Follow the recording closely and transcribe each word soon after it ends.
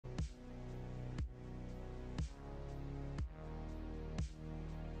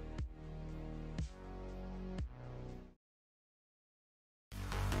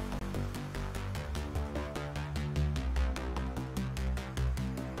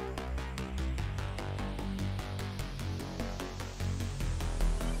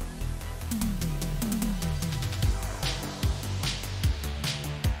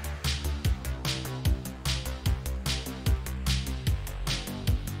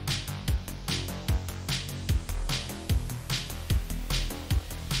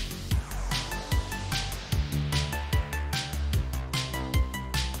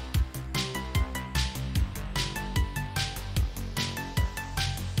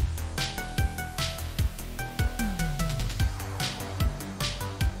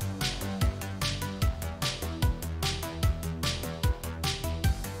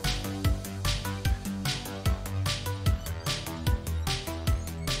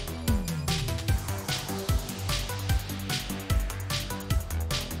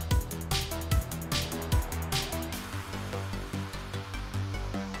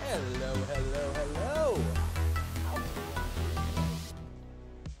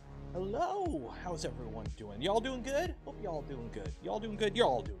Hello! How's everyone doing? Y'all doing good? Hope y'all doing good. Y'all doing good? You're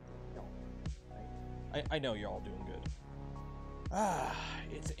all doing good. I know you're all doing good.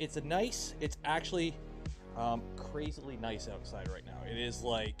 It's actually crazily nice outside right now. It is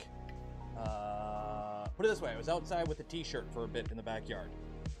like, put it this way, I was outside with a t-shirt for a bit in the backyard,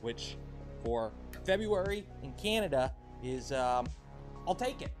 which for February in Canada is, I'll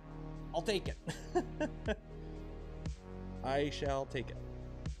take it. I'll take it. I shall take it.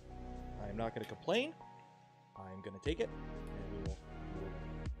 I'm not going to complain. I'm going to take it, and we will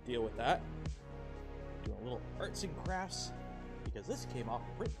deal with that. Doing a little arts and crafts, because this came off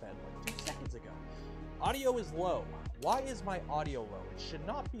the print bed like 2 seconds ago. Audio is low. Why is my audio low? It should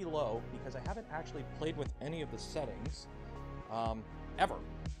not be low, because I haven't actually played with any of the settings, ever.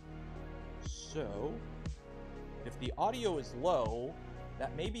 So, if the audio is low,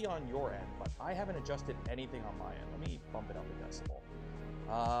 that may be on your end, but I haven't adjusted anything on my end. Let me bump it up a decibel.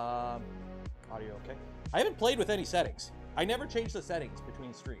 Audio okay. I haven't played with any settings. I never change the settings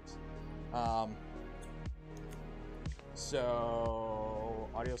between streams. So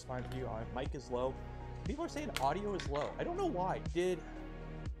audio's fine for you. Mic is low. People are saying audio is low. I don't know why. Did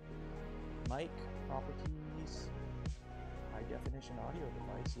mic properties, high definition audio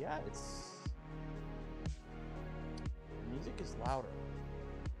device? Yeah, it's music is louder.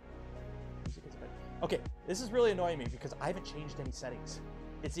 Music is better. Okay, this is really annoying me because I haven't changed any settings.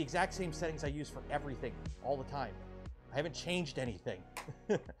 It's the exact same settings I use for everything all the time. I haven't changed anything.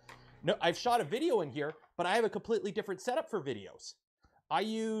 No, I've shot a video in here, but I have a completely different setup for videos. I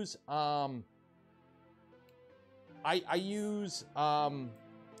use the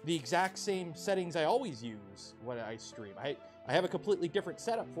exact same settings I always use when I stream. I have a completely different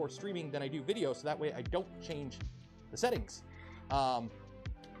setup for streaming than I do video, so that way I don't change the settings.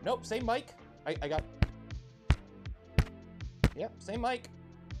 Nope, same mic. I got, yep, same mic.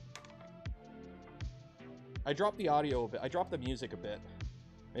 I dropped the audio a bit. I dropped the music a bit.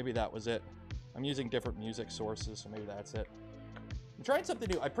 Maybe that was it. I'm using different music sources, so maybe that's it. I'm trying something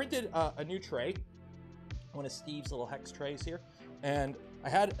new. I printed a new tray, one of Steve's little hex trays here, and I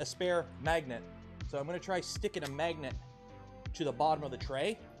had a spare magnet, so I'm going to try sticking a magnet to the bottom of the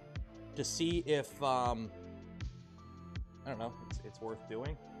tray to see if, I don't know, it's worth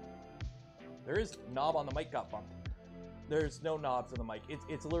doing. There is a knob on the mic got bumped. There's no knobs on the mic.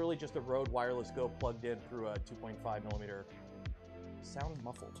 It's literally just a Rode Wireless Go plugged in through a 2.5 millimeter. Sound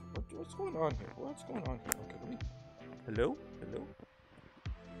muffled. What's going on here? What's going on here? Okay, let me. Hello? Hello?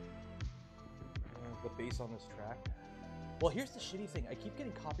 The bass on this track. Well, here's the shitty thing. I keep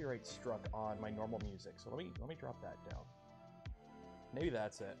getting copyright struck on my normal music, so let me drop that down. Maybe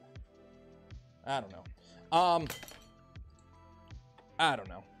that's it. I don't know. I don't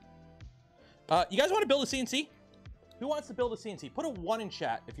know. You guys want to build a CNC? Who wants to build a CNC? Put a 1 in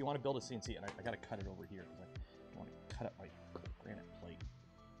chat if you want to build a CNC. And I gotta cut it over here because I want to cut up my granite plate.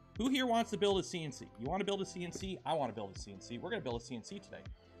 Who here wants to build a CNC? You want to build a CNC? I want to build a CNC. We're gonna build a CNC today.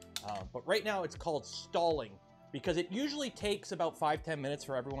 But right now it's called stalling because it usually takes about 5-10 minutes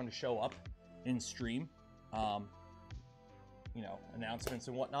for everyone to show up in stream. You know, announcements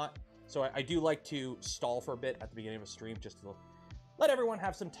and whatnot. So I do like to stall for a bit at the beginning of a stream just to let everyone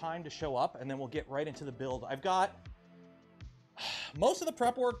have some time to show up, and then we'll get right into the build. I've got most of the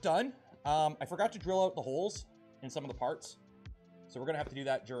prep work done. I forgot to drill out the holes in some of the parts, so we're gonna have to do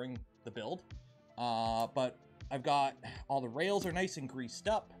that during the build. But I've got all the rails are nice and greased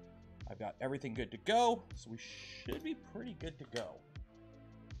up. I've got everything good to go, so we should be pretty good to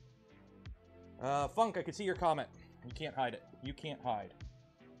go. Funk, I can see your comment. You can't hide it. You can't hide.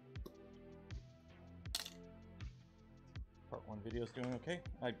 Part 1 video's doing okay.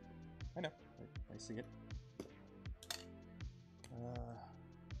 I know. I see it.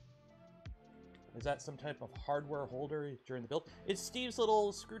 Is that some type of hardware holder during the build? It's Steve's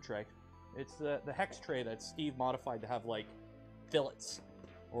little screw tray. It's the hex tray that Steve modified to have like fillets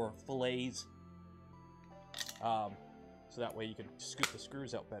or fillets. So that way you can scoop the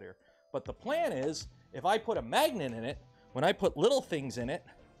screws out better. But the plan is, if I put a magnet in it, when I put little things in it,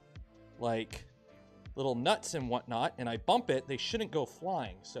 like little nuts and whatnot, and I bump it, they shouldn't go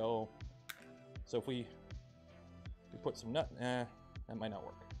flying. So if we put some nut, that might not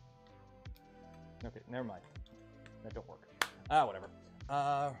work. Okay, never mind. That don't work. Whatever.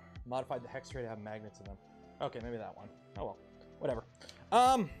 Modified the hex tray to have magnets in them. Okay, maybe that one. Oh well, whatever.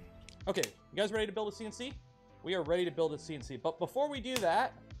 Okay, you guys ready to build a CNC? We are ready to build a CNC, but before we do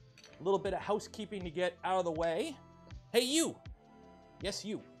that, a little bit of housekeeping to get out of the way. Hey, you! Yes,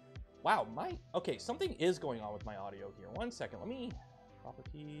 you. Wow, okay, something is going on with my audio here. 1 second, let me,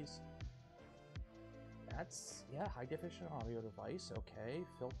 properties. That's, yeah, high definition audio device. Okay,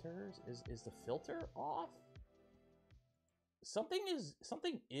 filters. Is the filter off? Something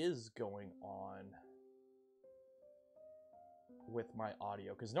is going on with my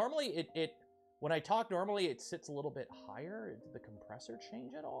audio, because normally it when I talk normally it sits a little bit higher. Did the compressor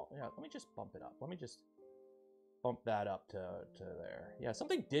change at all? Yeah, let me just bump it up. Let me just bump that up to there. Yeah,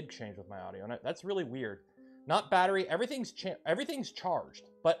 something did change with my audio, and that's really weird. Not battery, everything's charged,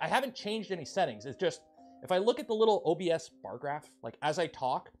 but I haven't changed any settings. It's just, if I look at the little OBS bar graph, like as I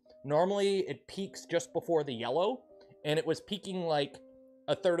talk, normally it peaks just before the yellow, and it was peaking like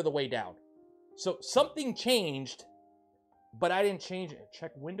a third of the way down. So something changed, but I didn't change it.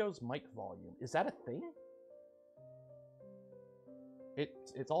 Check Windows mic volume. Is that a thing?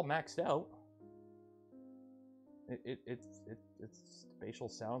 It's all maxed out. It's spatial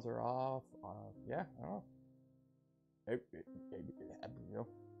sounds are off. Yeah, I don't know. You know,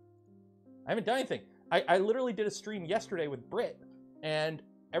 I haven't done anything. I literally did a stream yesterday with Britt, and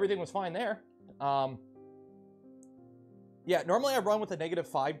everything was fine there. Yeah, normally I run with a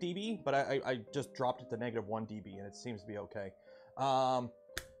 -5 dB, but I just dropped it to -1 dB, and it seems to be okay.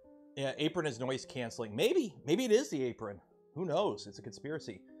 Yeah, apron is noise canceling. Maybe it is the apron. Who knows? It's a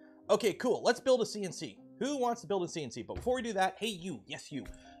conspiracy. Okay, cool. Let's build a CNC. Who wants to build a CNC? But before we do that, hey you, yes you.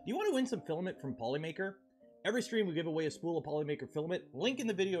 Do you want to win some filament from Polymaker? Every stream we give away a spool of Polymaker filament. Link in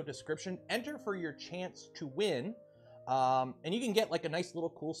the video description. Enter for your chance to win. And you can get like a nice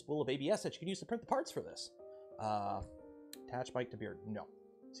little cool spool of ABS that you can use to print the parts for this. Attach mic to beard. No.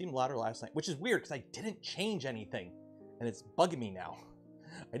 Seemed louder last night, which is weird because I didn't change anything. And it's bugging me now.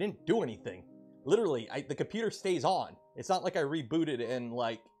 I didn't do anything. Literally, the computer stays on. It's not like I rebooted and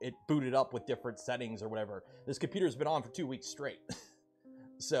like it booted up with different settings or whatever. This computer's been on for 2 weeks straight.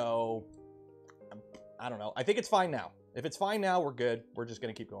 So, I don't know. I think it's fine now. If it's fine now, we're good. We're just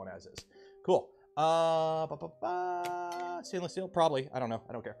going to keep going as is. Cool. Stainless steel? Probably. I don't know.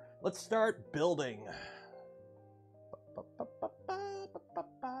 I don't care. Let's start building.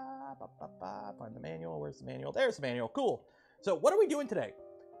 Find the manual. Where's the manual? There's the manual. Cool. So what are we doing today?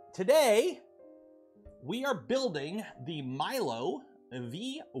 Today, we are building the Milo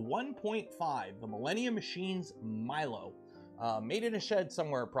V1.5, the Millennium Machines Milo. Made in a shed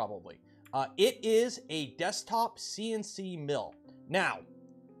somewhere, probably. It is a desktop CNC mill. Now,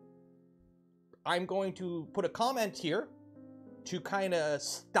 I'm going to put a comment here to kind of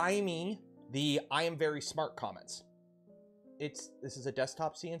stymie the I am very smart comments. This is a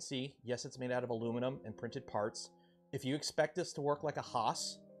desktop CNC. Yes, it's made out of aluminum and printed parts. If you expect this to work like a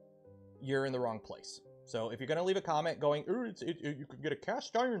Haas, you're in the wrong place. So if you're going to leave a comment going, you can get a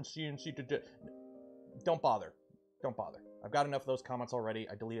cast iron CNC to do, don't bother. Don't bother. I've got enough of those comments already.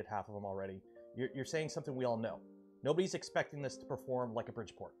 I deleted half of them already. You're saying something we all know. Nobody's expecting this to perform like a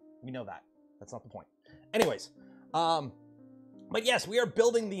Bridgeport. We know that. That's not the point. Anyways, but yes, we are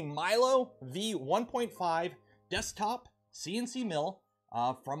building the Milo V1.5 desktop CNC mill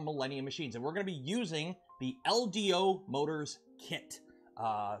from Millennium Machines, and we're going to be using the LDOmotors kit.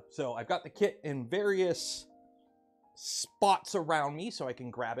 So I've got the kit in various spots around me so I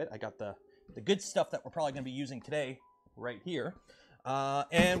can grab it. I got the good stuff that we're probably going to be using today right here.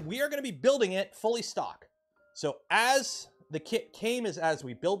 And we are going to be building it fully stock. So as the kit came as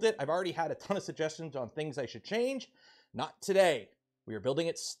we build it, I've already had a ton of suggestions on things I should change. Not today. We are building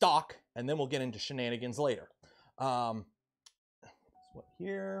it stock, and then we'll get into shenanigans later. What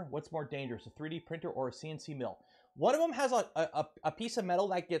here? What's more dangerous, a 3D printer or a CNC mill? One of them has a piece of metal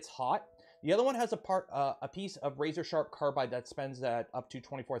that gets hot. The other one has a piece of razor sharp carbide that spins at up to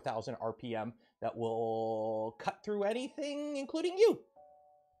 24,000 RPM that will cut through anything, including you.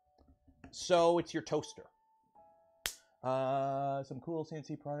 So it's your toaster. Some cool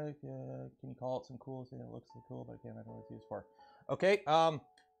CNC product. Can you call it some cool thing? It looks so cool, but I can't remember what it's used for. Okay.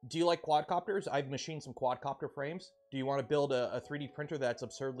 Do you like quadcopters? I've machined some quadcopter frames. Do you want to build a 3D printer that's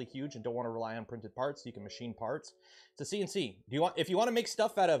absurdly huge and don't want to rely on printed parts? You can machine parts. It's a CNC. If you want to make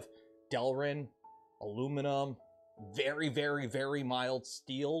stuff out of Delrin, aluminum, very, very, very mild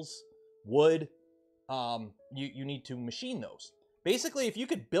steels, wood, you need to machine those. Basically, if you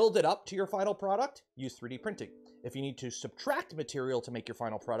could build it up to your final product, use 3D printing. If you need to subtract material to make your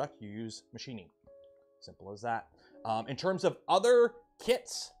final product, you use machining. Simple as that. In terms of other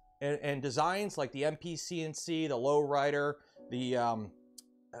kits and designs like the MP CNC, the Lowrider, the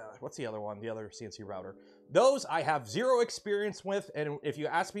what's the other one? The other CNC router. Those I have zero experience with, and if you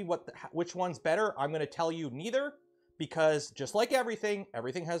ask me which one's better, I'm going to tell you neither, because just like everything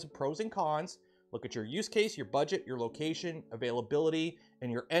has pros and cons. Look at your use case, your budget, your location, availability, and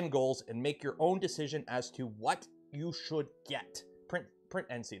your end goals, and make your own decision as to what you should get. Print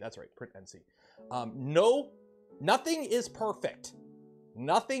NC, that's right, print NC. Nothing is perfect.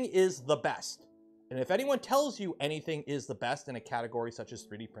 Nothing is the best. And if anyone tells you anything is the best in a category such as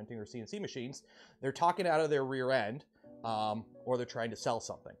 3D printing or CNC machines, they're talking out of their rear end, or they're trying to sell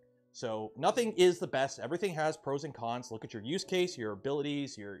something. So nothing is the best. Everything has pros and cons. Look at your use case, your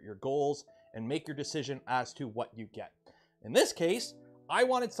abilities, your goals, and make your decision as to what you get. In this case, I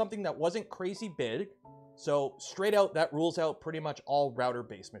wanted something that wasn't crazy big. So straight out, that rules out pretty much all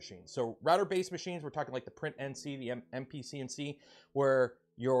router-based machines. So router-based machines, we're talking like the Print NC, the MPCNC, where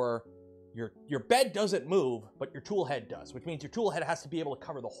your bed doesn't move, but your tool head does, which means your tool head has to be able to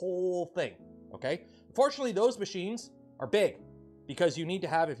cover the whole thing, okay? Unfortunately, those machines are big because you need to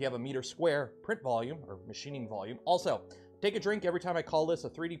have, if you have a meter square, print volume or machining volume. Also, take a drink every time I call this a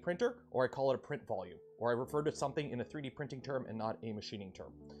 3D printer, or I call it a print volume, or I refer to something in a 3D printing term and not a machining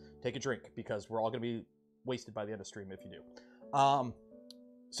term. Take a drink, because we're all gonna be wasted by the end of stream if you do.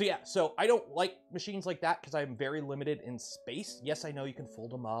 So yeah, so I don't like machines like that because I'm very limited in space. Yes, I know you can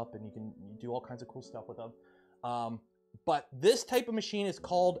fold them up and you do all kinds of cool stuff with them. But this type of machine is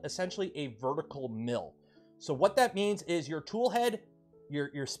called essentially a vertical mill. So what that means is your tool head,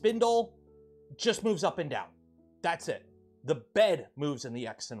 your spindle just moves up and down. That's it. The bed moves in the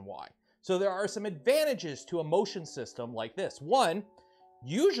X and Y. So there are some advantages to a motion system like this. One,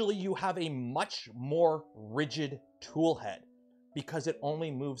 usually you have a much more rigid tool head because it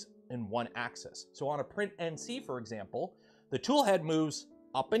only moves in one axis. So on a Print NC, for example, the tool head moves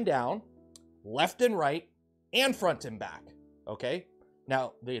up and down, left and right, and front and back, okay?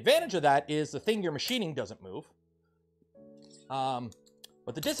 Now, the advantage of that is the thing you're machining doesn't move.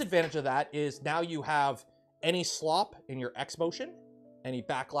 But the disadvantage of that is now you have any slop in your X motion, any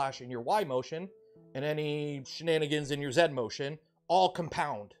backlash in your Y motion, and any shenanigans in your Z motion, all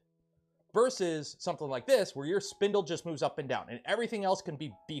compound. Versus something like this, where your spindle just moves up and down, and everything else can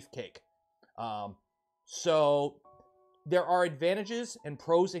be beefcake. So there are advantages and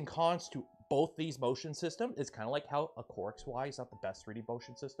pros and cons to both these motion systems. It's kind of like how a Core XY is not the best 3D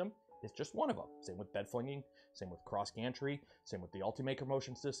motion system. It's just one of them. Same with bed flinging, same with cross gantry, same with the Polymaker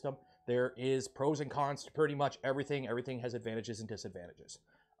motion system. There is pros and cons to pretty much everything. Everything has advantages and disadvantages.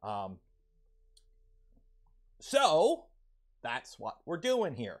 So that's what we're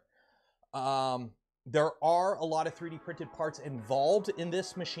doing here. There are a lot of 3D printed parts involved in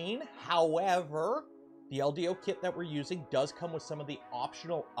this machine. However, the LDO kit that we're using does come with some of the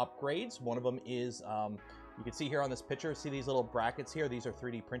optional upgrades. One of them is, you can see here on this picture, see these little brackets here? These are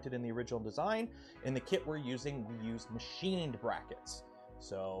 3D printed in the original design. In the kit we're using, we use machined brackets.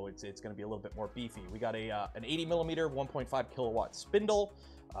 So it's going to be a little bit more beefy. We got an 80 millimeter, 1.5 kilowatt spindle.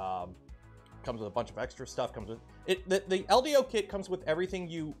 Comes with a bunch of extra stuff. Comes with it. The LDO kit comes with everything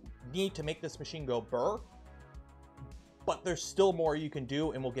you need to make this machine go burr, but there's still more you can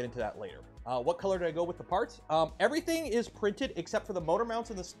do, and we'll get into that later. What color did I go with the parts? Everything is printed except for the motor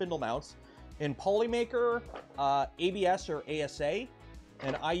mounts and the spindle mounts in Polymaker, ABS or ASA,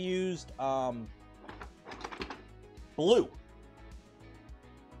 and I used blue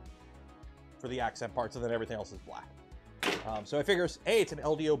for the accent parts, and then everything else is black. So I figure, hey, it's an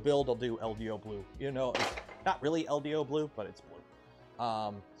LDO build, I'll do LDO blue. You know, it's not really LDO blue, but it's blue.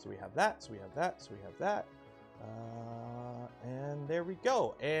 So we have that, so we have that, so we have that. And there we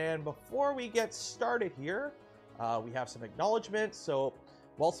go. And before we get started here, we have some acknowledgments. So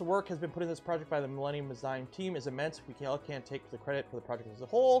whilst the work has been put in this project by the Millennium Design team is immense, we can't take the credit for the project as a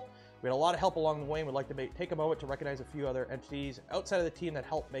whole. We had a lot of help along the way, and we'd like to take a moment to recognize a few other entities outside of the team that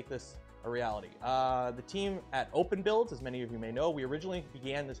helped make this a reality. The team at Open Builds, as many of you may know, we originally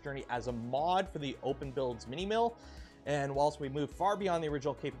began this journey as a mod for the Open Builds mini mill, and whilst we moved far beyond the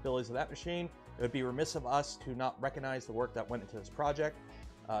original capabilities of that machine, it would be remiss of us to not recognize the work that went into this project.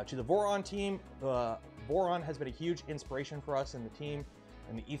 To the Voron team, Voron has been a huge inspiration for us in the team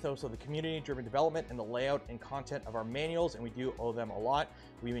and the ethos of the community-driven development and the layout and content of our manuals, and we do owe them a lot.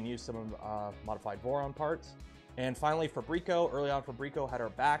 We even used some modified Voron parts. And finally, Fabrico. Early on, Fabrico had our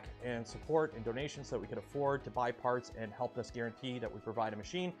back and support and donations so that we could afford to buy parts and helped us guarantee that we provide a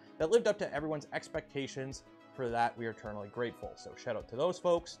machine that lived up to everyone's expectations. For that, we are eternally grateful. So shout out to those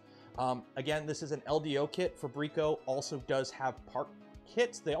folks. Again, this is an LDO kit. Fabrico also does have part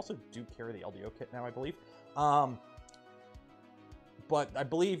kits. They also do carry the LDO kit now, I believe. But I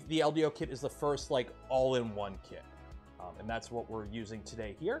believe the LDO kit is the first like all-in-one kit. And that's what we're using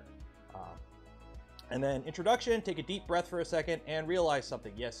today here. And then introduction, take a deep breath for a second and realize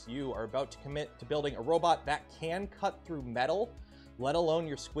something. Yes, you are about to commit to building a robot that can cut through metal, let alone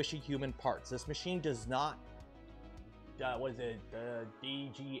your squishy human parts. This machine does not, what is it,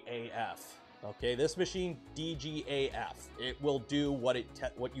 DGAF. Okay, this machine, DGAF. It will do what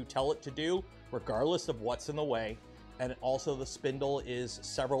you tell it to do, regardless of what's in the way. And also the spindle is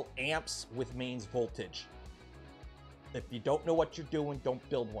several amps with mains voltage. If you don't know what you're doing, don't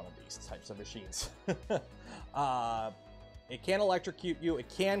build one of these types of machines. It can electrocute you, it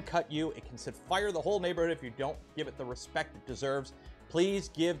can cut you, it can set fire the whole neighborhood if you don't give it the respect it deserves. Please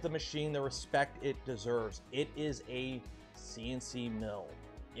give the machine the respect it deserves. It is a CNC mill.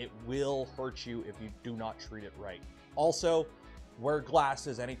 It will hurt you if you do not treat it right. Also, wear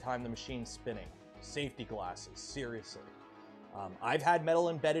glasses anytime the machine's spinning. Safety glasses, seriously. I've had metal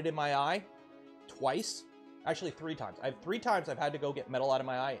embedded in my eye twice, actually 3 times. 3 times I've had to go get metal out of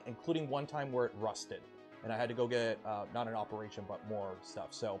my eye, including one time where it rusted. And I had to go get, not an operation, but more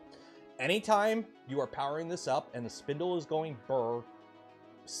stuff. So anytime you are powering this up and the spindle is going burr,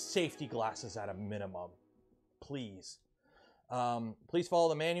 safety glasses at a minimum, please. Please follow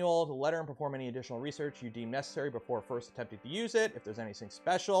the manual to the letter and perform any additional research you deem necessary before first attempting to use it. If there's anything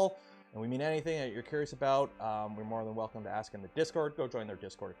special, and we mean anything that you're curious about, we're more than welcome to ask in the Discord. Go join their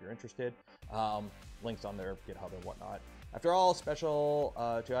Discord if you're interested. Links on their GitHub and whatnot. After all, special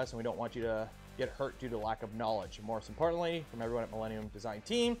to us, and we don't want you to get hurt due to lack of knowledge. And most importantly, from everyone at Millennium Design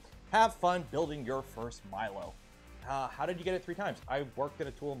Team, have fun building your first Milo. How did you get it 3 times? I worked at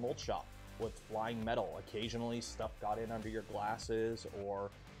a tool and mold shop with flying metal. Occasionally stuff got in under your glasses,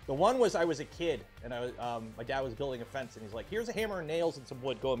 or the one was I was a kid and my dad was building a fence and he's like, here's a hammer and nails and some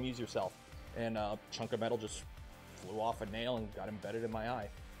wood, go amuse yourself. And a chunk of metal just flew off a nail and got embedded in my eye.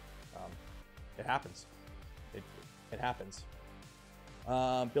 It happens. It happens.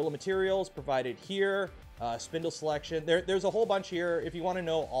 Bill of materials provided here. Spindle selection. There's a whole bunch here if you want to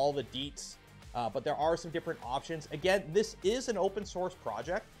know all the deets, but there are some different options. Again, this is an open source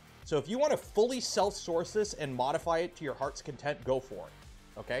project. So if you want to fully self-source this and modify it to your heart's content, go for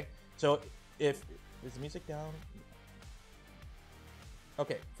it. Okay? So is the music down?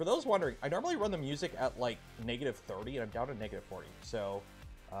 Okay, for those wondering, I normally run the music at like -30 and I'm down to -40. So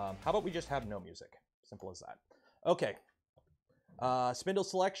how about we just have no music? Simple as that. Okay. Spindle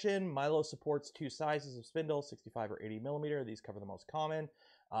selection. Milo supports 2 sizes of spindle, 65 or 80 millimeter. These cover the most common.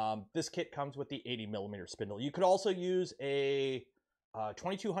 This kit comes with the 80 millimeter spindle. You could also use a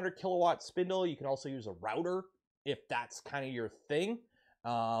 2200 kilowatt spindle. You can also use a router if that's kind of your thing.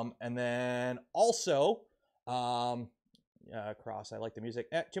 And then also, cross, I like the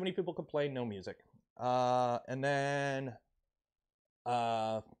music. Too many people complain, no music. And then,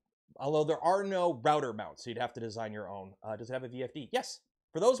 although there are no router mounts, so you'd have to design your own. Does it have a VFD? Yes.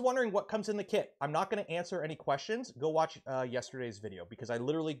 For those wondering what comes in the kit, I'm not going to answer any questions. Go watch yesterday's video because I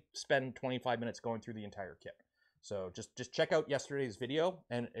literally spend 25 minutes going through the entire kit. So just check out yesterday's video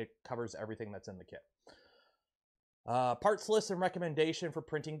and it covers everything that's in the kit. Parts list and recommendation for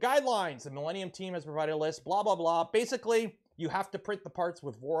printing guidelines. The Millennium team has provided a list, blah, blah, blah. Basically, you have to print the parts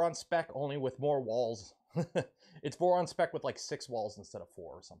with Voron spec, only with more walls. It's Voron spec with like 6 walls instead of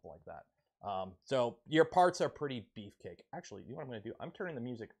 4 or something like that. So your parts are pretty beefcake. Actually, you know what I'm going to do? I'm turning the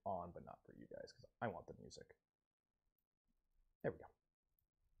music on, but not for you guys because I want the music. There we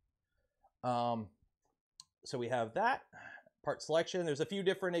go. So we have that. Part selection. There's a few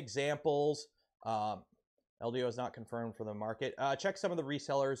different examples. LDO is not confirmed for the market. Check some of the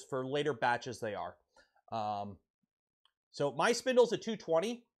resellers. For later batches, they are. So my spindle's a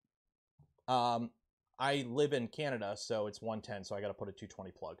 220. I live in Canada, so it's 110, so I got to put a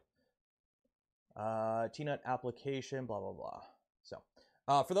 220 plug. T-nut application, blah, blah, blah. So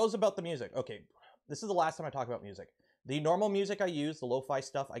for those about the music, okay, this is the last time I talk about music. The normal music I use, the lo-fi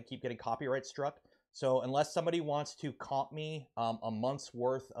stuff, I keep getting copyright struck. So unless somebody wants to comp me a month's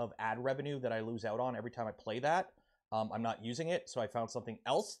worth of ad revenue that I lose out on every time I play that, I'm not using it. So I found something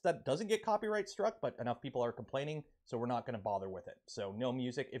else that doesn't get copyright struck, but enough people are complaining, so we're not going to bother with it. So no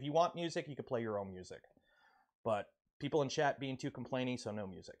music. If you want music, you can play your own music. But people in chat being too complaining, so no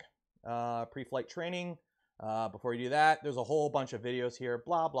music. Pre-flight training. Before you do that, there's a whole bunch of videos here,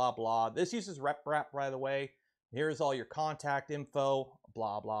 blah, blah, blah. This uses RepRap, by the way. Here's all your contact info,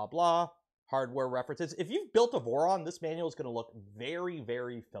 blah, blah, blah. Hardware references. If you've built a Voron, this manual is going to look very,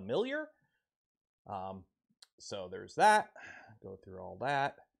 very familiar. So there's that. Go through all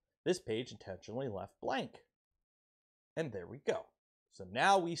that. This page intentionally left blank. And there we go. So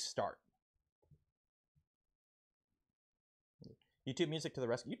now we start. YouTube music to the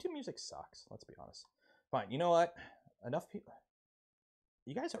rescue. YouTube music sucks. Let's be honest. Fine. You know what? Enough people.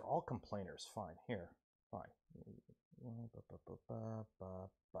 You guys are all complainers. Fine. Here. Fine.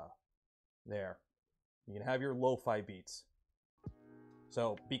 There. You can have your lo-fi beats.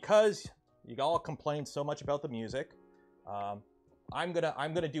 So because you all complain so much about the music, I'm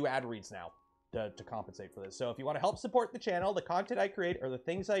gonna do ad reads now. to compensate for this. So if you want to help support the channel, the content I create or the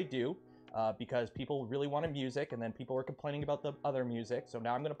things I do, because people really wanted music, and then people were complaining about the other music. So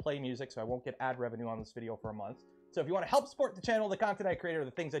now I'm going to play music, so I won't get ad revenue on this video for a month. So if you want to help support the channel, the content I create, or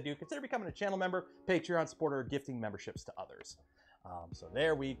the things I do, consider becoming a channel member, Patreon supporter, or gifting memberships to others. So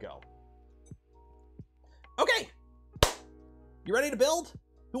there we go. Okay. You ready to build?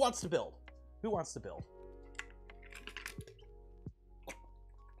 Who wants to build? Who wants to build?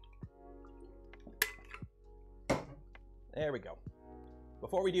 There we go.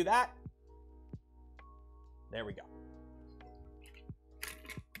 Before we do that, there we go.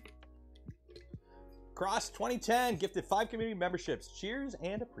 Cross 2010 gifted 5 community memberships. Cheers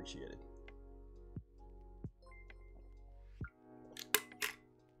and appreciated.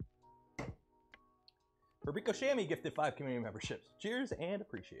 Fabrico Shami gifted 5 community memberships. Cheers and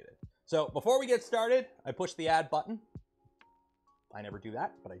appreciated. So before we get started, I pushed the add button. I never do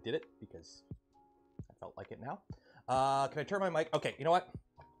that, but I did it because I felt like it now. Can I turn my mic? Okay, you know what?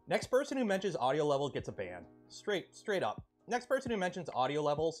 Next person who mentions audio level gets a ban. Straight up. Next person who mentions audio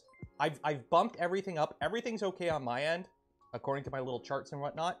levels, I've bumped everything up. Everything's okay on my end, according to my little charts and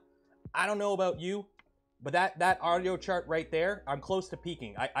whatnot. I don't know about you, but that audio chart right there, I'm close to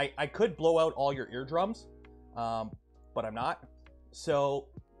peaking. I could blow out all your eardrums, but I'm not. So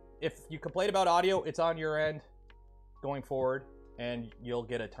if you complain about audio, it's on your end going forward, and you'll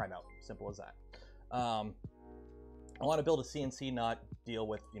get a timeout. Simple as that. I want to build a CNC, not deal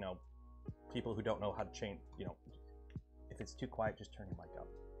with, you know, people who don't know how to change, you know, if it's too quiet, just turn your mic up,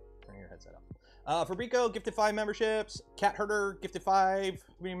 turn your headset up. Fabrico gifted 5 memberships. Cat Herder gifted 5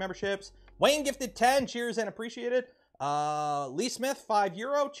 community memberships. Wayne gifted 10. Cheers and appreciated. Lee Smith,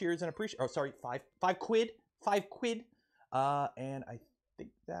 €5. Cheers and appreciate. Oh, sorry, 5 quid. 5 quid. And I think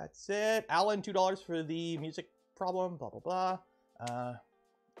that's it. Alan, $2 for the music problem. Blah blah blah.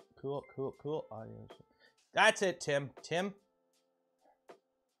 Cool. That's it, Tim. Tim,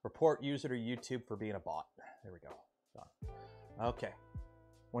 report user to YouTube for being a bot. There we go. Done. Okay.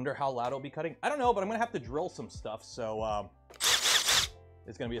 Wonder how loud it'll be cutting. I don't know, but I'm gonna have to drill some stuff. So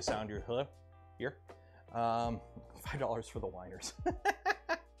it's gonna be a sound here. $5 for the whiners.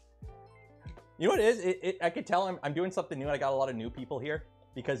 You know what it is? I could tell I'm doing something new. I got a lot of new people here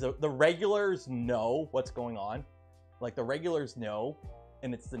because the regulars know what's going on. Like the regulars know,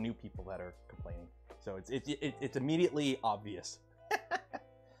 and it's the new people that are complaining. So it's immediately obvious.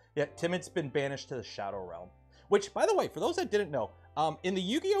 Yeah, Timid's been banished to the Shadow Realm. Which, by the way, for those that didn't know, in the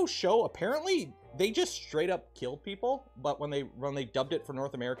Yu-Gi-Oh show, apparently they just straight up killed people. But when they dubbed it for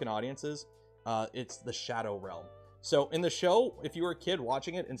North American audiences, it's the Shadow Realm. So in the show, if you were a kid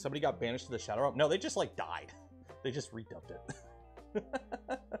watching it and somebody got banished to the Shadow Realm, no, they just like died. They just redubbed it.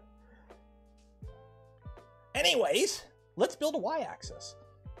 Anyways, let's build a Y-axis.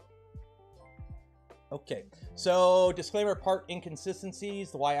 Okay, so disclaimer, part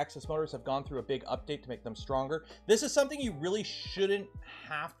inconsistencies. The Y-axis motors have gone through a big update to make them stronger. This is something you really shouldn't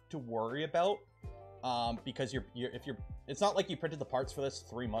have to worry about because it's not like you printed the parts for this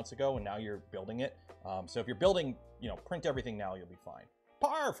 3 months ago and now you're building it. So if you're building, you know, print everything now, you'll be fine.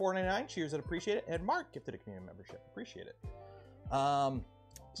 Par, $4.99, cheers and appreciate it. And Mark gifted a community membership, appreciate it.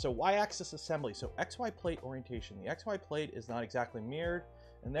 So Y-axis assembly, so XY plate orientation. The XY plate is not exactly mirrored,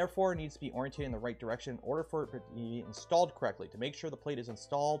 and therefore needs to be oriented in the right direction in order for it to be installed correctly. To make sure the plate is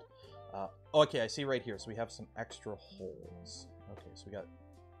installed, okay, I see right here. So we have some extra holes. Okay, so we got,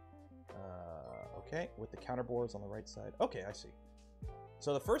 okay, with the counter bores on the right side. Okay, I see.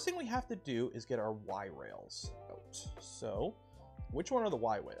 So the first thing we have to do is get our Y rails out. So which one are the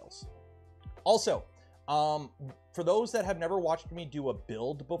Y rails? Also, for those that have never watched me do a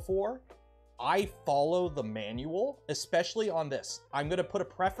build before, I follow the manual, especially on this. I'm going to put a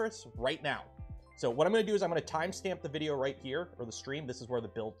preface right now. So what I'm going to do is I'm going to timestamp the video right here, or the stream. This is where the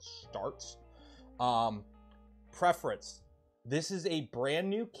build starts. Preference. This is a brand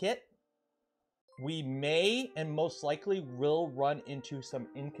new kit. We may and most likely will run into some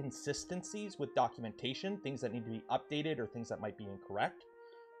inconsistencies with documentation, things that need to be updated or things that might be incorrect.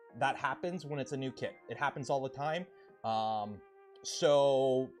 That happens when it's a new kit. It happens all the time.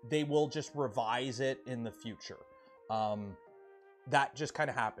 So they will just revise it in the future. That just kind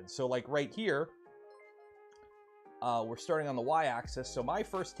of happens. So like right here, we're starting on the Y-axis. So my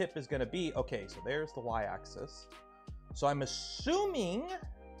first tip is going to be, okay, so there's the Y-axis. So I'm assuming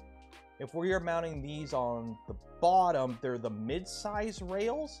if we are mounting these on the bottom, they're the mid-size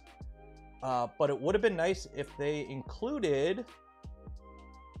rails. But it would have been nice if they included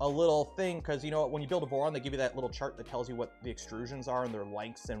a little thing, because you know when you build a Voron, they give you that little chart that tells you what the extrusions are and their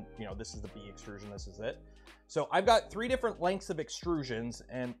lengths, and you know this is the B extrusion, this is it. So I've got 3 different lengths of extrusions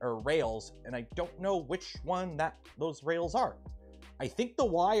or rails, and I don't know which one those rails are. I think the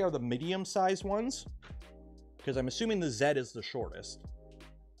Y are the medium-sized ones, because I'm assuming the Z is the shortest,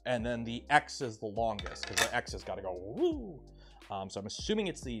 and then the X is the longest, because the X has got to go woo. So I'm assuming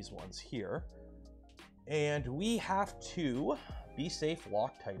it's these ones here, and we have to be safe,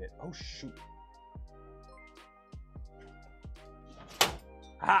 Loctite it. Oh shoot!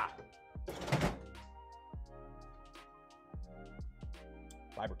 Ah!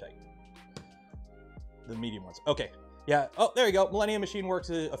 Fiber tight. The medium ones. Okay. Yeah. Oh, there you go. Millennium Machine Works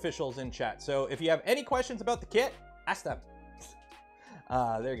officials in chat. So if you have any questions about the kit, ask them.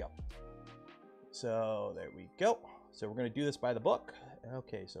 There you go. So there we go. So we're going to do this by the book.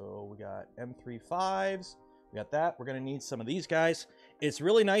 Okay. So we got M35s. We got that. We're going to need some of these guys. It's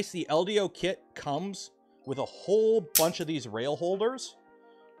really nice. The LDO kit comes with a whole bunch of these rail holders.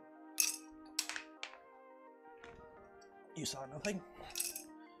 You saw nothing?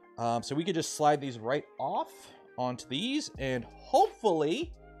 So we could just slide these right off onto these, and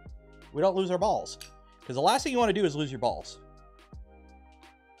hopefully we don't lose our balls. Because the last thing you want to do is lose your balls.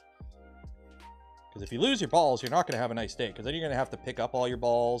 Because if you lose your balls, you're not going to have a nice day. Because then you're going to have to pick up all your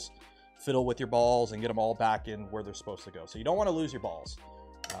balls, fiddle with your balls, and get them all back in where they're supposed to go. So you don't want to lose your balls.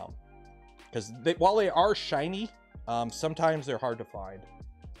 Because while they are shiny, sometimes they're hard to find.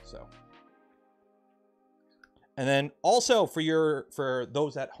 So. And then also for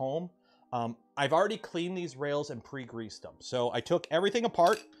those at home, I've already cleaned these rails and pre-greased them. So I took everything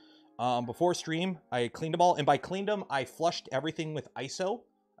apart before stream. I cleaned them all, and by cleaned them, I flushed everything with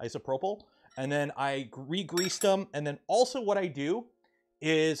isopropyl, and then I re-greased them. And then also what I do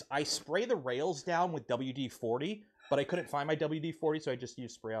is I spray the rails down with WD-40, but I couldn't find my WD-40, so I just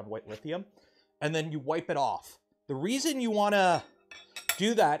used spray on white lithium. And then you wipe it off. The reason you want to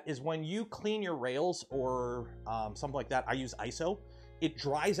do that is when you clean your rails or something like that, I use ISO, it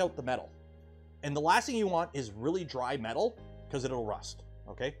dries out the metal. And the last thing you want is really dry metal, because it'll rust,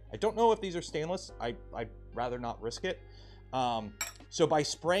 okay? I don't know if these are stainless. I'd rather not risk it. So by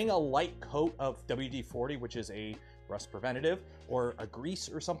spraying a light coat of WD-40, which is a rust preventative, or a grease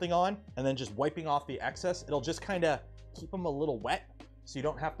or something on, and then just wiping off the excess, it'll just kind of keep them a little wet, so you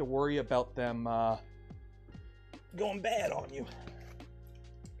don't have to worry about them going bad on you.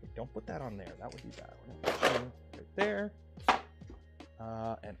 Don't put that on there. That would be bad. Right there.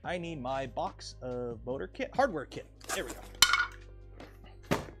 And I need my box of motor kit, hardware kit. There we go.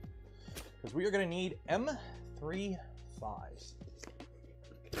 Because we are going to need M35s.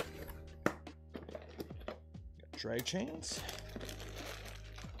 Got drag chains.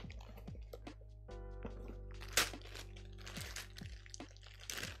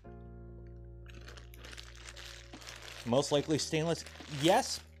 Most likely stainless.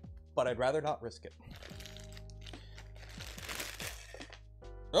 Yes, but I'd rather not risk it.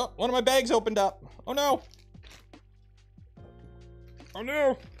 Oh, one of my bags opened up. Oh no. Oh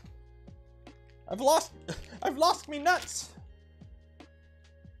no. I've lost me nuts.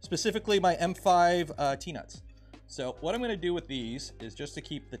 Specifically my M5 T-nuts. So what I'm gonna do with these is, just to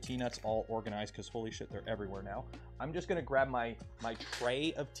keep the T-nuts all organized, because holy shit, they're everywhere now. I'm just gonna grab my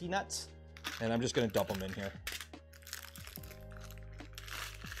tray of T-nuts, and I'm just gonna dump them in here.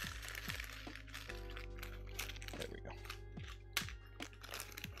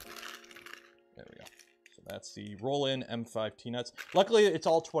 That's the roll-in M5 T-nuts. Luckily, it's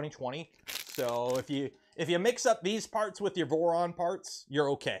all 2020, so if you mix up these parts with your Voron parts, you're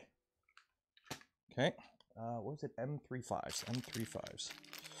okay. Okay, what was it? M35s.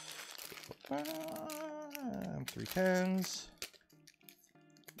 M310s.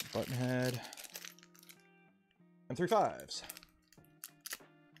 Button head. M35s.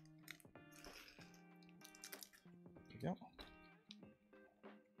 There you go.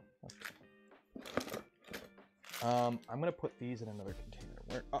 I'm gonna put these in another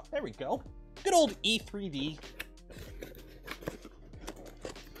container. Oh, there we go. Good old E3D.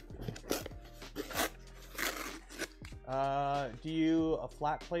 Do you a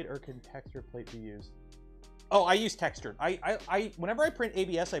flat plate or can textured plate be used? Oh, I use textured. Whenever I print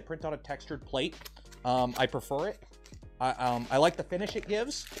ABS, I print on a textured plate. I prefer it. I like the finish it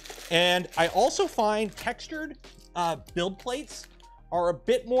gives, and I also find textured build plates are a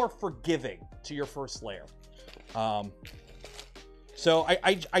bit more forgiving to your first layer. So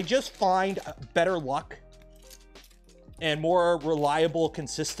I just find better luck and more reliable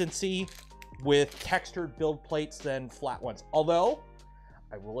consistency with textured build plates than flat ones. Although,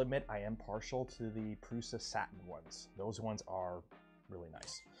 I will admit I am partial to the Prusa satin ones. Those ones are really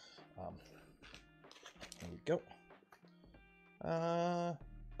nice. There we go.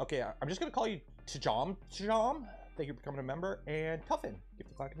 Okay, I'm just gonna call you Tajam. Tajam, thank you for becoming a member, and Tuffin, give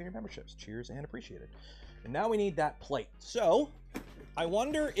the 5 community memberships. Cheers and appreciate it. And now we need that plate. So I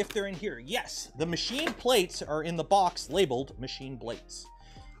wonder if they're in here. Yes, the machine plates are in the box labeled machine plates.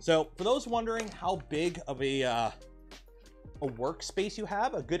 So for those wondering how big of a workspace you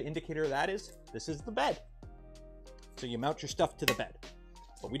have, a good indicator of that is this is the bed. So you mount your stuff to the bed.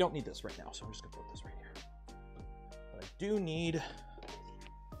 But we don't need this right now, so I'm just gonna put this right here. But I do need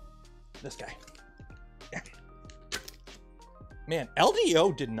this guy. Yeah. Man,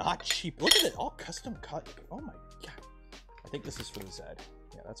 LDO did not cheap. Look at it, all custom cut. Oh my God. I think this is for the Z.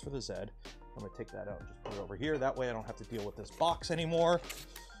 Yeah, that's for the Z. I'm gonna take that out and just put it over here. That way I don't have to deal with this box anymore.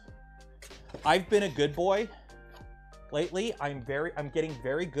 I've been a good boy lately. I'm getting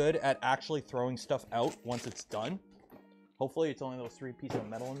very good at actually throwing stuff out once it's done. Hopefully it's only those 3 pieces of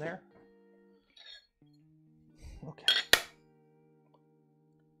metal in there. Okay.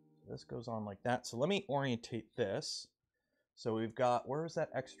 This goes on like that. So let me orientate this. So we've got, where is that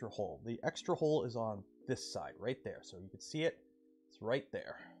extra hole? The extra hole is on this side, right there. So you can see it, it's right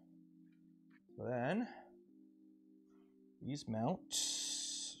there. So then, these mount,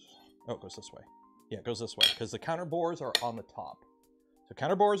 oh, it goes this way. Yeah, it goes this way, because the counter bores are on the top. So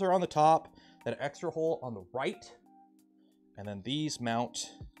counter bores are on the top, that extra hole on the right, and then these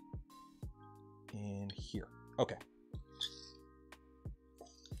mount in here. Okay.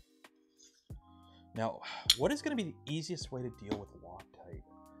 Now, what is going to be the easiest way to deal with Loctite?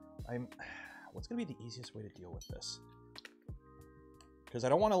 What's going to be the easiest way to deal with this? Because I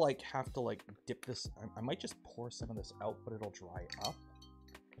don't want to like have to like dip this. I might just pour some of this out, but it'll dry up.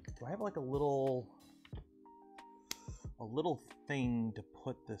 Do I have like a little thing to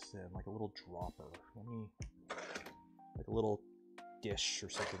put this in, like a little dropper? Let me, like a little dish or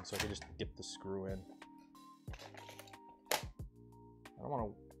something, so I can just dip the screw in. I don't want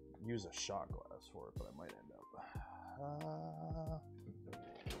to use a shot glass for it, but I might end up.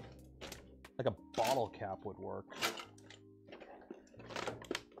 Like a bottle cap would work.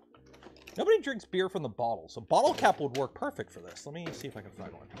 Nobody drinks beer from the bottle, so bottle cap would work perfect for this. Let me see if I can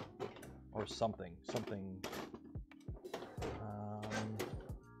find one. Or something.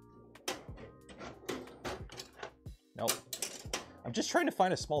 Nope. I'm just trying to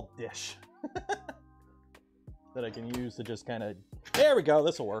find a small dish that I can use to just kind of... There we go,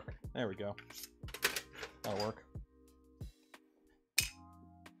 this'll work. There we go. That'll work.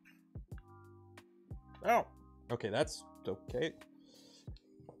 Oh! Okay, that's okay.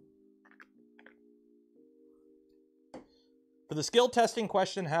 For the skill testing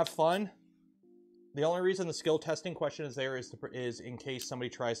question, have fun. The only reason the skill testing question is there is in case somebody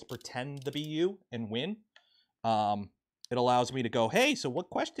tries to pretend to be you and win. It allows me to go, hey, so what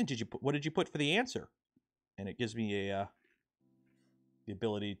question did you put? What did you put for the answer? And it gives me a the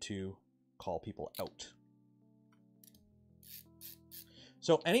ability to call people out.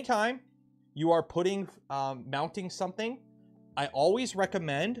 So anytime you are mounting something, I always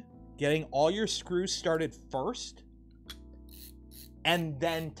recommend getting all your screws started first and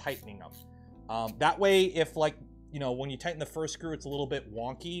then tightening them. That way, if like, you know, when you tighten the first screw, it's a little bit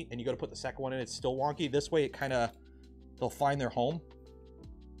wonky and you go to put the second one in, it's still wonky. This way it kind of, they'll find their home.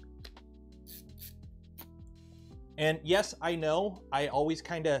 And yes, I know I always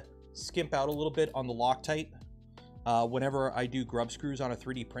kind of skimp out a little bit on the Loctite whenever I do grub screws on a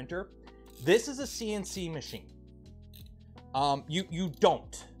 3D printer. This is a CNC machine. You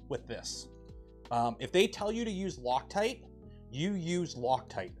don't with this. If they tell you to use Loctite, you use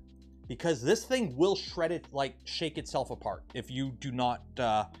Loctite, because this thing will shred it, like shake itself apart if you do not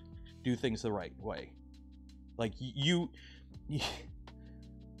do things the right way. Like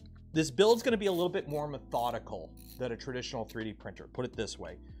this build's going to be a little bit more methodical than a traditional 3D printer. Put it this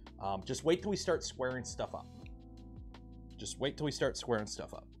way. Just wait till we start squaring stuff up. Just wait till we start squaring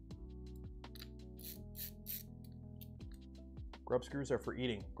stuff up. Grub screws are for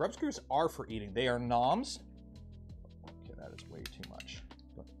eating. Grub screws are for eating. They are noms. Okay, that is way too much.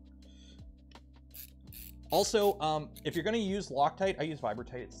 But also, if you're going to use Loctite, I use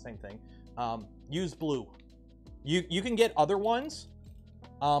Vibratite. It's the same thing. Use blue. You can get other ones,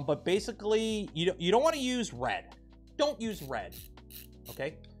 but basically you don't want to use red. Don't use red.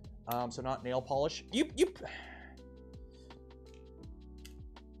 Okay, so not nail polish.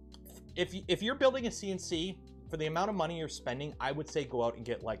 If you're building a CNC, for the amount of money you're spending, I would say go out and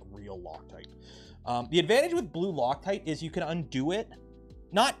get like real Loctite. The advantage with blue Loctite is you can undo it,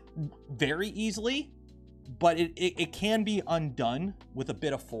 not very easily, but it can be undone with a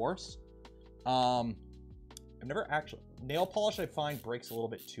bit of force. I've never actually... Nail polish, I find, breaks a little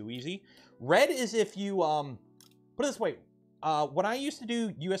bit too easy. Red is if you... put it this way. When I used to do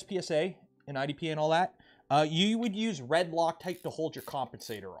USPSA and IDP and all that, you would use red Loctite to hold your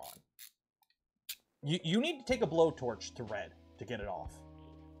compensator on. You need to take a blowtorch to red to get it off.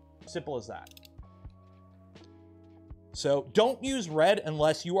 Simple as that. So don't use red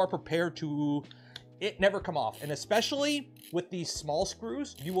unless you are prepared to it never come off. And especially with these small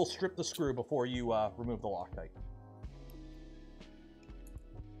screws, you will strip the screw before you remove the Loctite.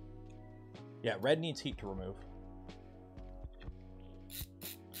 Yeah, red needs heat to remove.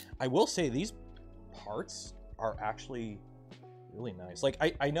 I will say these parts are actually really nice. Like,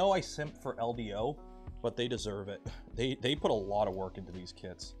 I know I simp for LDO, but they deserve it. They put a lot of work into these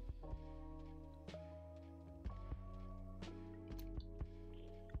kits.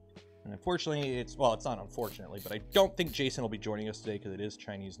 And unfortunately, it's not unfortunately, but I don't think Jason will be joining us today because it is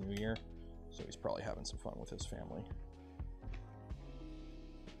Chinese New Year. So he's probably having some fun with his family.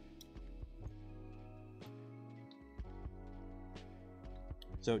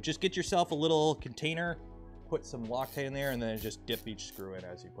 So just get yourself a little container, put some Loctite in there, and then just dip each screw in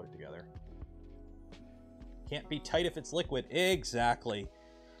as you put it together. Can't be tight if it's liquid. Exactly.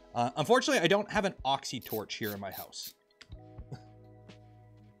 Unfortunately, I don't have an oxy torch here in my house.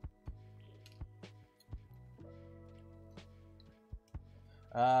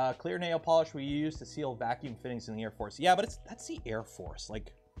 Clear nail polish we use to seal vacuum fittings in the Air Force. Yeah, but that's the Air Force.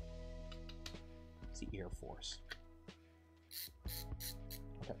 Like, it's the Air Force.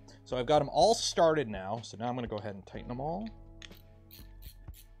 Okay, so I've got them all started now. So now I'm going to go ahead and tighten them all.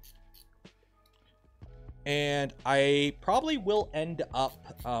 And I probably will end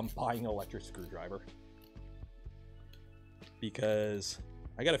up buying an electric screwdriver. Because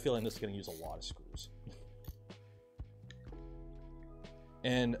I got a feeling this is going to use a lot of screws.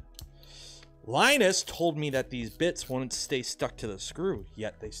 And Linus told me that these bits won't stay stuck to the screw,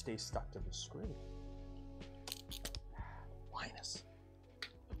 yet they stay stuck to the screw. Linus.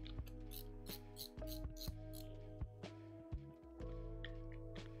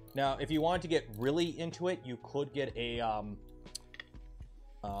 Now, if you wanted to get really into it, you could get a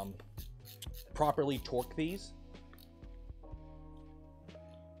properly torque these.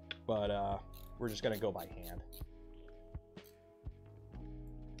 But we're just gonna go by hand.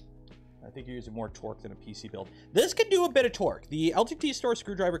 I think you're using more torque than a PC build. This can do a bit of torque. The LTT Store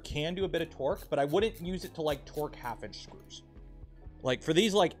screwdriver can do a bit of torque, but I wouldn't use it to like torque half-inch screws. Like for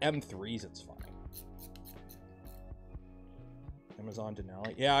these like M3s, it's fine. Amazon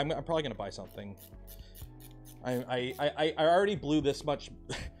Denali. Yeah, I'm probably gonna buy something. I already blew this much.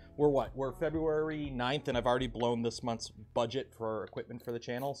 We're February 9th, and I've already blown this month's budget for equipment for the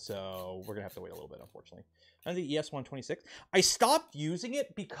channel, so we're gonna have to wait a little bit, unfortunately. And the ES126. I stopped using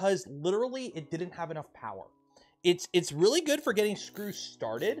it because literally it didn't have enough power. It's really good for getting screws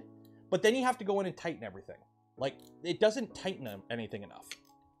started, but then you have to go in and tighten everything. Like, it doesn't tighten anything enough.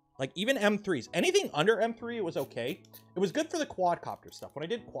 Like, even M3s. Anything under M3, it was okay. It was good for the quadcopter stuff. When I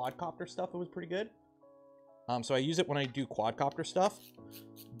did quadcopter stuff, it was pretty good. So I use it when I do quadcopter stuff.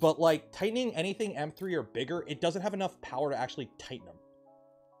 But, like, tightening anything M3 or bigger, it doesn't have enough power to actually tighten them.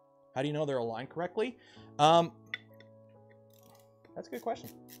 How do you know they're aligned correctly? That's a good question.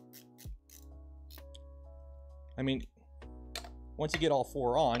 I mean, once you get all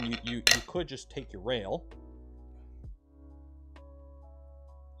four on, you could just take your rail,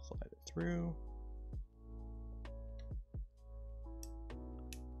 slide it through.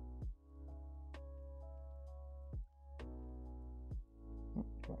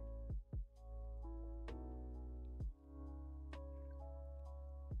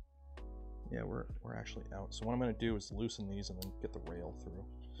 Yeah, we're actually out. So what I'm going to do is loosen these and then get the rail through.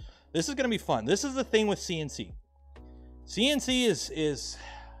 This is going to be fun. This is the thing with CNC. CNC is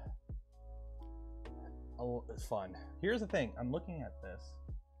fun. Here's the thing. I'm looking at this.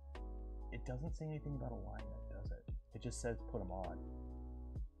 It doesn't say anything about alignment, does it? It just says put them on.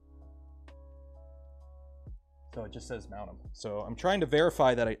 So it just says mount them. So I'm trying to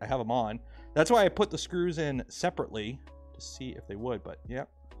verify that I have them on. That's why I put the screws in separately to see if they would, but yeah.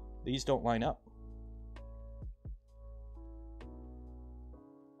 These don't line up.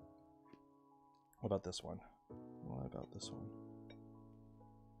 What about this one? What about this one?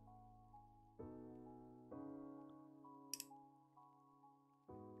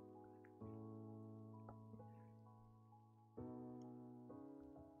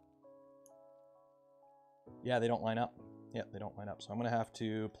 Yeah, they don't line up. Yeah, they don't line up. So I'm going to have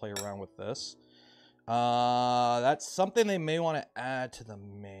to play around with this. That's something they may want to add to the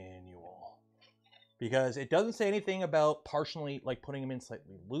manual, because it doesn't say anything about partially, like, putting them in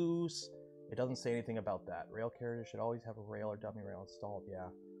slightly loose. It doesn't say anything about that. Rail carriage should always have a rail or dummy rail installed. Yeah.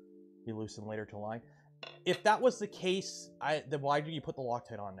 Be loosened later to line. If that was the case, then why do you put the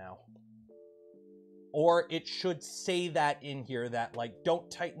Loctite on now? Or it should say that in here that, like, don't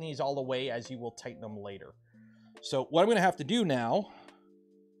tighten these all the way as you will tighten them later. So what I'm going to have to do now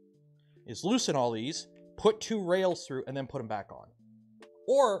is loosen all these, put 2 rails through, and then put them back on.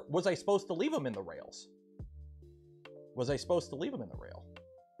 Or was I supposed to leave them in the rails? Was I supposed to leave them in the rail?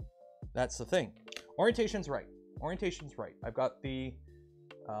 That's the thing. Orientation's right. Orientation's right. I've got the,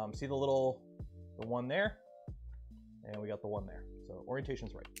 see the one there? And we got the one there. So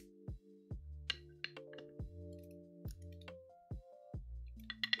orientation's right.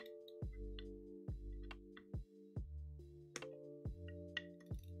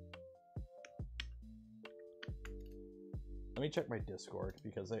 Let me check my Discord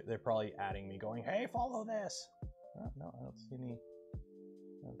because they're probably adding me going, hey, follow this. Oh, no, I don't see any.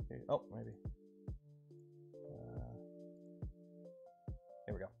 Okay. Oh, maybe.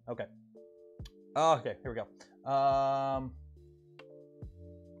 Here we go. Okay. Oh, okay, here we go.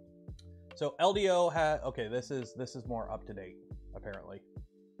 So LDO had, okay, this is more up to date, apparently.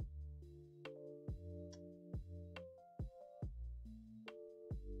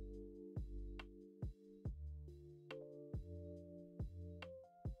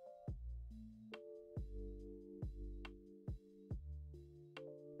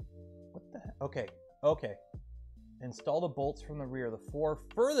 Okay, okay. Install the bolts from the rear. The 4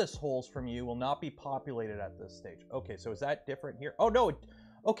 furthest holes from you will not be populated at this stage. Okay, so is that different here? Oh, no.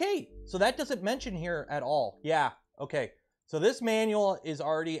 Okay, so that doesn't mention here at all. Yeah, okay. So this manual is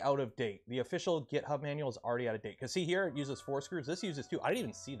already out of date. The official GitHub manual is already out of date. Because see here, it uses 4 screws. This uses 2. I didn't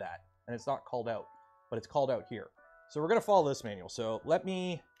even see that. And it's not called out. But it's called out here. So we're going to follow this manual. So let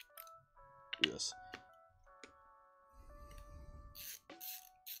me do this.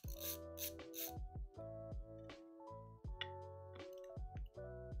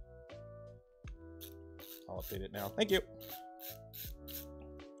 I'll update it now. Thank you.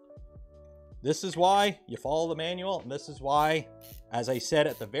 This is why you follow the manual, and this is why, as I said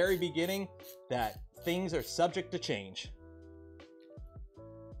at the very beginning, that things are subject to change.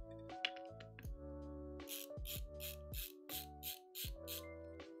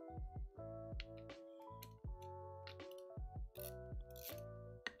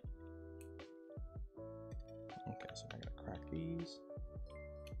 Okay, so I'm gonna crack these.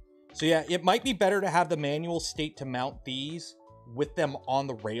 So yeah, it might be better to have the manual state to mount these with them on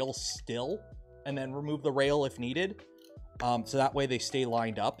the rail still, and then remove the rail if needed. So that way they stay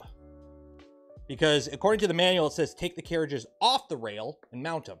lined up. Because according to the manual, it says take the carriages off the rail and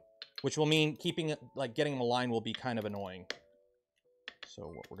mount them, which will mean keeping it, like getting them aligned will be kind of annoying. So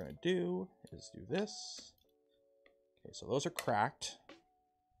what we're gonna do is do this. Okay, so those are cracked.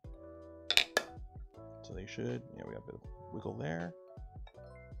 So they should, yeah, we got a bit of wiggle there.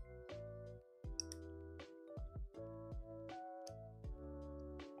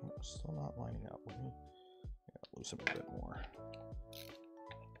 Still not lining up. Let me loosen a bit more.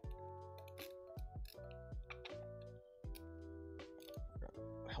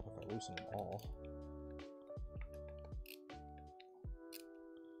 Help if I loosen them all.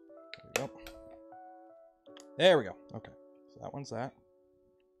 There we go. There we go. Okay, so that one's that.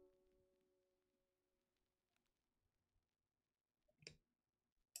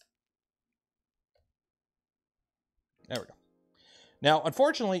 There we go. Now,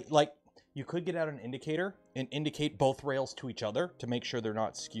 unfortunately, like, you could get out an indicator and indicate both rails to each other to make sure they're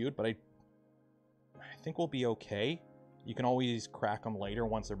not skewed, but I think we'll be okay. You can always crack them later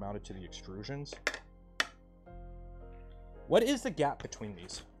once they're mounted to the extrusions. What is the gap between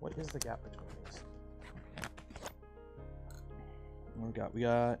these? What is the gap between these? What we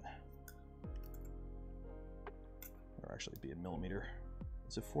got, or actually be a millimeter.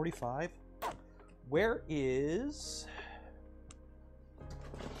 Is it 45? Where is...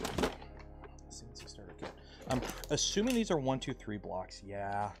 I'm assuming these are 1, 2, 3 blocks.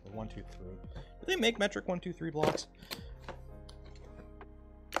 Yeah, 1, 2, 3. Do they make metric 1, 2, 3 blocks?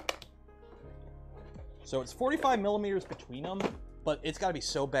 So it's 45 millimeters between them, but it's got to be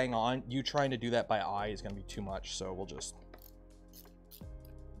so bang on. You trying to do that by eye is going to be too much, so we'll just...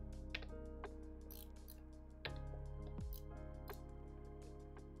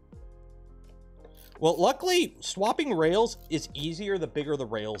 Well, luckily, swapping rails is easier the bigger the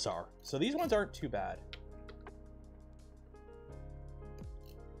rails are. So these ones aren't too bad.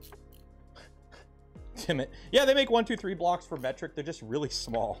 Timid. Yeah, they make 1, 2, 3 blocks for metric. They're just really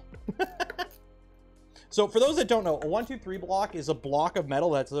small. So for those that don't know, a 1, 2, 3 block is a block of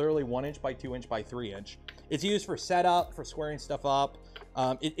metal that's literally 1 inch by 2 inch by 3 inch. It's used for setup, for squaring stuff up,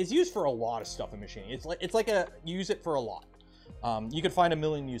 It's used for a lot of stuff in machining. It's like a use it for a lot. You can find a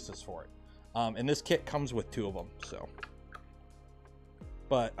million uses for it. And this kit comes with 2 of them. So,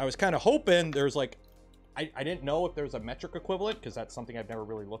 but I was kind of hoping there's like, I didn't know if there's a metric equivalent because that's something I've never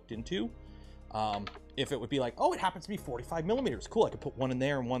really looked into. If it would be like, oh, it happens to be 45 millimeters. Cool, I could put one in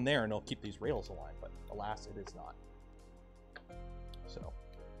there and one there and it'll keep these rails aligned. But alas, it is not. So,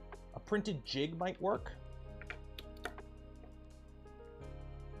 a printed jig might work.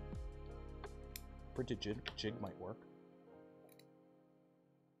 Printed jig might work.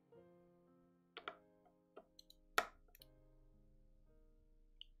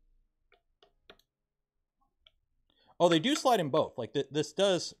 Oh, they do slide in both. Like this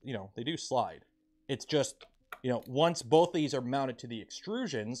does, you know, they do slide. It's just, you know, once both these are mounted to the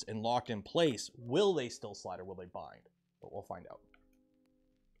extrusions and locked in place, will they still slide or will they bind? But we'll find out.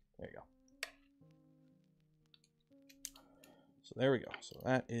 There you go. So there we go. So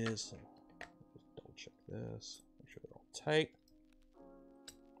that is, just double check this, make sure they're all tight.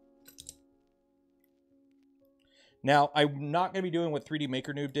 Now, I'm not going to be doing what 3D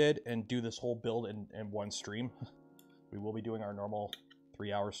Maker Noob did and do this whole build in one stream. We will be doing our normal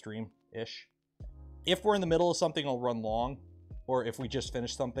 3-hour stream-ish. If we're in the middle of something, I'll run long. Or if we just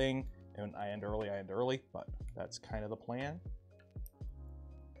finish something and I end early. But that's kind of the plan.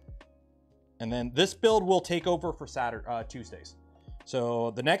 And then this build will take over for Tuesdays.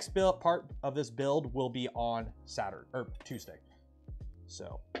 So the next part of this build will be on Tuesday.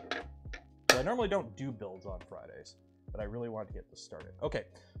 So I normally don't do builds on Fridays, but I really wanted to get this started. Okay,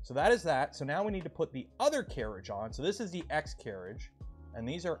 so that is that. So now we need to put the other carriage on. So this is the X carriage, and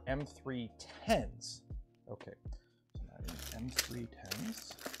these are M310s. Okay, so that is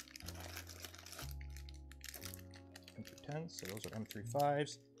M310s. M310s, so those are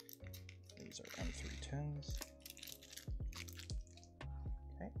M35s. These are M310s.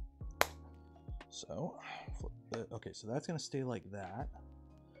 Okay, so flip the, okay, so that's gonna stay like that.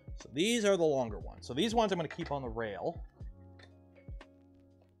 So these are the longer ones. So these ones I'm going to keep on the rail.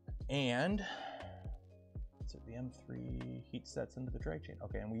 And is it the M3 heat sets into the drag chain?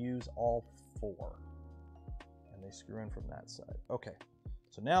 Okay, and we use all 4. And they screw in from that side. Okay,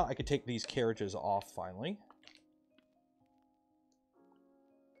 so now I could take these carriages off finally.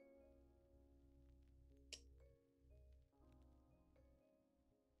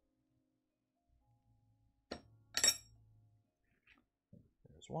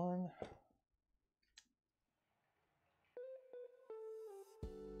 There's one.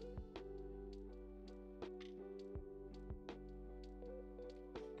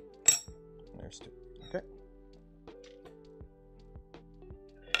 There's 2. Okay.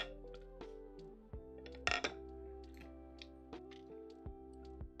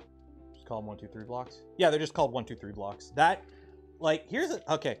 Just call them 1, 2, 3 blocks. Yeah, they're just called 1, 2, 3 blocks. That, like, here's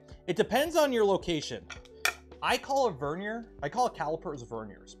a, okay. It depends on your location. I call a calipers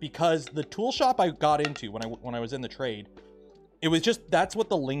verniers because the tool shop I got into when I was in the trade, it was just, that's what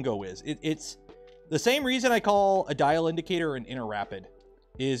the lingo is. It's the same reason I call a dial indicator an inner rapid,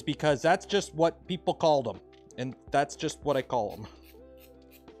 is because that's just what people called them, and that's just what I call them.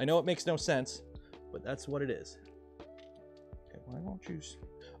 I know it makes no sense, but that's what it is. Okay, why won't you?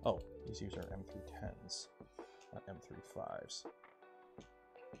 Oh, these are M310s, not M35s.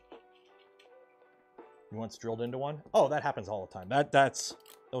 You once drilled into one? Oh, that happens all the time.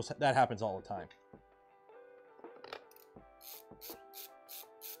 That happens all the time.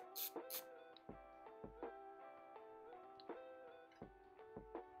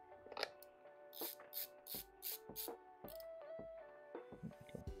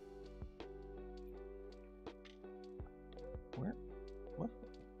 Okay. Where? What?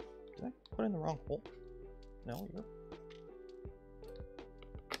 Did I put in the wrong hole? No, you're.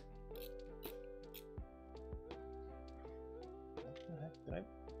 Did I?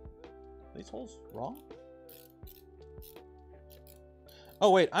 These holes wrong? Oh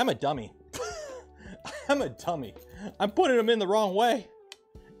wait, I'm a dummy. I'm a dummy. I'm putting them in the wrong way.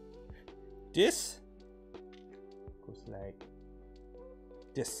 This goes like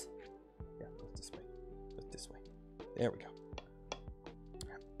this. Yeah, goes this way. Goes this way. There we go.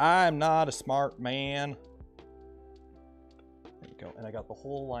 I'm not a smart man. There we go. And I got the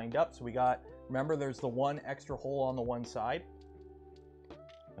hole lined up. So we got, remember there's the one extra hole on the one side.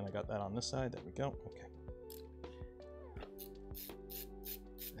 And I got that on this side. There we go. Okay.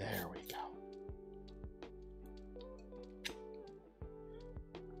 There we go.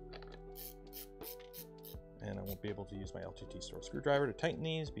 And I won't be able to use my LTT store screwdriver to tighten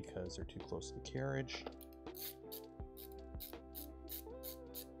these because they're too close to the carriage.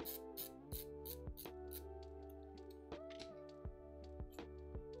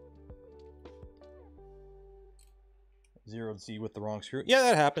 0Z with the wrong screw. Yeah,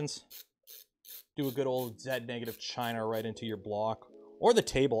 that happens. Do a good old Z negative China right into your block. Or the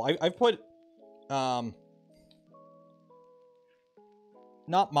table. I've put, not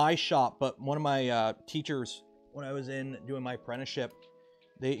my shop, but one of my teachers, when I was in doing my apprenticeship,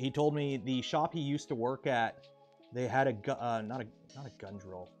 he told me the shop he used to work at, they had a, not a gun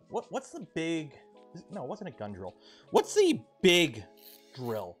drill. What's the big, no, it wasn't a gun drill. What's the big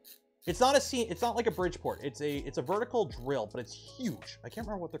drill? It's not like a Bridgeport. It's a vertical drill, but it's huge. I can't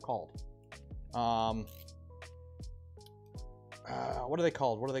remember what they're called. What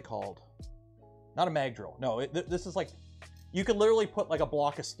are they called? Not a mag drill. No, this is like, you could literally put like a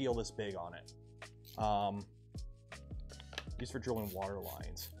block of steel this big on it. Used for drilling water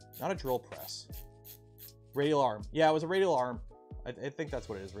lines. Not a drill press. Radial arm. Yeah, it was a radial arm. I think that's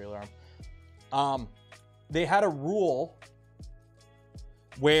what it is, radial arm. They had a rule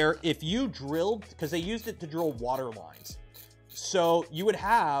where if you drilled, because they used it to drill water lines. So you would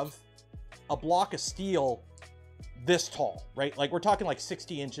have a block of steel this tall, right? Like we're talking like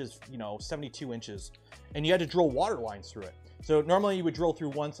 60 inches, you know, 72 inches, and you had to drill water lines through it. So normally you would drill through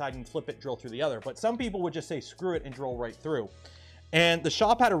one side and flip it, drill through the other, but some people would just say screw it and drill right through. And the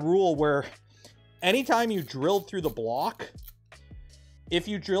shop had a rule where anytime you drilled through the block, if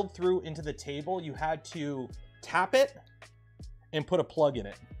you drilled through into the table, you had to tap it and put a plug in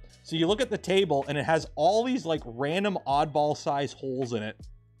it. So you look at the table and it has all these like random oddball size holes in it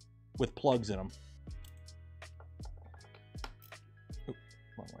with plugs in them. Oop,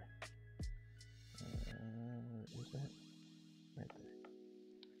 wrong way. Where's that? Right there.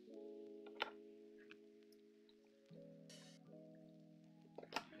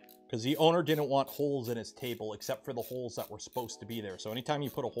 Because the owner didn't want holes in his table except for the holes that were supposed to be there. So anytime you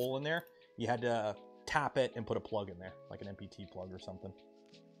put a hole in there, you had to tap it and put a plug in there, like an MPT plug or something.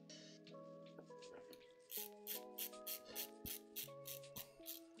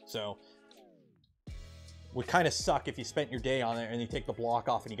 So would kind of suck if you spent your day on there and you take the block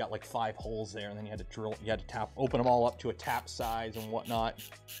off and you got like 5 holes there, and then you had to drill, you had to tap, open them all up to a tap size and whatnot.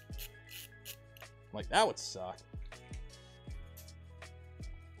 Like, that would suck.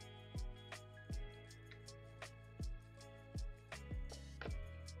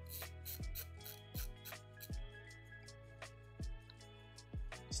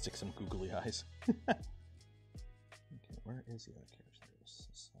 Stick some googly eyes. Okay, where is the other carriage? There's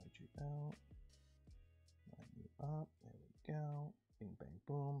slide you out, line you up. There we go. Bing, bang,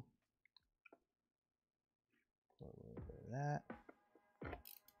 boom. Put a little bit of that.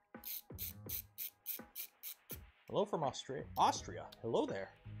 Hello from Austria. Hello there.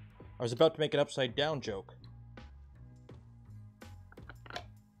 I was about to make an upside down joke.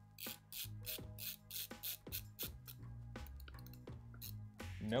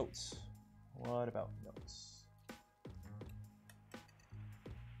 Notes. What about notes?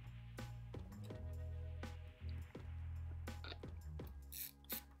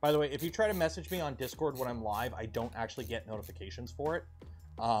 By the way, if you try to message me on Discord when I'm live, I don't actually get notifications for it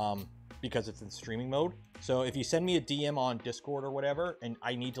because it's in streaming mode. So if you send me a DM on Discord or whatever, and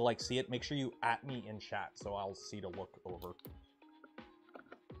I need to like see it, make sure you @ me in chat so I'll see to look over.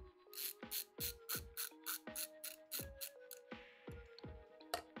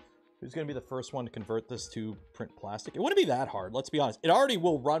 Who's going to be the first one to convert this to print plastic? It wouldn't be that hard, let's be honest. It already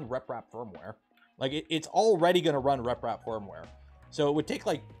will run RepRap firmware. Like, it's already going to run RepRap firmware. So it would take,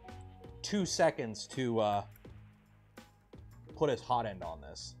 like, 2 seconds to put his hot end on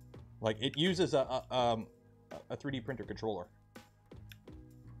this. Like, it uses a 3D printer controller.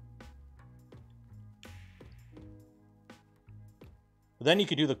 But then you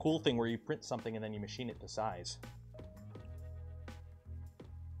could do the cool thing where you print something and then you machine it to size.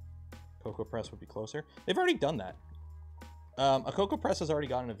 Cocoa Press would be closer. They've already done that. A Cocoa Press has already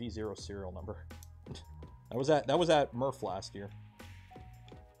gotten a V0 serial number. That was at Murph last year.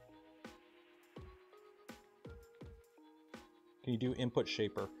 Can you do input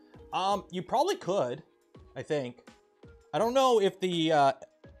shaper? You probably could, I think. I don't know if the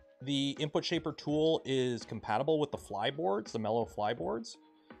input shaper tool is compatible with the flyboards, the Milo flyboards,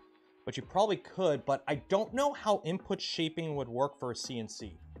 but you probably could. But I don't know how input shaping would work for a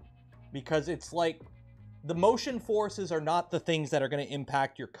CNC. Because it's like, the motion forces are not the things that are going to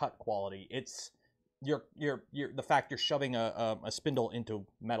impact your cut quality. It's the fact you're shoving a spindle into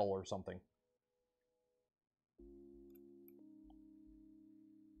metal or something.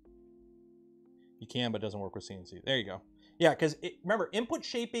 You can, but it doesn't work with CNC. There you go. Yeah, because remember, input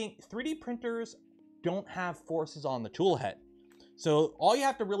shaping, 3D printers don't have forces on the tool head. So all you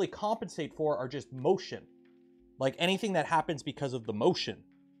have to really compensate for are just motion. Like anything that happens because of the motion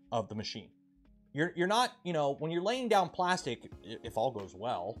of the machine. you're not, you know, when you're laying down plastic, if all goes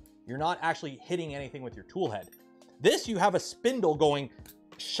well, you're not actually hitting anything with your tool head. This, you have a spindle going,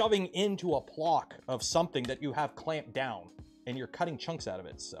 shoving into a block of something that you have clamped down, and you're cutting chunks out of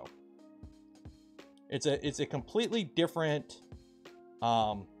it. So it's a completely different,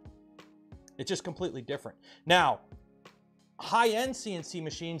 it's just completely different. Now, high-end CNC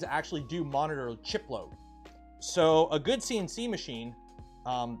machines actually do monitor chip load. So a good CNC machine,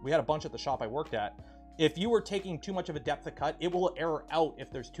 we had a bunch at the shop I worked at. If you were taking too much of a depth of cut, it will error out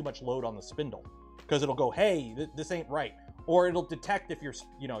if there's too much load on the spindle, because it'll go, hey, this ain't right. Or it'll detect if your,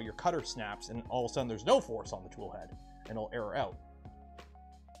 you know, your cutter snaps and all of a sudden there's no force on the tool head, and it'll error out.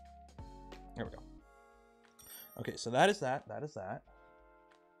 There we go. Okay, so that is that. That is that.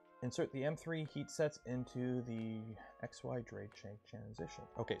 Insert the M3 heat sets into the XY drag transition.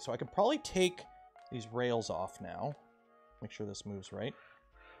 Okay, so I could probably take these rails off now. Make sure this moves right.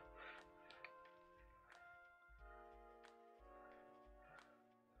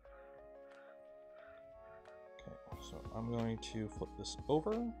 Okay, so I'm going to flip this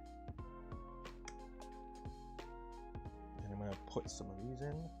over. And I'm going to put some of these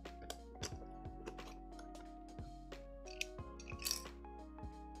in.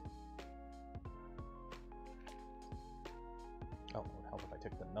 Oh, it would help if I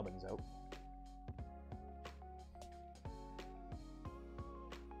took the nubbins out.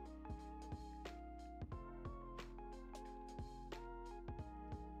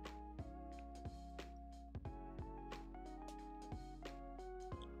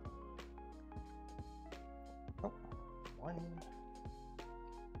 Oh, one.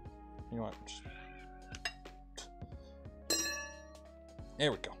 You know what?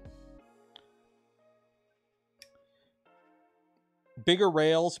 There we go. Bigger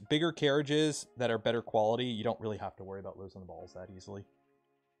rails, bigger carriages that are better quality, you don't really have to worry about losing the balls that easily.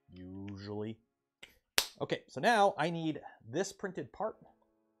 Usually. Okay, so now I need this printed part,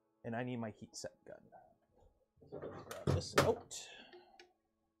 and I need my heat set gun. So grab this out.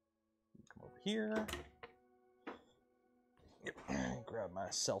 Come over here. Grab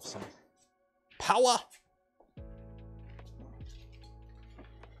myself some power.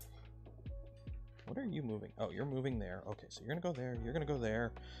 What are you moving? Oh, you're moving there. Okay, so you're gonna go there. You're gonna go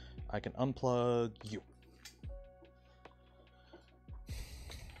there. I can unplug you.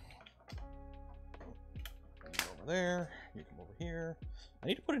 You over there. You come over here. I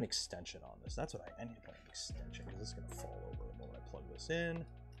need to put an extension on this. That's what I need to put an extension, because it's gonna fall over the moment I plug this in. There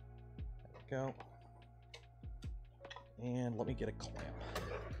we go. And let me get a clamp.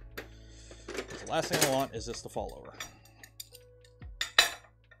 The last thing I want is this to fall over.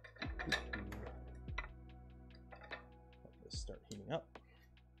 Start heating up.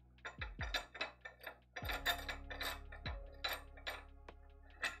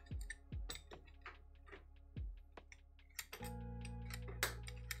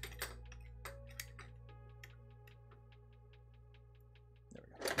 There we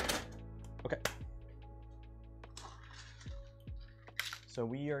go. Okay. So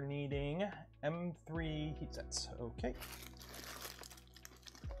we are needing M3 heat sets. Okay.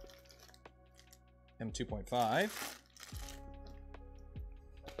 M2.5.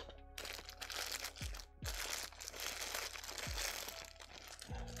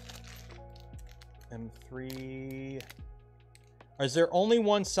 M3. Is there only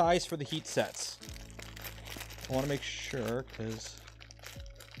one size for the heat sets? I want to make sure, because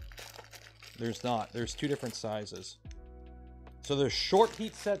there's not. There's two different sizes. So there's short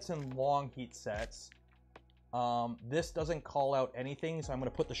heat sets and long heat sets. This doesn't call out anything, so I'm going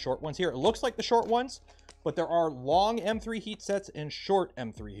to put the short ones here. It looks like the short ones, but there are long M3 heat sets and short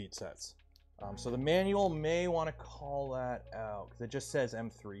M3 heat sets. So the manual may want to call that out, because it just says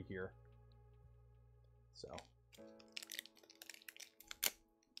M3 here. So,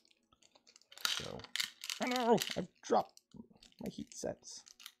 oh no, I've dropped my heat sets.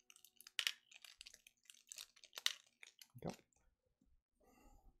 Go.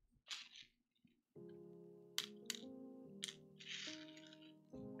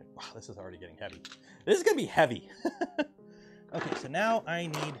 Wow, this is already getting heavy. This is gonna be heavy. Okay, so now I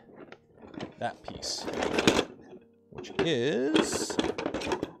need that piece, which is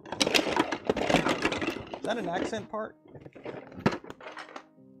that an accent part?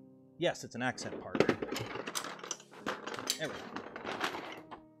 Yes, it's an accent part. There we go.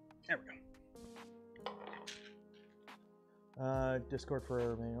 There we go. Discord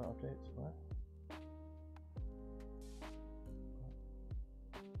for manual updates. What?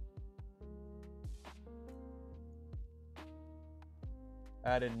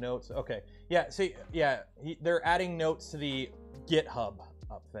 Added notes. Okay. Yeah. See. Yeah. They're adding notes to the GitHub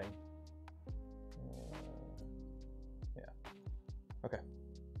up thing. Okay.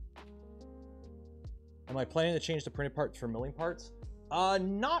 Am I planning to change the printed parts for milling parts?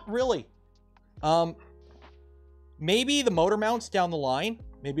 Not really. Maybe the motor mounts down the line.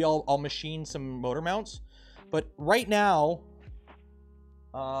 Maybe I'll machine some motor mounts. But right now,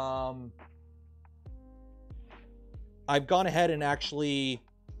 I've gone ahead and actually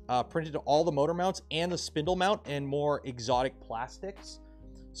printed all the motor mounts and the spindle mount in more exotic plastics.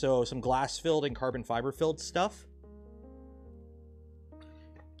 So some glass filled and carbon fiber filled stuff.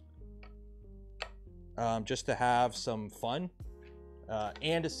 Just to have some fun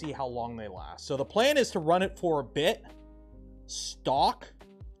and to see how long they last. So the plan is to run it for a bit, stock,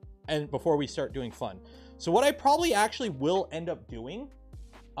 and before we start doing fun. So what I probably actually will end up doing,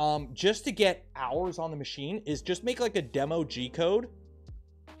 just to get hours on the machine, is just make like a demo G-code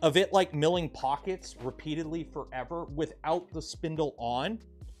of it like milling pockets repeatedly forever without the spindle on.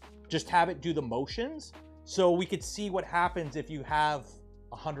 Just have it do the motions so we could see what happens if you have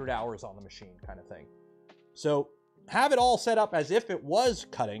 100 hours on the machine kind of thing. So have it all set up as if it was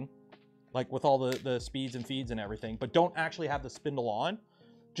cutting, like with all the speeds and feeds and everything, but don't actually have the spindle on,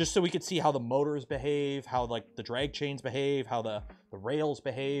 just so we could see how the motors behave, how like the drag chains behave, how the rails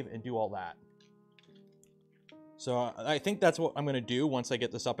behave, and do all that. So I think that's what I'm going to do once I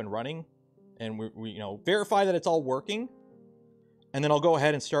get this up and running, and we you know, verify that it's all working. And then I'll go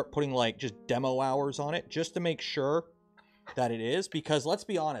ahead and start putting like just demo hours on it just to make sure that it is, because let's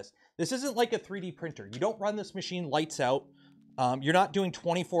be honest, this isn't like a 3D printer. You don't run this machine lights out. You're not doing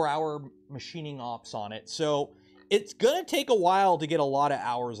 24-hour machining ops on it. So it's going to take a while to get a lot of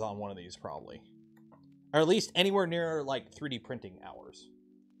hours on one of these probably. Or at least anywhere near like 3D printing hours.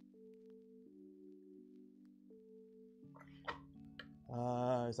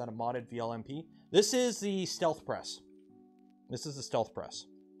 Is that a modded VLMP? This is the stealth press. This is the stealth press.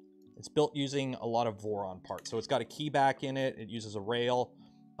 It's built using a lot of Voron parts. So it's got a key back in it. It uses a rail.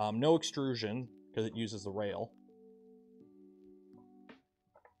 No extrusion because it uses the rail.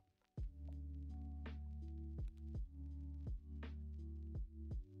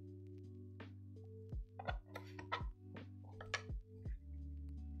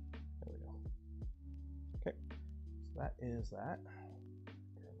 There we go. Okay, so that is that.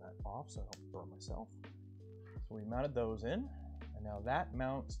 Turn that off so I don't burn myself. So we mounted those in. And now that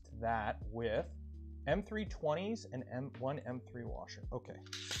mounts to that with M320s and one M3 washer. Okay,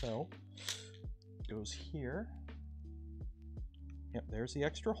 so it goes here. Yep, there's the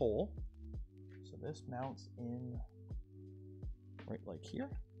extra hole. So this mounts in right like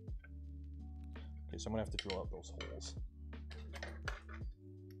here. Okay, so I'm gonna have to drill out those holes.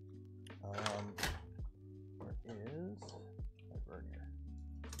 Where is my vernier?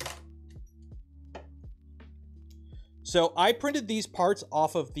 So I printed these parts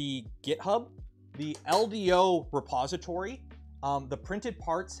off of the GitHub, the LDO repository. The printed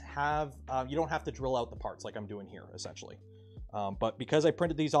parts have, you don't have to drill out the parts like I'm doing here, essentially. But because I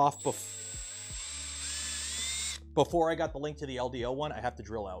printed these off before I got the link to the LDO one, I have to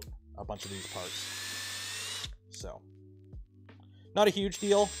drill out a bunch of these parts. So, not a huge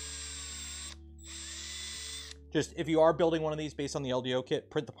deal. Just, if you are building one of these based on the LDO kit,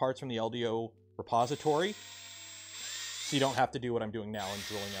 print the parts from the LDO repository. So you don't have to do what I'm doing now and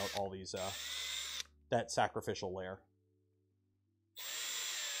drilling out all these, that sacrificial layer.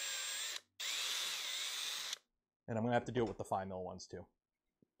 And I'm going to have to do it with the 5mm ones too.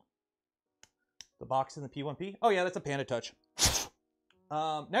 The box in the P1P? Oh yeah, that's a Panda Touch.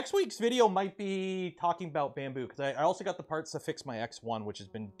 Next week's video might be talking about bamboo, because I also got the parts to fix my X1, which has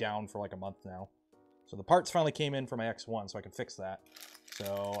been down for like a month now. So the parts finally came in for my X1, so I can fix that.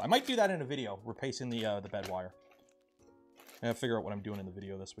 So I might do that in a video, replacing the bed wire. I gotta figure out what I'm doing in the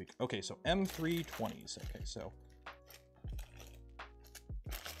video this week. Okay, so M320s. Okay, so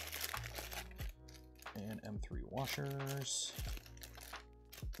and M3 washers.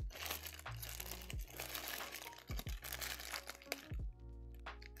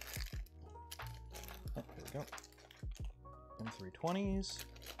 Oh, there we go. M320s.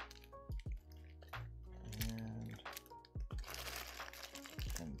 And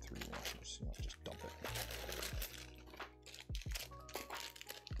M3 washers. You know, just dump it.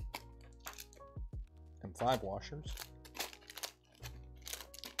 M5 washers.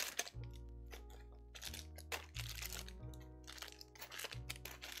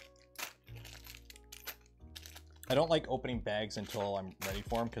 I don't like opening bags until I'm ready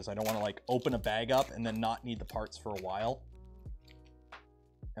for them, because I don't want to like open a bag up and then not need the parts for a while.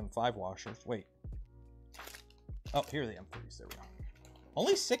 M5 washers. Wait. Oh, here are the M3s. There we go.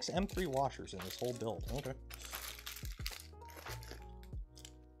 Only 6 M3 washers in this whole build. Okay.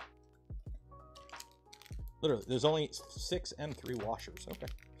 Literally, there's only 6 M3 washers. Okay.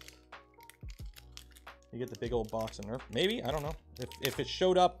 You get the big old box of Nerf. Maybe? I don't know. If it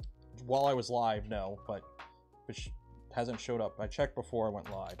showed up while I was live, no. But if it hasn't showed up. I checked before I went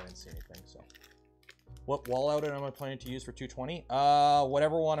live. I didn't see anything, so. What wall outlet am I planning to use for 220?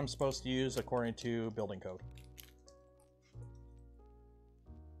 Whatever one I'm supposed to use according to building code.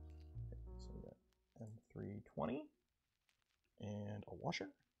 So we got M320 and a washer.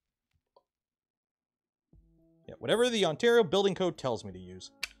 Yeah, whatever the Ontario building code tells me to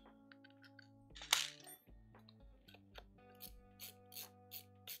use.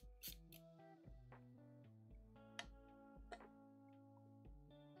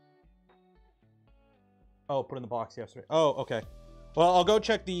 Oh, put in the box yesterday. Oh, okay. Well, I'll go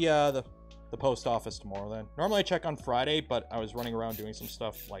check the post office tomorrow then. Normally I check on Friday, but I was running around doing some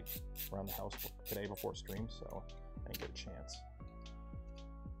stuff like around the house today before stream, so I didn't get a chance.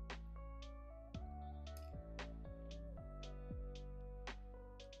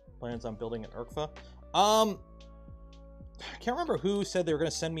 Plans on building an ERCFA. I can't remember who said they were going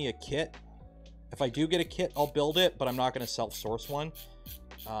to send me a kit. If I do get a kit, I'll build it, but I'm not going to self-source one.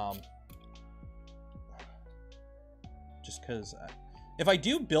 Just because if I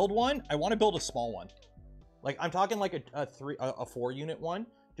do build one, I want to build a small one. Like I'm talking like a 4-unit one,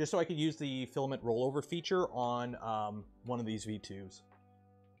 just so I could use the filament rollover feature on one of these V2s.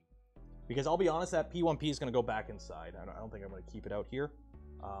 Because I'll be honest, that P1P is going to go back inside. I don't think I'm going to keep it out here.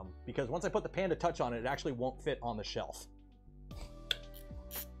 Because once I put the Panda Touch on it, it actually won't fit on the shelf.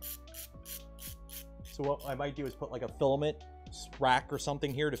 So what I might do is put like a filament rack or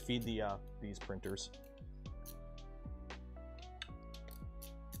something here to feed the these printers.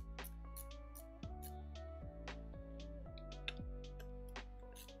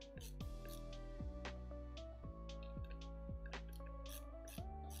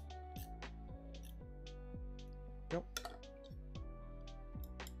 Yep.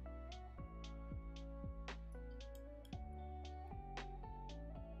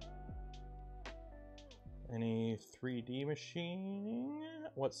 Any 3D machining?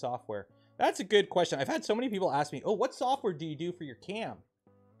 What software? That's a good question. I've had so many people ask me, oh, what software do you do for your cam?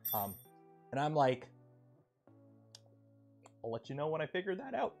 And I'm like, I'll let you know when I figure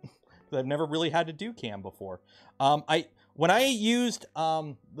that out. I've never really had to do cam before. When I used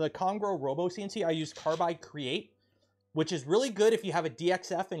the Congro Robo CNC, I used Carbide Create, which is really good if you have a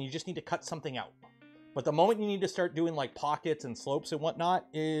DXF and you just need to cut something out. But the moment you need to start doing like pockets and slopes and whatnot,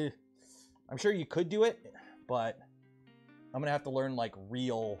 I'm sure you could do it, but I'm gonna have to learn like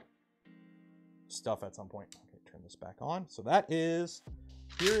real stuff at some point. Okay, turn this back on. So that is,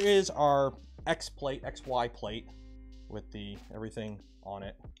 here is our X plate, XY plate with the everything on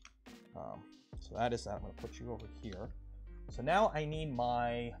it. So that is that. I'm gonna put you over here. So now I need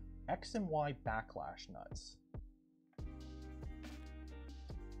my X and Y backlash nuts.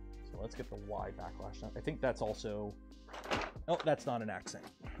 So let's get the Y backlash nut. I think that's also, oh, that's not an accent.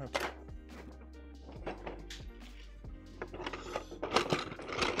 Okay.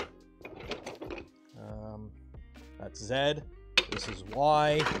 That's Z. This is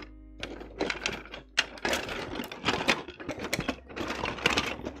Y.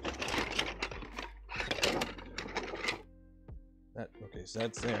 Okay,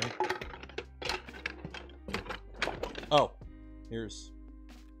 Z's there. Oh, here's,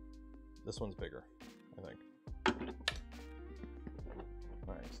 this one's bigger, I think.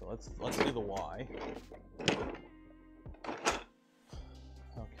 All right, so let's do the Y.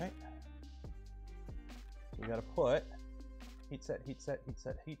 Okay. So we got to put heat set, heat set, heat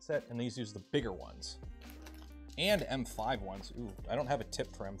set, heat set, and these use the bigger ones. And M5 ones. Ooh, I don't have a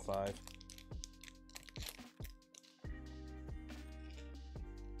tip for M5.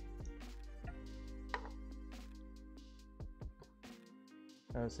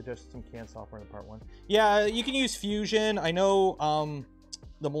 Suggest some CAN software in the PART1. Yeah, you can use Fusion. I know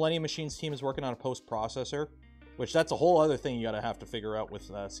the Millennium Machines team is working on a post-processor, which that's a whole other thing you gotta have to figure out with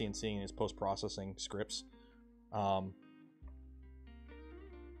CNC is post-processing scripts.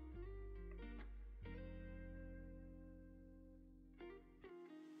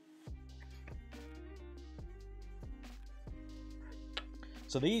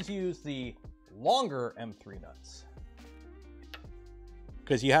 So these use the longer M3 nuts,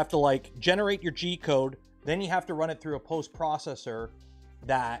 because you have to like generate your G code, then you have to run it through a post processor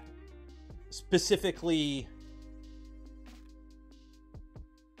that specifically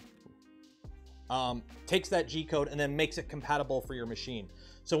takes that G code and then makes it compatible for your machine.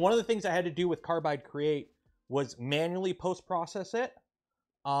 So one of the things I had to do with Carbide Create was manually post process it,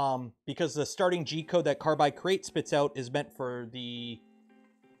 because the starting G code that Carbide Create spits out is meant for the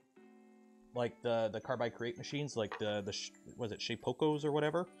like the Carbide Create machines, like was it Shapokos or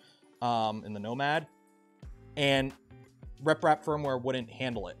whatever, in the Nomad, and RepRap firmware wouldn't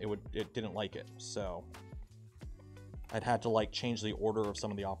handle it. It didn't like it, so I'd had to like change the order of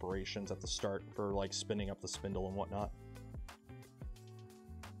some of the operations at the start for like spinning up the spindle and whatnot.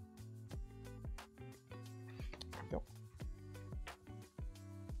 There we go.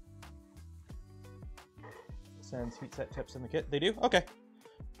 Sends heat set tips in the kit. They do? Okay.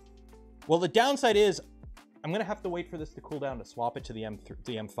 Well, the downside is I'm gonna have to wait for this to cool down to swap it to the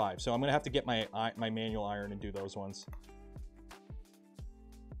M5. So I'm gonna have to get my manual iron and do those ones.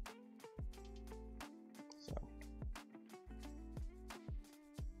 So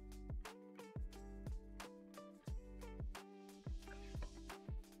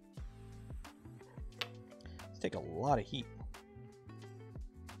let's take a lot of heat.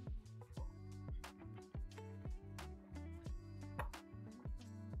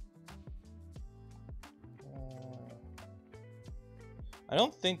 I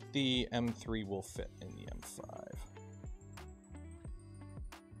don't think the M3 will fit in the M5.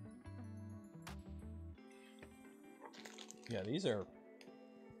 Yeah, these are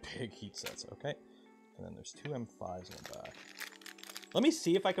big heat sets, okay? And then there's two M5s in the back. Let me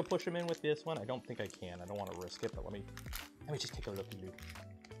see if I can push them in with this one. I don't think I can. I don't want to risk it, but let me just take a look and do.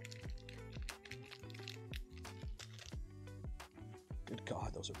 Good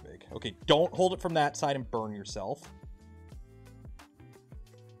God, those are big. Okay, don't hold it from that side and burn yourself.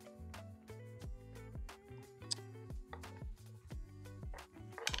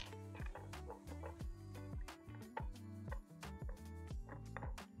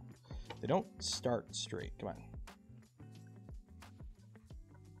 They don't start straight. Come on.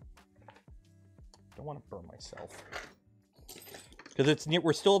 Don't want to burn myself. Because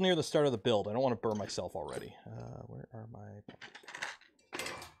we're still near the start of the build. I don't want to burn myself already. Where are my...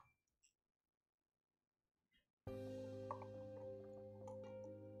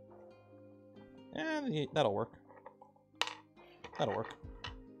 Yeah, that'll work. That'll work.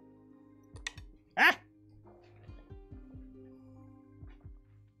 Ah!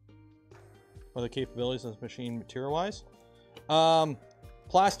 What are the capabilities of this machine material-wise?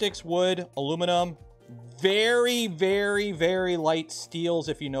 Plastics, wood, aluminum, very, very, very light steels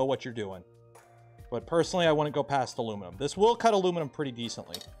if you know what you're doing. But personally, I wouldn't go past aluminum. This will cut aluminum pretty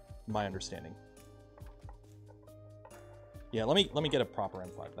decently, in my understanding. Yeah, let me get a proper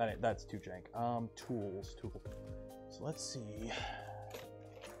M5. That's too jank. Tools. So let's see.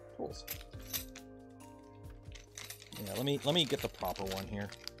 Tools. Yeah, let me get the proper one here.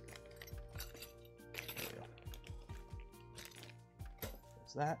 There we go.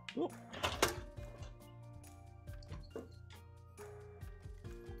 There's that. Oop.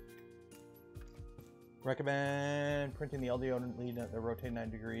 Recommend printing the LDO lead at the rotate 9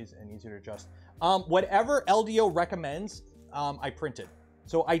 degrees and easier to adjust. Whatever LDO recommends, I printed.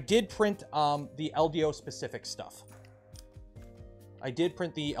 So I did print the LDO specific stuff. I did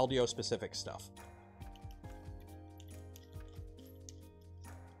print the LDO specific stuff.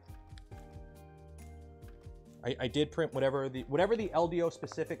 I did print whatever the LDO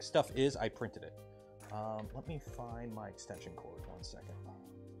specific stuff is. I printed it. Let me find my extension cord. 1 second.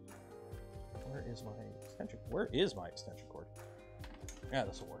 Where is my extension cord? Yeah,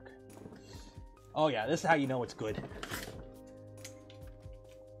 this will work. Oh yeah, this is how you know it's good.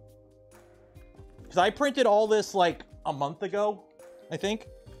 Because I printed all this like a month ago, I think.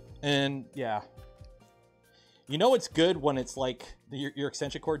 And yeah. You know it's good when it's like your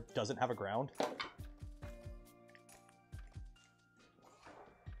extension cord doesn't have a ground.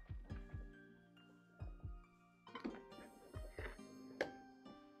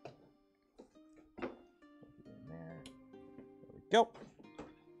 Go.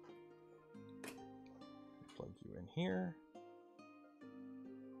 Plug you in here.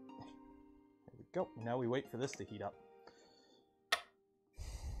 There we go. Now we wait for this to heat up.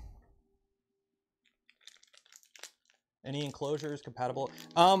 Any enclosures compatible?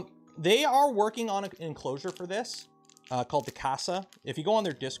 They are working on an enclosure for this called the Casa. If you go on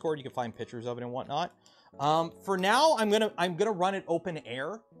their Discord, you can find pictures of it and whatnot. For now, I'm gonna run it open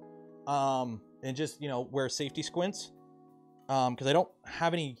air, and just wear safety squints. Because I don't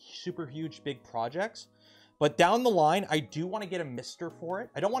have any super huge big projects. But down the line, I do want to get a mister for it.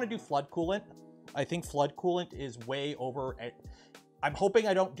 I don't want to do flood coolant. I think flood coolant is way over. I'm hoping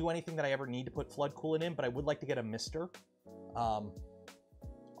I don't do anything that I ever need to put flood coolant in, but I would like to get a mister.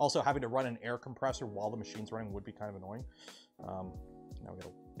 Also, having to run an air compressor while the machine's running would be kind of annoying. Now we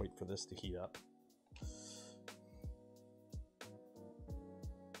gotta wait for this to heat up.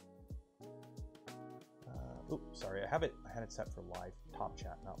 Oops, sorry, I had it set for live top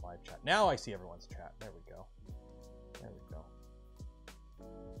chat, not live chat. Now I see everyone's chat. There we go. There we go.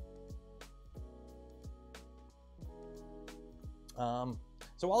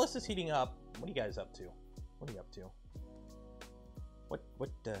 So while this is heating up, what are you guys up to? What are you up to? What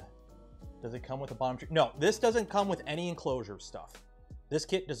does it come with a bottom tree? No, this doesn't come with any enclosure stuff. This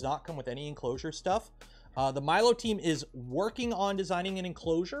kit does not come with any enclosure stuff. The Milo team is working on designing an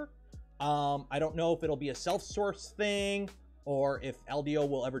enclosure. I don't know if it'll be a self-source thing or if LDO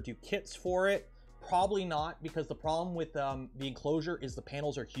will ever do kits for it. Probably not, because the problem with the enclosure is the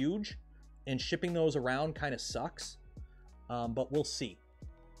panels are huge and shipping those around kind of sucks. But we'll see.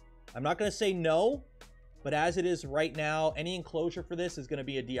 I'm not going to say no, but as it is right now, any enclosure for this is going to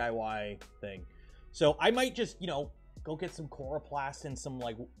be a DIY thing. So I might just, you know, go get some Coroplast and some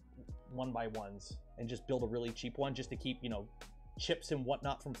like 1x1s and just build a really cheap one just to keep, you know, chips and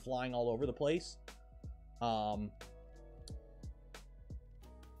whatnot from flying all over the place.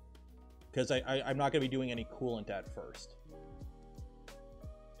 Because I'm not going to be doing any coolant at first.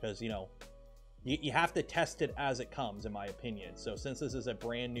 Because, you know, you have to test it as it comes, in my opinion. So since this is a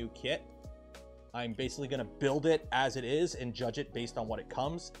brand new kit, I'm basically going to build it as it is and judge it based on what it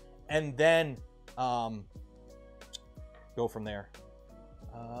comes. And then go from there.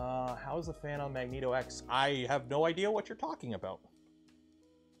 How's the fan on Magneto X? I have no idea what you're talking about.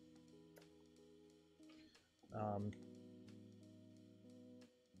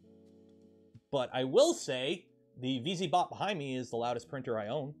 But I will say the VZ bot behind me is the loudest printer I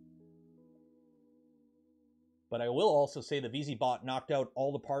own. But I will also say the VZ bot knocked out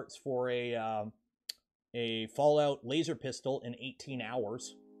all the parts for a Fallout laser pistol in 18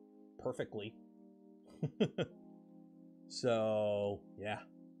 hours perfectly. So, yeah.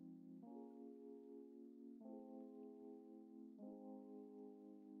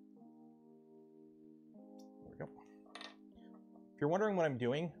 There we go. If you're wondering what I'm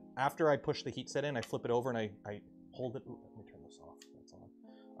doing, after I push the heat set in, I flip it over and I hold it. Ooh, let me turn this off. That's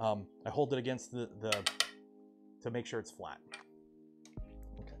on. I hold it against the to make sure it's flat.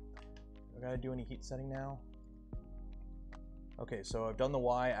 Okay. I gotta do any heat setting now. Okay, so I've done the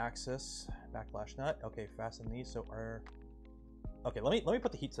Y-axis backlash nut. Okay, fasten these. So our okay, let me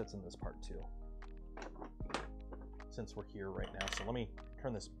put the heat sets in this part too, since we're here right now. So let me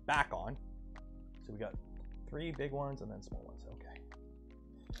turn this back on. So we got 3 big ones and then small ones. Okay.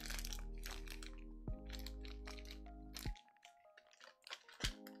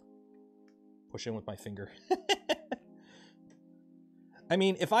 Push in with my finger. I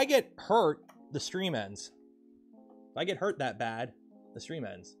mean, if I get hurt, the stream ends. If I get hurt that bad, the stream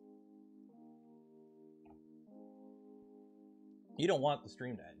ends. You don't want the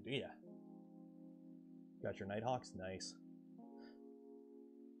stream to end, do you? Got your Nighthawks? Nice.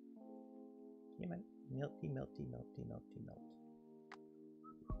 Melty, melty, melty, melty, melt.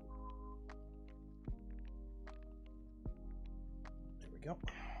 There we go.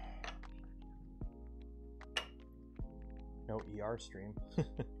 No ER stream.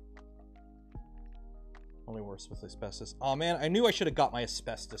 Only worse with asbestos. Oh man, I knew I should have got my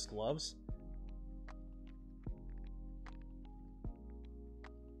asbestos gloves.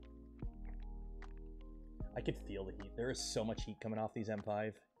 I could feel the heat. There is so much heat coming off these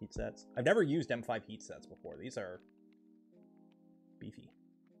M5 heat sets. I've never used M5 heat sets before. These are beefy.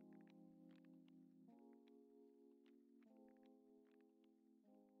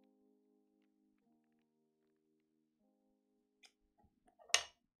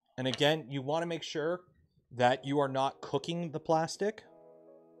 And again, you want to make sure that you are not cooking the plastic.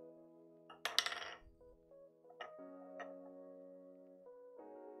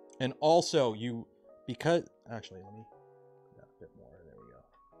 And also, because, actually, let me, a bit more, there we go.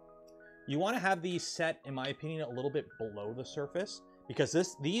 You want to have these set, in my opinion, a little bit below the surface, because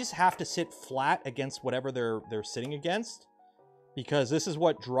these have to sit flat against whatever they're sitting against, because this is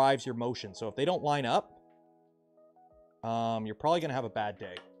what drives your motion. So if they don't line up, you're probably going to have a bad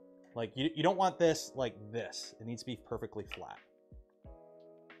day. Like, you don't want this like this. It needs to be perfectly flat.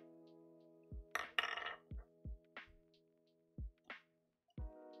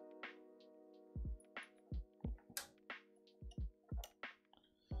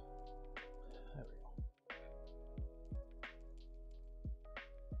 There we go.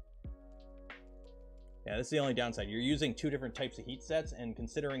 Yeah, this is the only downside. You're using 2 different types of heat sets, and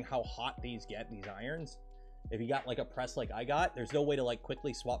considering how hot these get, these irons, if you got like a press like I got, there's no way to like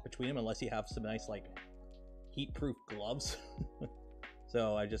quickly swap between them unless you have some nice like heat-proof gloves.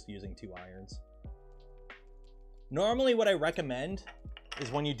 So I'm just using 2 irons. Normally what I recommend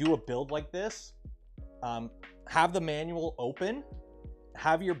is when you do a build like this, have the manual open,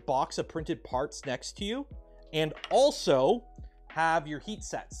 have your box of printed parts next to you, And also have your heat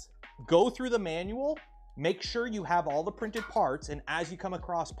sets. Go through the manual, make sure you have all the printed parts, and as you come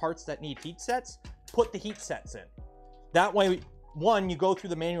across parts that need heat sets, put the heat sets in. That way, one, you go through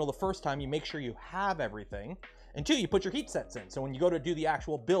the manual the first time, you make sure you have everything, and two, you put your heat sets in. So when you go to do the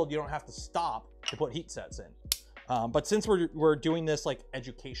actual build, you don't have to stop to put heat sets in. But since we're doing this like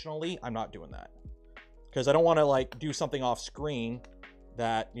educationally, I'm not doing that. Because I don't want to like do something off screen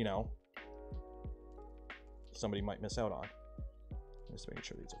that, you know, somebody might miss out on. Just making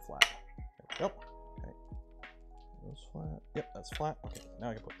sure these are flat. There we go. Okay. Those flat. Yep, that's flat. Okay, now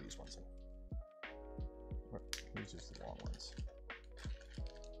I can put these ones in. These are the long ones.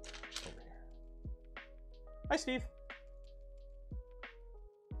 Over here. Hi, Steve.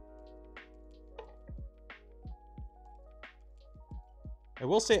 I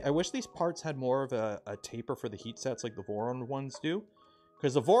will say, I wish these parts had more of a taper for the heat sets like the Voron ones do.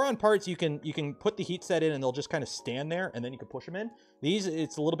 Because the Voron parts, you can put the heat set in and they'll just kind of stand there and then you can push them in. These,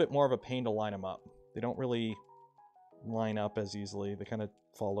 it's a little bit more of a pain to line them up. They don't really line up as easily. They kind of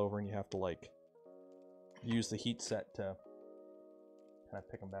fall over and you have to like use the heat set to kind of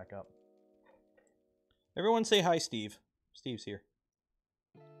pick them back up. Everyone say hi, Steve. Steve's here.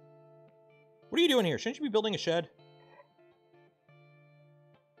 What are you doing here? Shouldn't you be building a shed?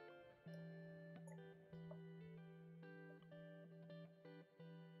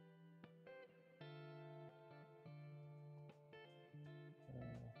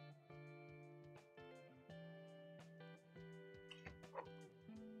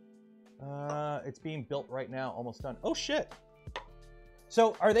 It's being built right now, almost done. Oh shit.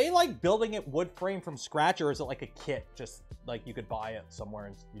 So are they like building it wood frame from scratch, or is it like a kit, just like you could buy it somewhere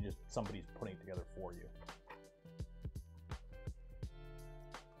and you just somebody's putting it together for you?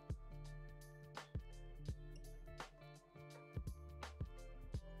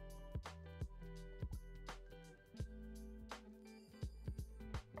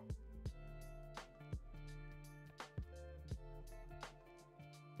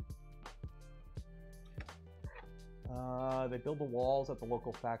 They build the walls at the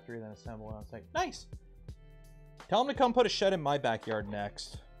local factory, then assemble it on site. Nice! Tell them to come put a shed in my backyard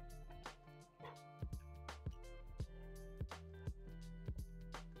next.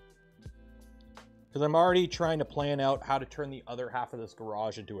 Because I'm already trying to plan out how to turn the other half of this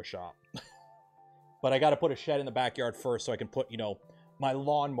garage into a shop. But I got to put a shed in the backyard first so I can put, you know, my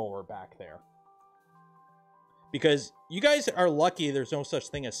lawnmower back there. Because you guys are lucky there's no such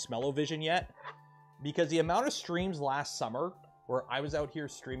thing as smell-o-vision yet. Because the amount of streams last summer where I was out here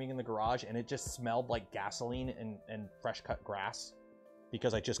streaming in the garage and it just smelled like gasoline and fresh cut grass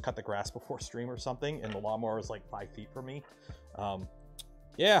because I just cut the grass before stream or something and the lawnmower was like 5 feet from me.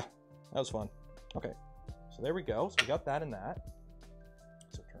 Yeah, that was fun. Okay, so there we go. So we got that and that.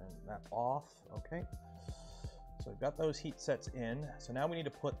 So turn that off. Okay. So we've got those heat sets in. So now we need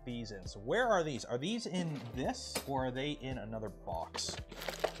to put these in. So where are these? Are these in this or are they in another box?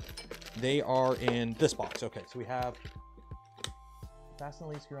 They are in this box. Okay, so we have fasten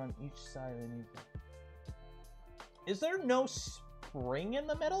the lead screw on each side. Is there no spring in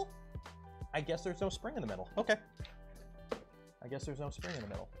the middle? I guess there's no spring in the middle. Okay. I guess there's no spring in the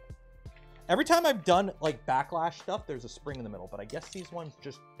middle. Every time I've done like backlash stuff, there's a spring in the middle, but I guess these ones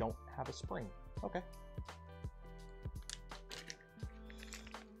just don't have a spring. Okay.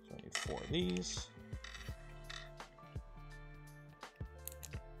 So I need 4 of these.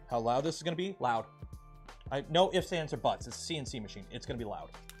 How loud this is going to be? Loud. No ifs, ands, or buts. It's a CNC machine. It's going to be loud.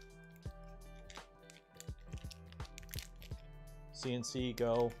 CNC,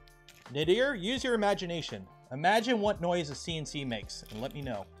 go. Nadir, use your imagination. Imagine what noise a CNC makes and let me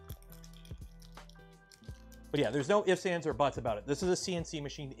know. But yeah, there's no ifs, ands, or buts about it. This is a CNC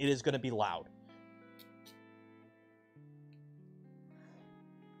machine. It is going to be loud.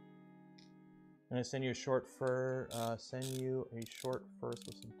 I'm going to send you a short first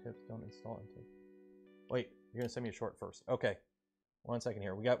with some tips. Don't install it until... Wait, you're going to send me a short first. Okay. 1 second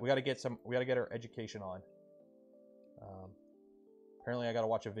here. We got to get our education on. Apparently I got to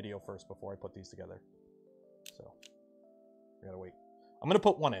watch a video first before I put these together. So, we got to wait. I'm going to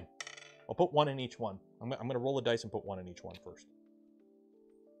put 1 in. I'll put 1 in each one. I'm going to roll the dice and put 1 in each one first.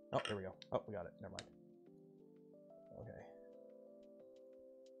 Oh, there we go. Oh, we got it. Never mind. Okay.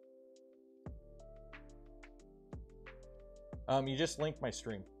 You just linked my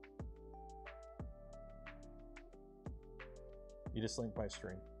stream. You just linked my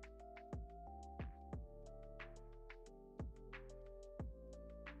stream.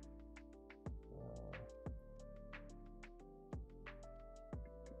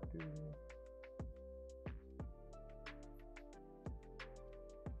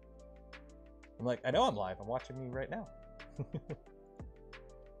 I'm like, I know I'm live. I'm watching me right now.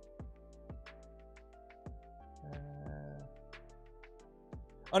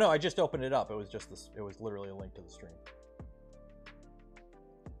 Oh no, I just opened it up. It was just this. It was literally a link to the stream.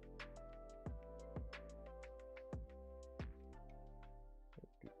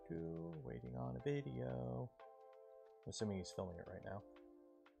 Waiting on a video. I'm assuming he's filming it right now.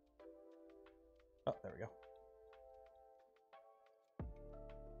 Oh, there we go.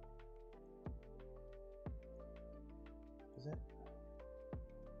 Is it?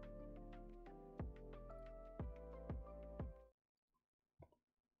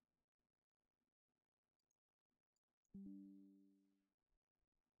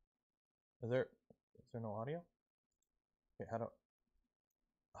 Is there no audio? Okay, how do...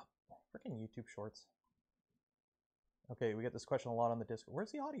 Oh, freaking YouTube Shorts. Okay, we get this question a lot on the Discord.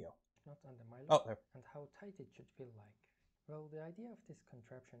 Where's the audio? Not on the Milo. Oh, there. And how tight it should feel like. Well, the idea of this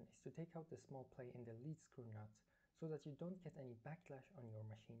contraption is to take out the small play in the lead screw nut so that you don't get any backlash on your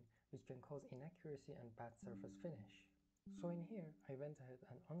machine, which can cause inaccuracy and bad surface finish. So in here, I went ahead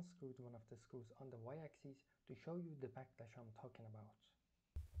and unscrewed one of the screws on the y-axis to show you the backlash I'm talking about.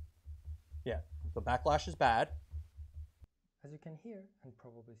 Yeah, the backlash is bad. As you can hear and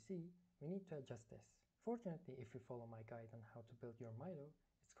probably see, we need to adjust this. Fortunately, if you follow my guide on how to build your Milo,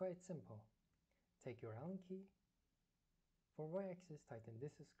 it's quite simple. Take your Allen key. For y-axis, tighten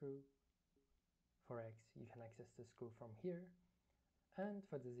this screw. For x, you can access the screw from here. And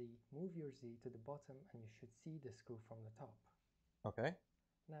for the z, move your z to the bottom and you should see the screw from the top. Okay.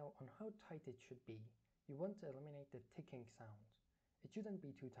 Now, on how tight it should be, you want to eliminate the ticking sound. It shouldn't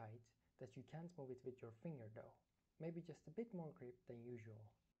be too tight that you can't move it with your finger though. Maybe just a bit more grip than usual.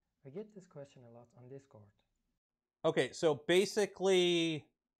 I get this question a lot on Discord. Okay, so basically,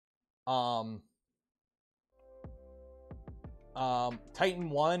 tighten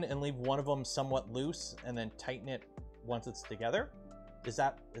one and leave one of them somewhat loose, and then tighten it once it's together. Is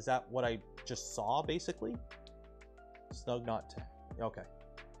that what I just saw basically? Snug knot. Okay.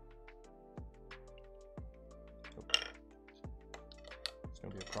 It's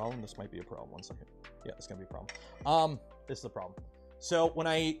gonna be a problem. This might be a problem. 1 second. Yeah, it's gonna be a problem. This is the problem. So when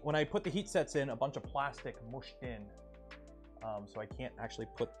I put the heat sets in, a bunch of plastic mushed in, so I can't actually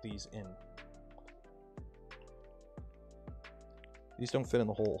put these in. These don't fit in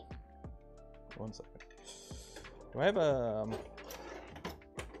the hole. 1 second. Do I have a...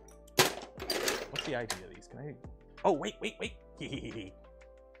 What's the idea of these? Can I... Oh, wait. 1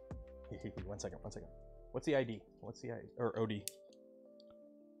 second. What's the ID? What's the ID? Or OD?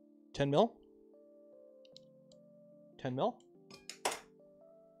 10 mil? 10 mil?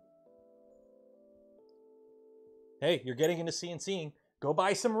 Hey, you're getting into CNCing. Go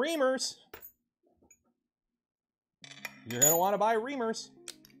buy some reamers. You're going to want to buy reamers.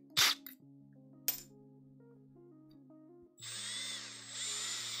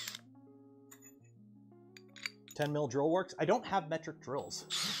 $10 drill works. I don't have metric drills.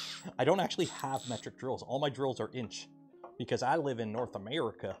 I don't actually have metric drills. All my drills are inch because I live in North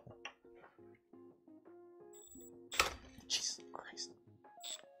America. Jesus Christ.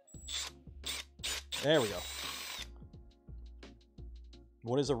 There we go.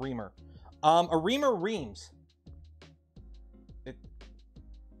 What is a reamer? A reamer reams.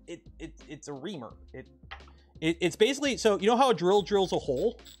 It's a reamer. It's basically, so you know how a drill drills a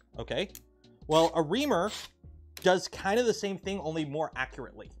hole? Okay. Well, a reamer does kind of the same thing, only more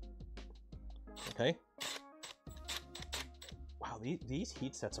accurately. Okay. Wow, these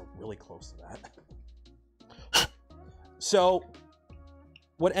heat sets are really close to that. So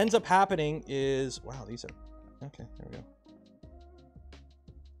what ends up happening is, wow, these are, okay, there we go.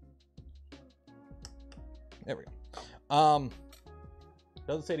 There we go.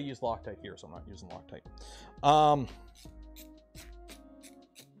 Doesn't say to use Loctite here, so I'm not using Loctite.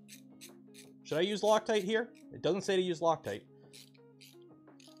 Should I use Loctite here? It doesn't say to use Loctite.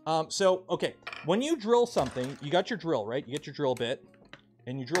 So, okay. When you drill something, you got your drill, right? You get your drill bit,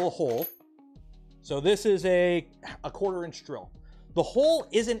 and you drill a hole. So this is a 1/4 inch drill. The hole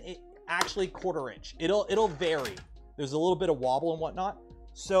isn't actually 1/4 inch. It'll vary. There's a little bit of wobble and whatnot.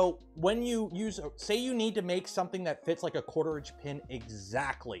 So when you use, say you need to make something that fits like a 1/4 inch pin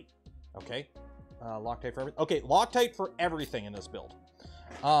exactly, okay? Loctite for everything. Okay, Loctite for everything in this build.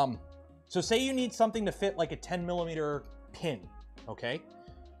 So say you need something to fit like a 10mm pin, okay?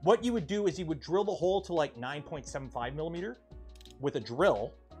 What you would do is you would drill the hole to like 9.75mm with a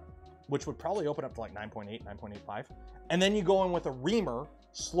drill, which would probably open up to like 9.8, 9.85. And then you go in with a reamer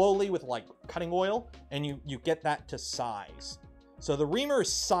slowly with like cutting oil, and you get that to size. So the reamer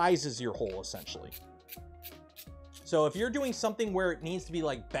sizes your hole essentially. So if you're doing something where it needs to be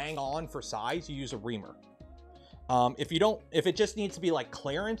like bang on for size, you use a reamer. If it just needs to be like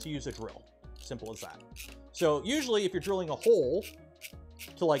clearance, you use a drill. Simple as that. So usually if you're drilling a hole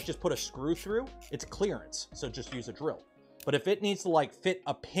to like just put a screw through, it's clearance. So just use a drill. But if it needs to like fit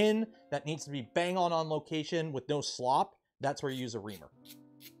a pin that needs to be bang on location with no slop, that's where you use a reamer.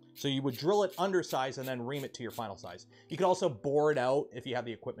 So you would drill it undersize and then ream it to your final size. You could also bore it out if you have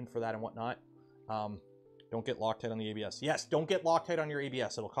the equipment for that and whatnot. Don't get Loctite on the ABS. Yes, don't get Loctite on your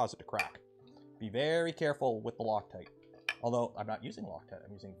ABS. It'll cause it to crack. Be very careful with the Loctite. Although I'm not using Loctite,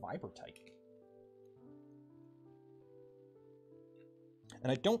 I'm using Vibertite. And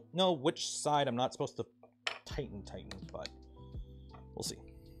I don't know which side I'm not supposed to tighten, but we'll see.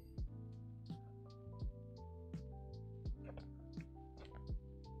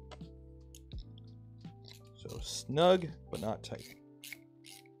 So snug, but not tight.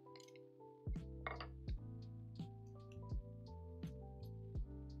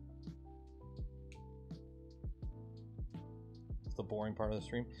 It's the boring part of the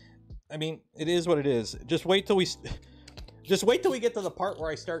stream. I mean, it is what it is. Just wait till we get to the part where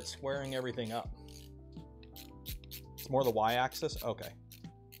I start squaring everything up. It's more the y-axis. Okay.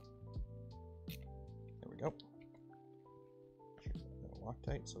 There we go.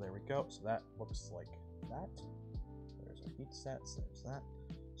 Loctite. So there we go. So that looks like that. There's our heat sets. There's that.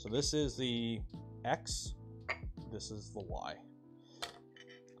 So this is the X. This is the Y.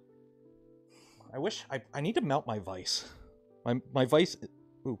 I wish I need to mount my vise. My vise.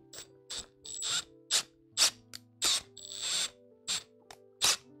 Ooh.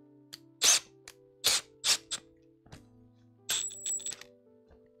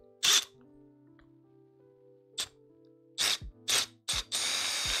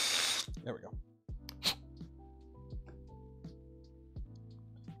 There we go.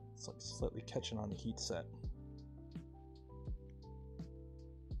 It's like slightly catching on the heat set.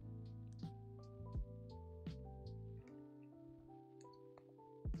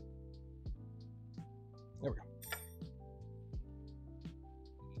 There we go.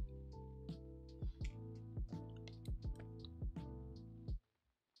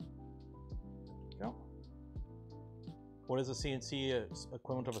 What is a CNC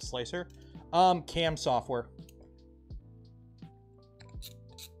equivalent of a slicer? CAM software.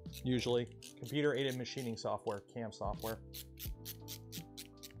 Usually. Computer-aided machining software, CAM software.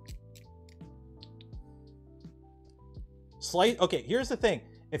 Okay, here's the thing.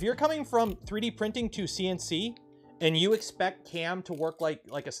 If you're coming from 3D printing to CNC and you expect CAM to work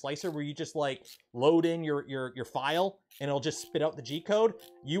like a slicer where you just like load in your file and it'll just spit out the G code,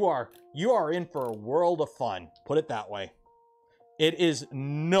 you are in for a world of fun. Put it that way. It is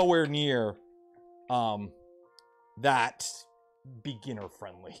nowhere near that beginner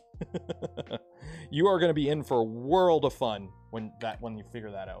friendly. You are going to be in for a world of fun when you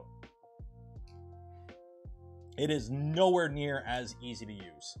figure that out. It is nowhere near as easy to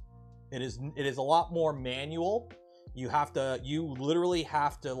use. It is a lot more manual. You literally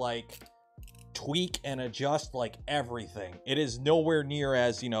have to like tweak and adjust like everything. It is nowhere near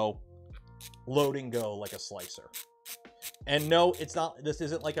as, load and go like a slicer. And no, it's not. This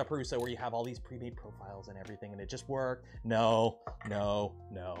isn't like a Prusa where you have all these pre-made profiles and everything and it just worked. No.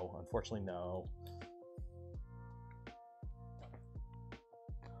 Unfortunately, no.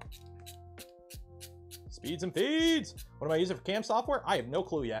 Speeds and feeds. What am I using for CAM software? I have no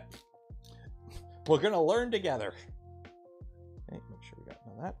clue yet. We're gonna learn together. Okay, make sure we got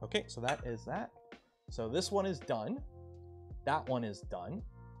none of that. Okay, so that is that. So this one is done. That one is done.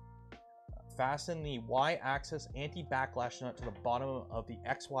 Fasten the Y-axis anti-backlash nut to the bottom of the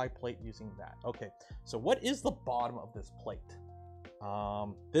XY plate using that. Okay, so what is the bottom of this plate?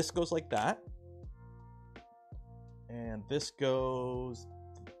 This goes like that. And this goes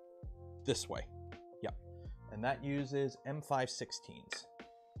this way. Yep. And that uses M516s.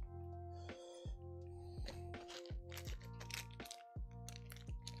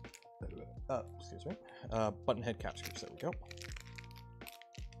 Excuse me. Button head cap screws. There we go.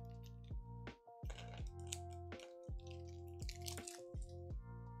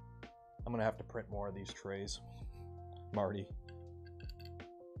 I'm gonna have to print more of these trays. I'm already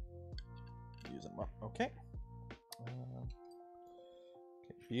using them up. Okay. Okay.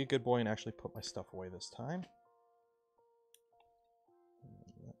 Be a good boy and actually put my stuff away this time.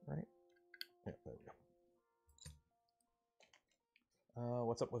 Right? Yeah, there we go.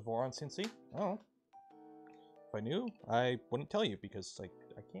 What's up with Voron CNC? Oh. If I knew, I wouldn't tell you because I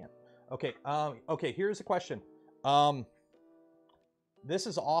can't. Okay. Okay. Here's a question. This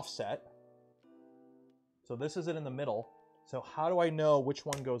is offset. So this isn't in the middle. So how do I know which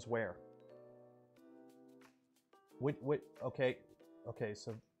one goes where? Okay.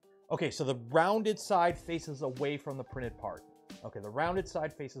 Okay, so the rounded side faces away from the printed part. Okay, the rounded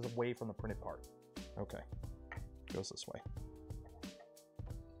side faces away from the printed part. Okay, goes this way.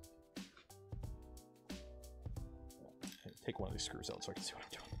 Take one of these screws out so I can see what I'm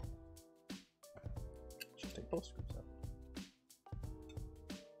doing. Should take both screws out.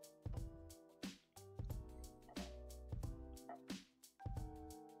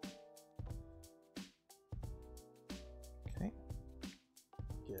 Okay.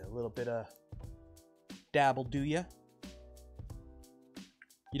 Get a little bit of dabble, do ya?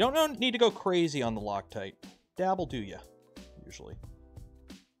 You don't need to go crazy on the Loctite. Dabble, do ya? Usually.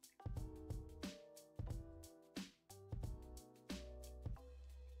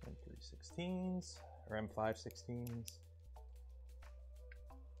 M316s or M516s.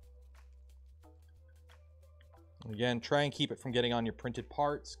 Again, try and keep it from getting on your printed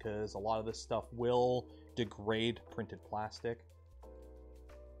parts because a lot of this stuff will degrade printed plastic.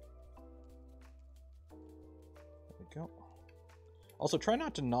 There we go. Also, try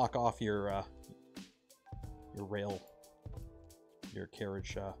not to knock off your rail, your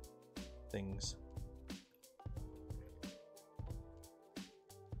carriage things.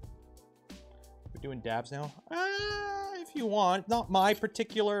 We're doing dabs now. If you want, not my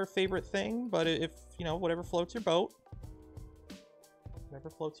particular favorite thing, but if you know, whatever floats your boat. Whatever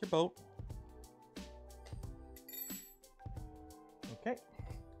floats your boat. Okay,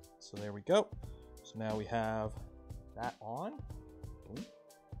 so there we go. So now we have that on.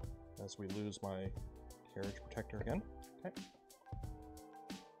 As we lose my carriage protector again. Okay.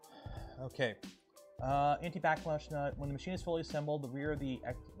 Okay. Anti-backlash nut. When the machine is fully assembled, the rear of the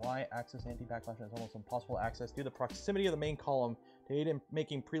Y-axis anti-backlash nut is almost impossible to access due to the proximity of the main column. To aid in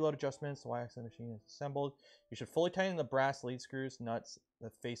making preload adjustments, the Y-axis machine is assembled. You should fully tighten the brass lead screws nuts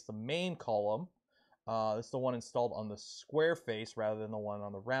that face the main column. This is the one installed on the square face rather than the one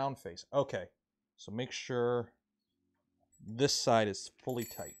on the round face. Okay. So make sure this side is fully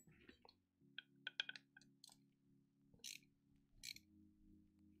tight.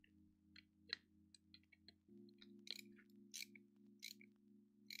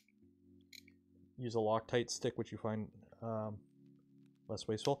 Use a Loctite stick, which you find less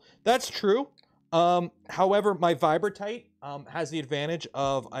wasteful. That's true. However, my Vibratite has the advantage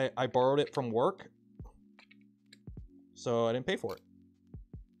of I borrowed it from work, so I didn't pay for it.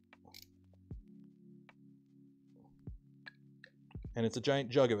 And it's a giant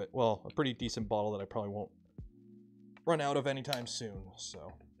jug of it. Well, a pretty decent bottle that I probably won't run out of anytime soon.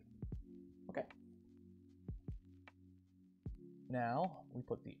 So, okay. Now, we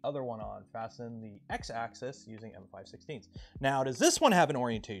put the other one on. Fasten the X-axis using M516s. Now, does this one have an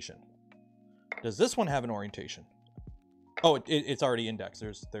orientation? Does this one have an orientation? Oh, it's already indexed.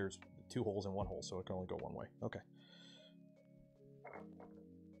 There's 2 holes in 1 hole, so it can only go one way. Okay.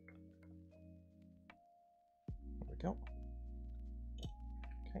 There we go.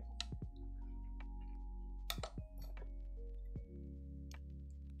 Okay.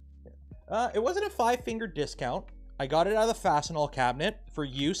 It wasn't a 5-finger discount. I got it out of the Fastenal cabinet for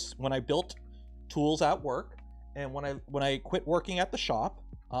use when I built tools at work, and when I quit working at the shop,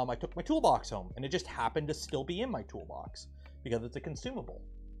 I took my toolbox home, and it just happened to still be in my toolbox because it's a consumable.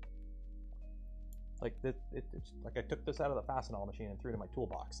 Like like I took this out of the Fastenal machine and threw it in my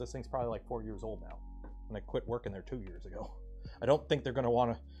toolbox. This thing's probably like 4 years old now, and I quit working there 2 years ago. I don't think they're gonna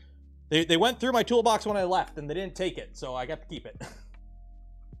want to. They went through my toolbox when I left, and they didn't take it, so I got to keep it.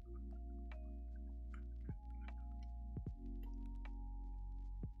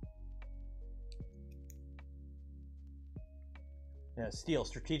 Yeah, steel.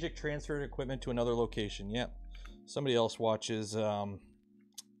 Strategic transfer of equipment to another location. Yep. Somebody else watches,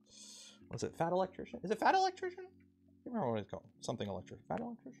 what's it, Fat Electrician? Is it Fat Electrician? I can't remember what it's called. Something Electric. Fat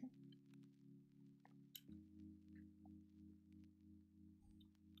Electrician?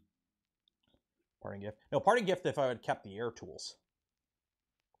 Parting gift. No, parting gift if I had kept the air tools.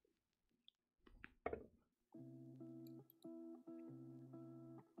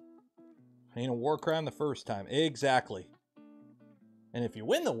 Ain't a war crime the first time. Exactly. And if you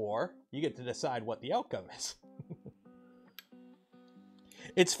win the war, you get to decide what the outcome is.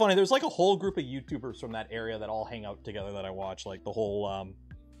 It's funny, there's like a whole group of YouTubers from that area that all hang out together that I watch. Like the whole,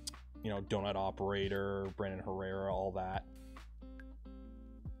 you know, Donut Operator, Brandon Herrera, all that.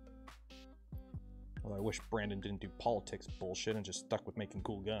 Well, I wish Brandon didn't do politics bullshit and just stuck with making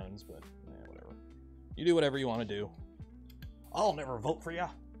cool guns, but yeah, whatever. You do whatever you want to do. I'll never vote for you,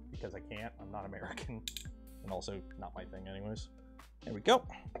 because I can't. I'm not American. And also, not my thing anyways. There we go.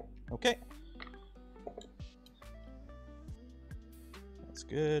 Okay. That's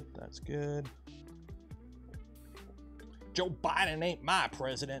good. That's good. Joe Biden ain't my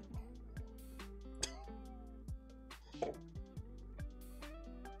president.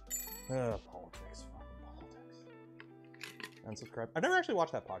 Politics. Fucking politics. Unsubscribe. I've never actually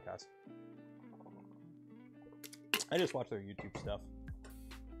watched that podcast. I just watch their YouTube stuff.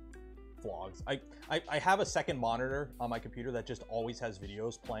 Vlogs. I have a second monitor on my computer that just always has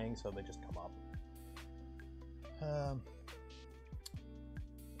videos playing, so they just come up.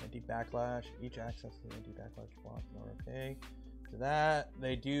 Anti-backlash. Each access to the anti-backlash block. Okay. So that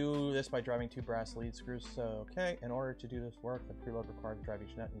they do this by driving 2 brass lead screws. So okay, in order to do this work, the preload required to drive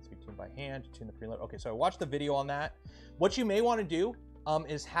each nut needs to be tuned by hand to tune the preload. Okay, so I watched the video on that. What you may want to do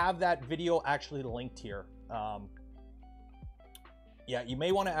is have that video actually linked here. Yeah, you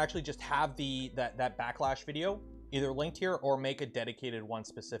may want to actually just have that backlash video either linked here or make a dedicated one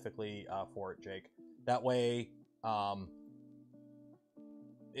specifically for it, Jake. That way,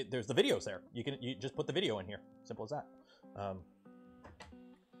 there's the videos there. You just put the video in here. Simple as that.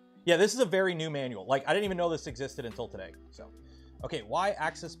 Yeah, this is a very new manual. Like, I didn't even know this existed until today. So, okay,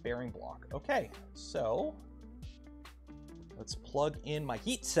 Y-axis bearing block. Okay, so let's plug in my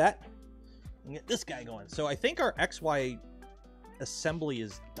heat set and get this guy going. So I think our XY assembly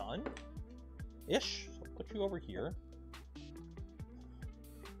is done-ish. So I'll put you over here.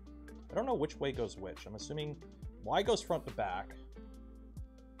 I don't know which way goes which. I'm assuming Y goes front to back.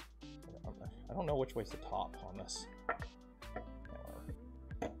 I don't know which way's the top on this.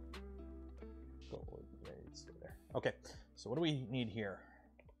 Okay, so what do we need here?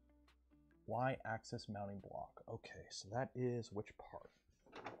 Y-axis mounting block. Okay, so that is which part?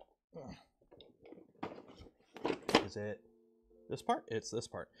 Is it this part? It's this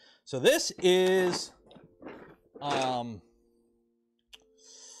part. So this is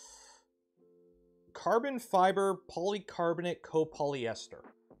carbon fiber polycarbonate copolyester,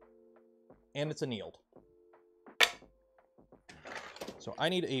 and it's annealed. So I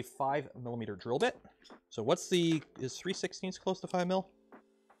need a 5mm drill bit. So what's the, is 3/16 close to 5 mil?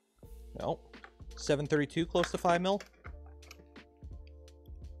 No. 732 close to 5 mil?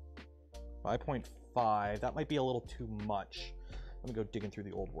 5.5, that might be a little too much. Let me go digging through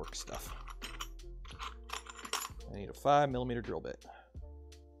the old work stuff. I need a 5mm drill bit.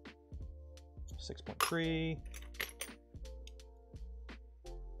 6.3.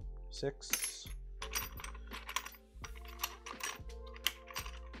 6.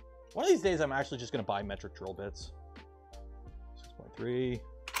 One of these days, I'm actually just going to buy metric drill bits. 6.3.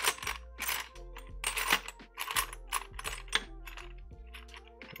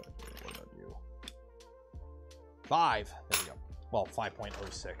 What about you? 5. There we go. Well,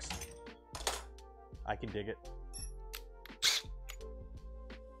 5.06. I can dig it.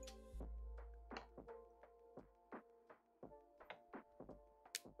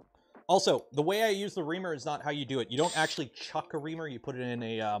 Also, the way I use the reamer is not how you do it. You don't actually chuck a reamer. You put it in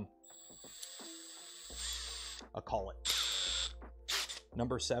a, I'll call it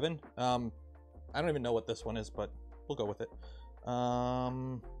number 7. I don't even know what this one is, but we'll go with it.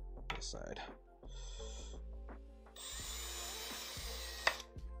 This side.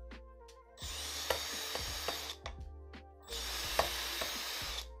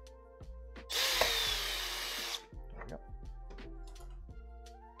 There we go.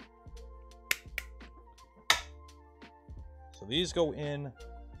 So these go in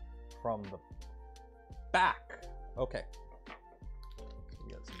from the back. Okay.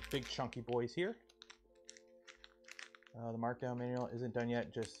 We got some big chunky boys here. The markdown manual isn't done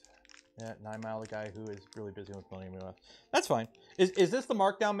yet. Just 9 Mile, the guy who is really busy with building me. That's fine. Is this the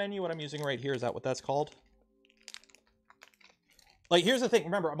markdown menu? What I'm using right here? Is that what that's called? Like, here's the thing.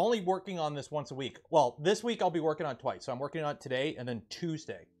 Remember, I'm only working on this once a week. Well, this week I'll be working on it twice. So I'm working on it today and then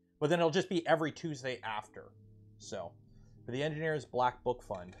Tuesday. But then it'll just be every Tuesday after. So, for the engineers, Black Book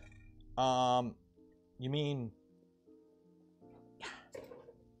Fund. You mean...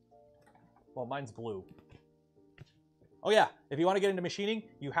 Well, mine's blue. Oh yeah, if you want to get into machining,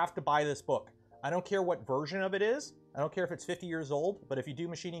 you have to buy this book. I don't care what version of it is. I don't care if it's 50 years old, but if you do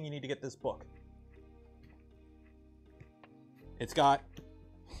machining, you need to get this book. It's got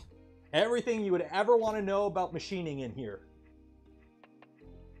everything you would ever want to know about machining in here.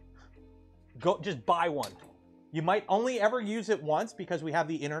 Go, just buy one. You might only ever use it once because we have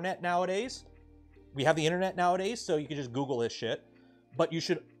the internet nowadays. So you can just Google this shit. But you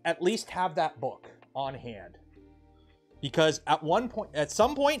should at least have that book on hand. Because at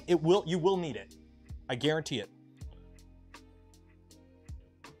some point, you will need it. I guarantee it.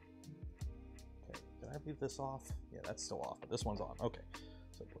 Okay, did I leave this off? Yeah, that's still off, but this one's on. Okay,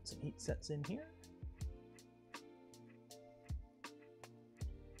 so put some heat sets in here.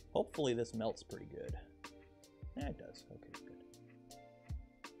 Hopefully this melts pretty good. Yeah, it does. Okay, good.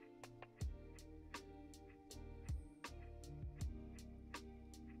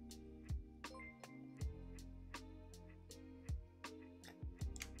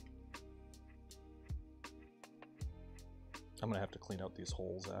 I'm gonna have to clean out these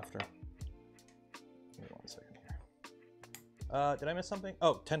holes after. Give me 1 second here. Did I miss something?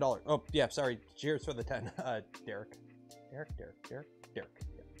 Oh, $10. Oh, yeah, sorry. Cheers for the 10. Derek. Derek. Yeah. Okay.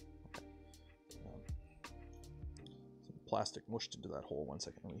 Some plastic mushed into that hole. 1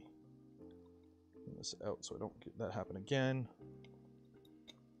 second. Let me clean this out so I don't get that happen again.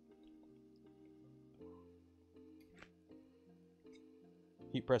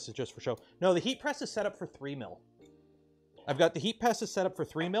 Heat press is just for show. No, the heat press is set up for 3 mil. I've got the heat press is set up for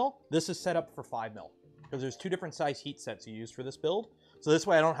 3 mil. This is set up for 5 mil. Because there's 2 different size heat sets you use for this build. So this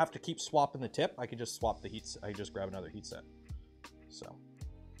way I don't have to keep swapping the tip. I can just swap the heat. I just grab another heat set. So.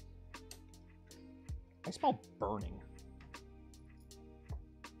 I smell burning.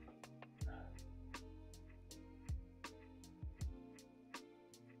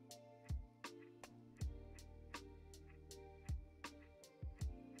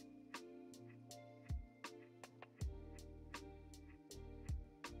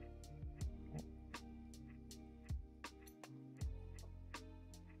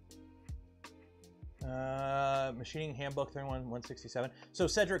 Machining handbook 31-167. So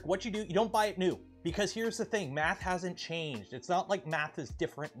Cedric, what you do, you don't buy it new, because here's the thing, math hasn't changed. It's not like math is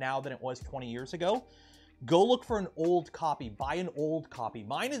different now than it was 20 years ago. Go look for an old copy, buy an old copy.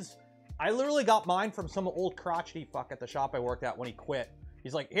 Mine is, I literally got mine from some old crotchety fuck at the shop I worked at when he quit.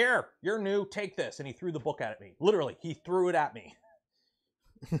 He's like, here, you're new, take this. And he threw the book at me. Literally, he threw it at me.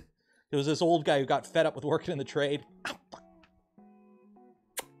 It was this old guy who got fed up with working in the trade. Ow, fuck.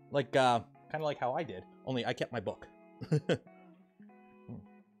 Like, kind of like how I did, only I kept my book.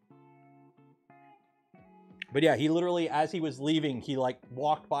 But yeah, he literally, as he was leaving, he like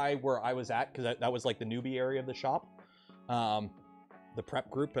walked by where I was at, because that was like the newbie area of the shop, the prep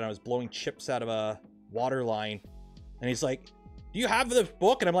group, and I was blowing chips out of a water line, and he's like, do you have the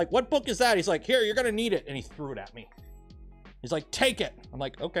book? And I'm like, what book is that? He's like, here, you're gonna need it. And he threw it at me. He's like, take it. I'm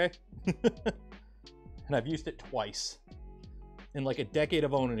like, okay. And I've used it twice. In like a decade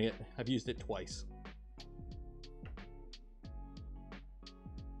of owning it, I've used it twice.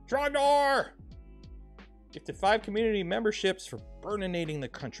 Trogdor! Gifted 5 community memberships for burninating the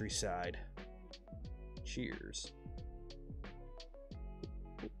countryside. Cheers.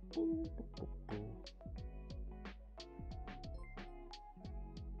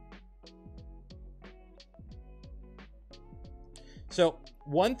 So,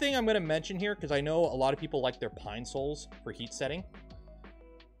 one thing I'm going to mention here, because I know a lot of people like their pine soles for heat setting.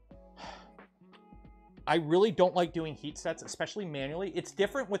 I really don't like doing heat sets, especially manually. It's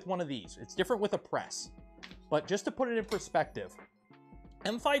different with one of these. It's different with a press. But just to put it in perspective,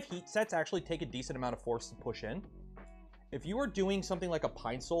 M5 heat sets actually take a decent amount of force to push in. If you are doing something like a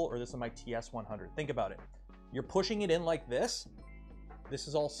pine sole, or this is my TS100, think about it. You're pushing it in like this. This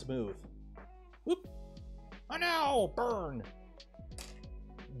is all smooth. Whoop. Oh no, burn.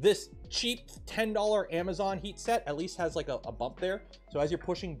 This cheap $10 Amazon heat set at least has like a bump there. So as you're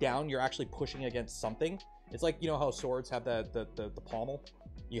pushing down, you're actually pushing against something. It's like, you know how swords have the pommel?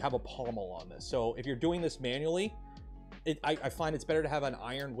 You have a pommel on this. So if you're doing this manually, I find it's better to have an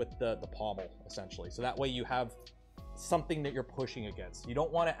iron with the pommel, essentially. So that way you have something that you're pushing against. You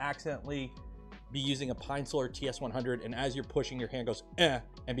don't want to accidentally be using a pine sole or TS100, and as you're pushing, your hand goes, eh,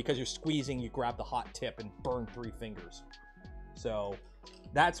 and because you're squeezing, you grab the hot tip and burn 3 fingers. So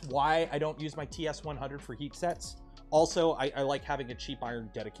that's why I don't use my TS100 for heat sets. Also, I like having a cheap iron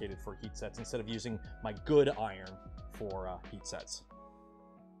dedicated for heat sets instead of using my good iron for heat sets.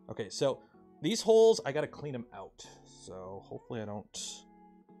 Okay, so these holes, I gotta clean them out. So hopefully I don't...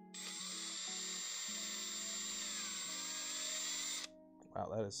 Wow,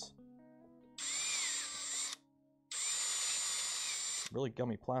 that is really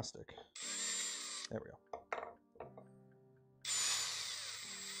gummy plastic. There we go.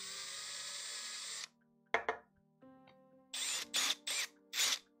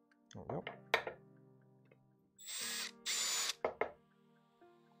 There we go.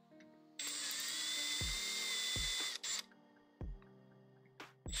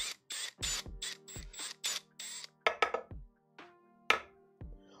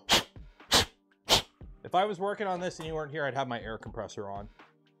 If I was working on this and you weren't here, I'd have my air compressor on.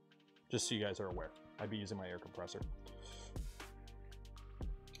 Just so you guys are aware. I'd be using my air compressor.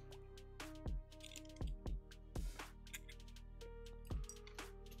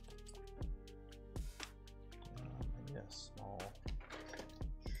 Maybe a small...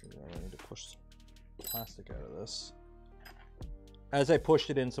 Sure, I need to push... plastic out of this. As I pushed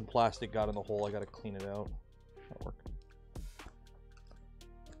it in, some plastic got in the hole. I got to clean it out. That'll work.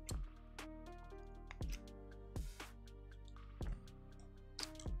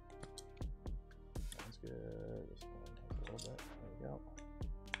 That's good. Just a little bit. There we go.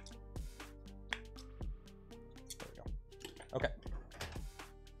 There we go. Okay.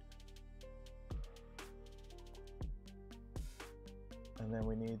 And then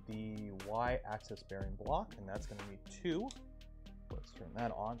we need the Y-axis bearing block, and that's going to need 2. Let's turn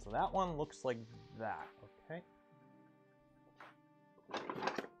that on. So that one looks like that. Okay. There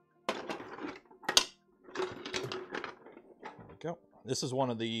we go. This is one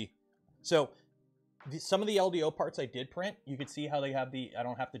of the... So some of the LDO parts I did print. You could see how they have the... I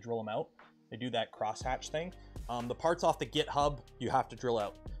don't have to drill them out. They do that crosshatch thing. The parts off the GitHub, you have to drill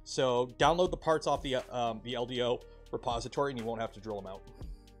out. So download the parts off the LDO repository and you won't have to drill them out.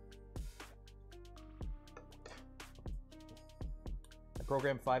 I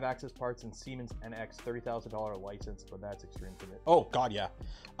programmed 5-axis parts in Siemens NX, $30,000 license, but that's extreme for me. Oh god, yeah.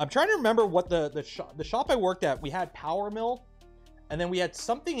 I'm trying to remember what the shop I worked at, we had Power Mill, and then we had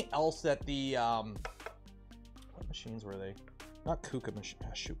something else that the what machines were they? Not Kuka machine.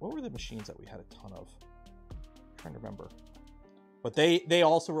 Shoot, what were the machines that we had a ton of? I'm trying to remember. But they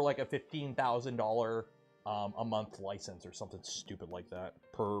also were like a $15,000 a month license or something stupid like that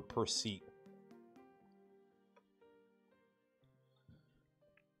per seat.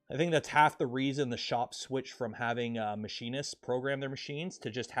 I think that's half the reason the shop switched from having machinists program their machines to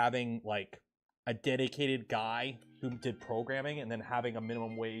just having like a dedicated guy who did programming and then having a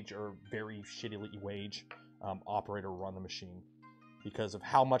minimum wage or very shittily wage operator run the machine, because of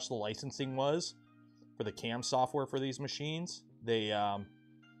how much the licensing was for the CAM software for these machines. They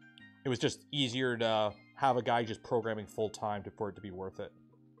it was just easier to have a guy just programming full time for it to be worth it.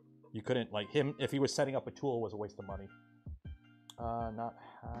 You couldn't, like, him, if he was setting up a tool, it was a waste of money. Not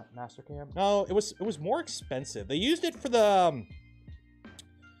Mastercam. No, it was more expensive. They used it for the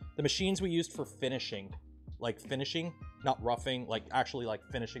machines we used for finishing, like finishing, not roughing, like actually like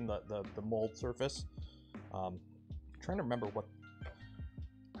finishing the mold surface. Trying to remember what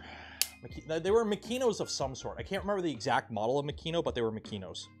they were. Makinos of some sort. I can't remember the exact model of Makino, but they were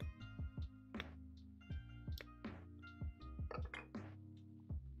Makinos.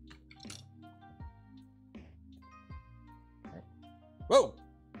 Whoa!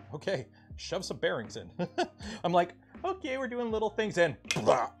 Okay, shove some bearings in. I'm like, okay, we're doing little things in.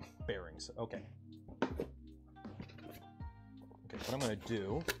 Blah, bearings. Okay. Okay, what I'm gonna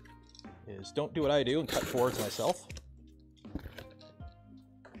do is don't do what I do and cut forwards myself. There we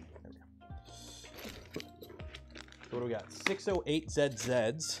go. So what do we got? 608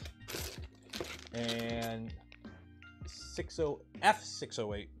 ZZs and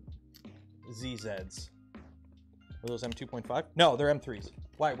F608 ZZs. Were those M2.5? No, they're M3s.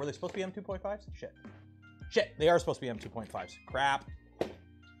 Why? Were they supposed to be M2.5s? Shit. Shit, they are supposed to be M2.5s. Crap.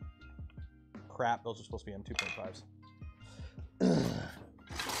 Crap, those are supposed to be M2.5s.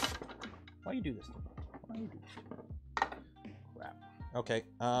 Why you do this to me? Why you do this? Crap. Okay,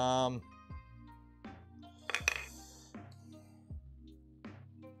 yeah,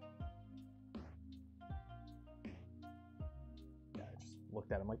 I just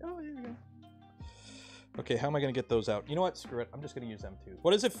looked at them like, oh, here we go. Okay, how am I going to get those out? You know what? Screw it. I'm just going to use M2.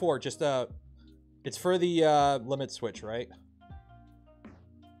 What is it for? Just, it's for the limit switch, right?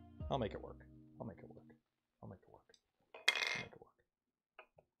 I'll make it work. I'll make it work. I'll make it work. I'll make it work.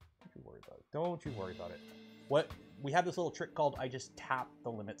 Don't you worry about it. Don't you worry about it. What? We have this little trick called I just tap the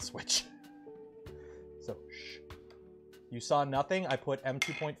limit switch. So, shh. You saw nothing? I put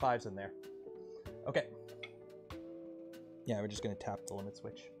M2.5s in there. Okay. Yeah, we're just going to tap the limit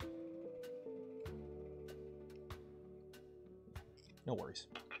switch. No worries.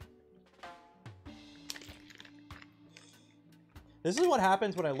 This is what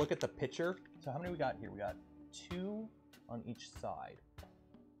happens when I look at the picture. So how many we got here? We got 2 on each side.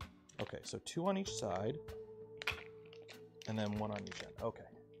 Okay, so 2 on each side. And then 1 on each end. Okay.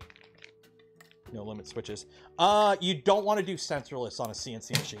 No limit switches. You don't want to do sensorless on a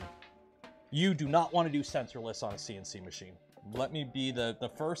CNC machine. You do not want to do sensorless on a CNC machine. Let me be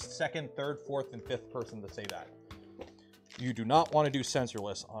the first, second, third, fourth, and fifth person to say that. You do not want to do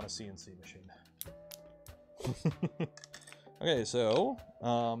sensorless on a CNC machine. Okay, so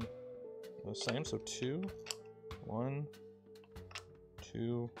the same. So 2, 1,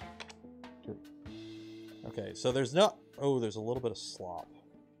 2, 3. Okay, so there's not. Oh, there's a little bit of slop.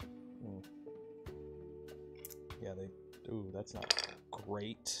 Yeah, they. Ooh, that's not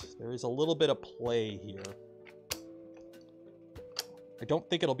great. There is a little bit of play here. I don't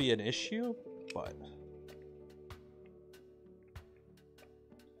think it'll be an issue, but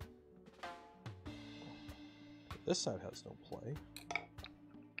This side has no play.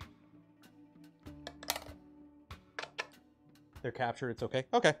 They're captured, it's okay.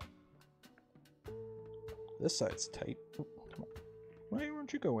 Okay. This side's tight. Ooh, come on. Why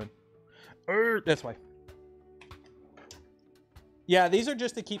aren't you going? That's why. Yeah, these are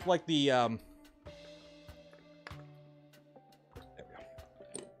just to keep like the there we go.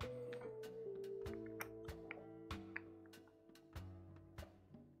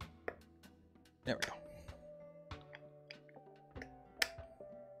 There we go.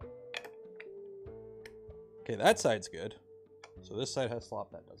 Okay, that side's good. So this side has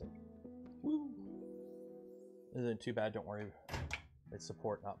slop, that doesn't. Woo. Isn't too bad, don't worry. It's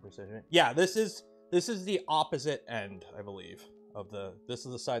support, not precision. Yeah, this is the opposite end, I believe, of the, this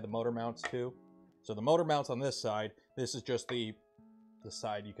is the side the motor mounts to. So the motor mounts on this side. This is just the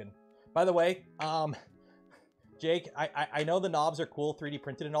side you can, by the way, Jake, I know the knobs are cool, 3D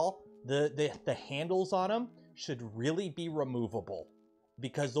printed and all. The handles on them should really be removable,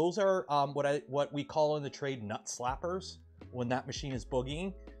 because those are what we call in the trade nut slappers when that machine is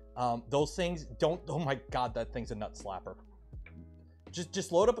boogieing. Those things don't, oh my God, that thing's a nut slapper.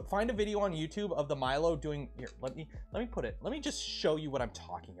 Just load up, find a video on YouTube of the Milo doing, here, let me put it, let me just show you what I'm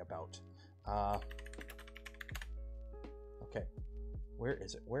talking about. Okay, where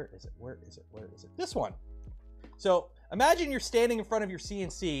is it? Where is it? Where is it? Where is it? This one. So imagine you're standing in front of your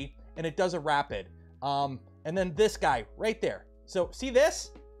CNC and it does a rapid. And then this guy right there. So see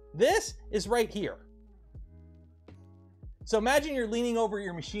this? This is right here. So imagine you're leaning over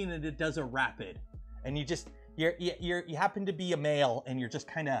your machine and it does a rapid, and you just, you happen to be a male and you're just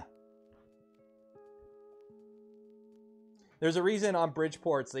kind of. There's a reason on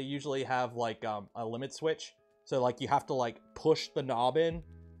Bridgeports they usually have like a limit switch. So like you have to like push the knob in,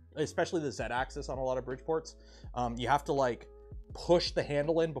 especially the Z-axis on a lot of Bridgeports. You have to like push the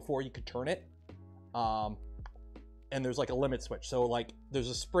handle in before you could turn it. And there's like a limit switch. So like there's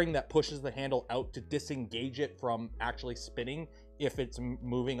a spring that pushes the handle out to disengage it from actually spinning if it's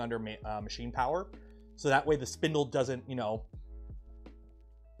moving under machine power. So that way the spindle doesn't, you know.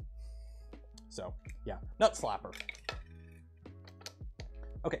 So yeah, nut slapper.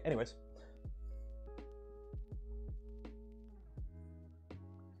 Okay, anyways.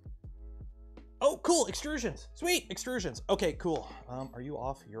 Oh, cool, extrusions. Sweet, extrusions. Okay, cool. Are you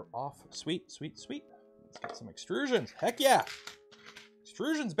off? You're off. Sweet, sweet, sweet. Let's get some extrusions. Heck yeah.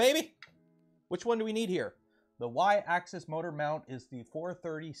 Extrusions, baby. Which one do we need here? The Y-axis motor mount is the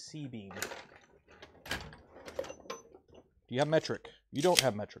 430 C-beam. Do you have metric? You don't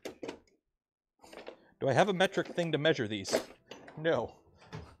have metric. Do I have a metric thing to measure these? No.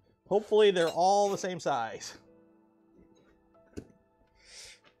 Hopefully they're all the same size.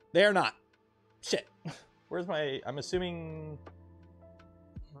 They're not. Shit. Where's my, I'm assuming,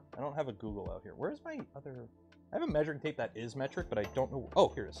 I don't have a Google out here. Where's my other, I have a measuring tape that is metric, but I don't know. Oh,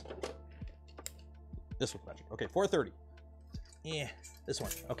 here it is. This was metric. Okay, 430. Yeah, this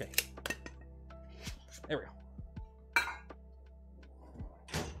one. Okay. There we go.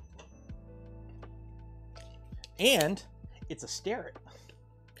 And it's a Starrett.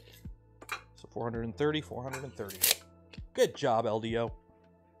 So 430, 430. Good job, LDO.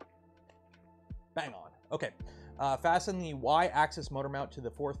 Bang on. Okay. Fasten the Y-axis motor mount to the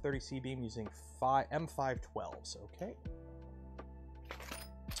 430 C-beam using M512s. Okay.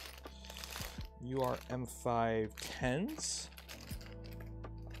 You are M510s.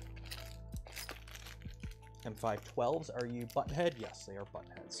 M512s. Are you button head? Yes, they are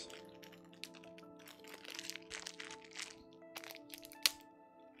button heads.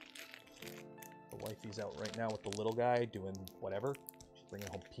 The wifey's out right now with the little guy doing whatever. She's bringing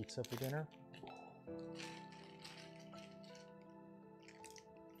home pizza for dinner.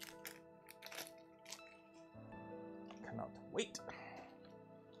 Cannot wait.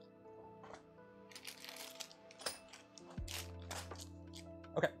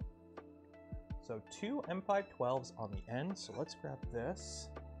 Okay. So 2 M512s on the end. So let's grab this.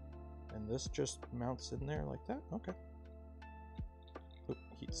 And this just mounts in there like that. Okay. Oop,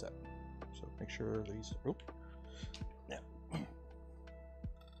 heat set. So make sure these. Oop. Yeah.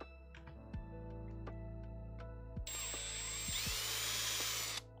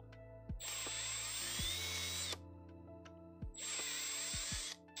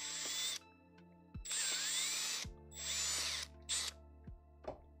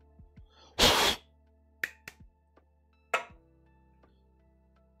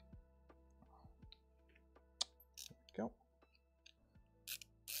 Go.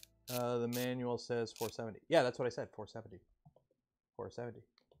 The manual says 470. Yeah, that's what I said, 470. 470.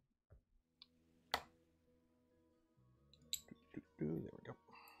 There we go.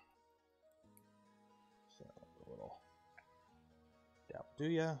 So, a do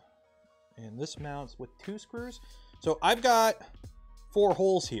ya? And this mounts with 2 screws. So I've got 4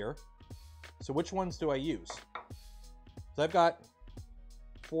 holes here. So which ones do I use? So I've got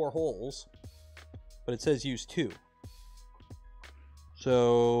 4 holes, but it says use 2.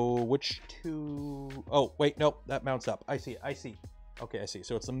 So which 2? Oh, wait, nope, that mounts up. I see, I see. Okay, I see.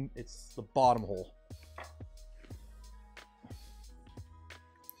 So it's the bottom hole.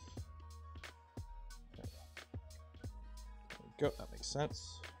 There we go. That makes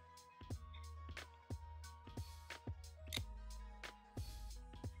sense.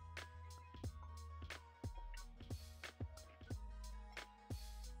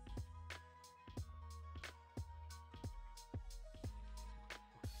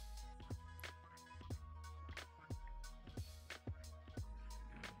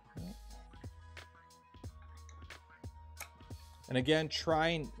 And again,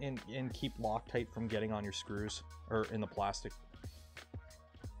 try and keep Loctite from getting on your screws or in the plastic.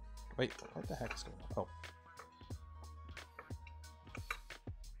 Wait, what the heck is going on? Oh.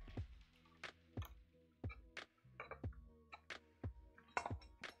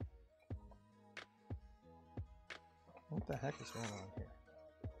 What the heck is going on here?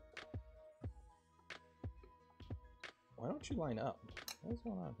 Why don't you line up? What is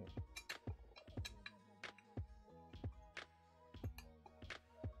going on here?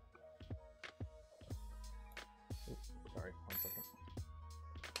 Sorry, 1 second.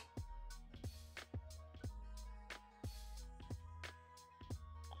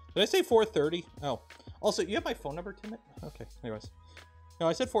 Did I say 4:30? Oh, also, you have my phone number, Timmy? Okay. Anyways, no,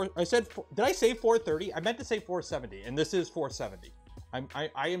 I said did I say 4:30? I meant to say 4:70, and this is 4:70.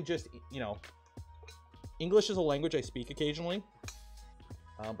 I am just, you know, English is a language I speak occasionally,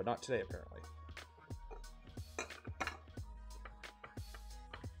 but not today apparently.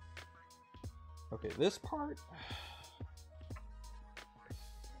 Okay, this part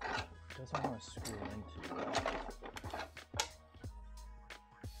doesn't want to screw into.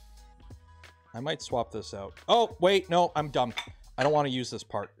 I might swap this out. Oh, wait, no, I'm dumb. I don't want to use this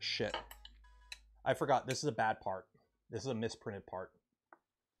part. Shit. I forgot. This is a bad part. This is a misprinted part.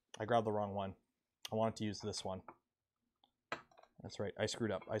 I grabbed the wrong one. I wanted to use this one. That's right. I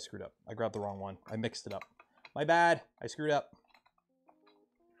screwed up. I screwed up. I grabbed the wrong one. I mixed it up. My bad. I screwed up.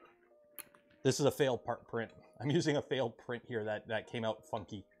 This is a failed part print. I'm using a failed print here that came out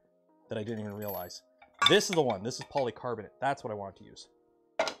funky that I didn't even realize. This is the one. This is polycarbonate. That's what I wanted to use.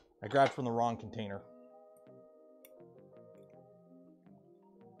 I grabbed from the wrong container.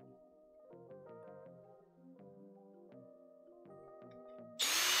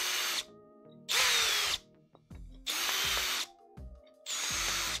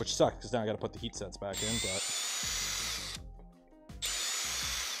 Which sucks, because now I got to put the heat sets back in, but...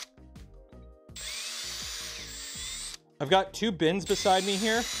 I've got 2 bins beside me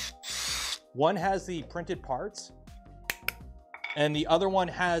here. One has the printed parts, and the other one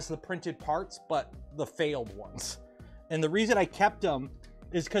has the printed parts, but the failed ones. And the reason I kept them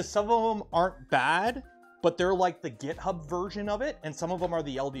is because some of them aren't bad, but they're like the GitHub version of it, and some of them are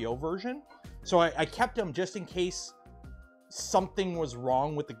the LDO version. So I kept them just in case something was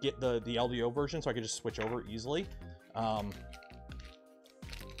wrong with the LDO version, so I could just switch over easily.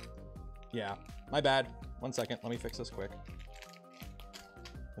 Yeah, my bad. 1 second, let me fix this quick.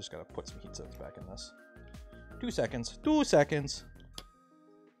 I just gotta put some heat sets back in this. 2 seconds, 2 seconds.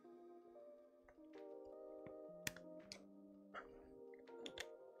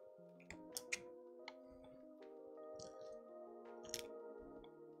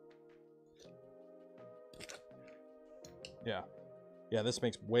 Yeah. Yeah, this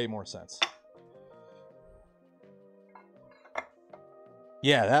makes way more sense.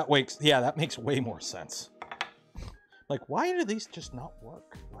 Yeah, that makes way more sense. Like, why do these just not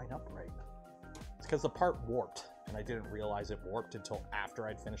line up right? It's because the part warped, and I didn't realize it warped until after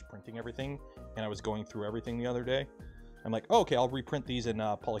I'd finished printing everything, and I was going through everything the other day. I'm like, oh, okay, I'll reprint these in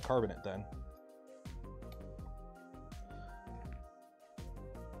polycarbonate then.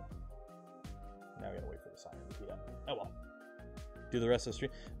 Now we gotta wait for the sign to heat up. Oh well. Do the rest of the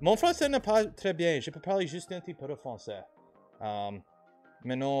stream. Mon français n'est pas très bien. Je peux parler juste un petit peu de français.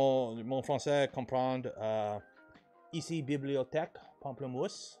 Mais non, mon français comprendre. Ici, bibliothèque,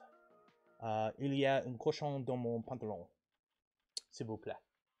 pamplemousse. Il y a un cochon dans mon pantalon. S'il vous plaît.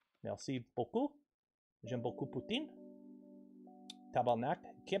 Merci beaucoup. J'aime beaucoup Poutine. Tabarnak,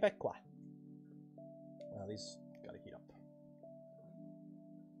 Québécois. Well, these gotta heat up.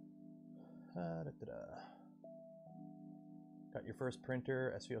 Got your first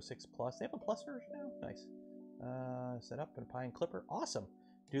printer, SVO6 Plus. They have a Plus version now? Nice. Set up and applying clipper. Awesome.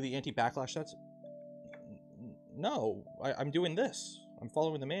 Do the anti-backlash sets? No, I'm doing this. I'm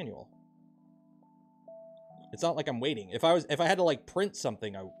following the manual. It's not like I'm waiting. If I had to like print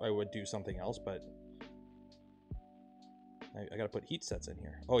something, I would do something else, but I gotta put heat sets in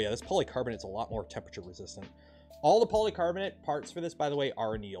here. Oh yeah, this polycarbonate's a lot more temperature resistant. All the polycarbonate parts for this, by the way,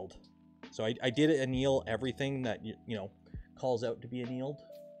 are annealed. So I did anneal everything that, you know, calls out to be annealed.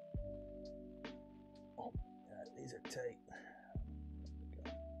 Oh, God, these are tight.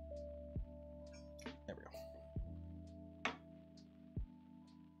 There we go.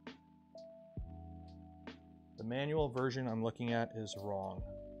 The manual version I'm looking at is wrong.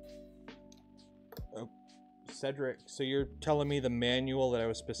 Oh, Cedric, so you're telling me the manual that I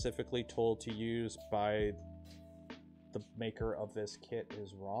was specifically told to use by the maker of this kit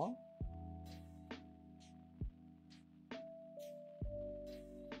is wrong?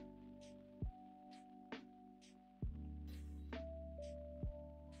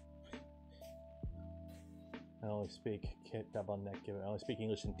 I only speak kit dub on neck given. I only speak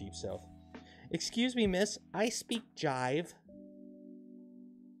English in Deep South. Excuse me, miss. I speak jive.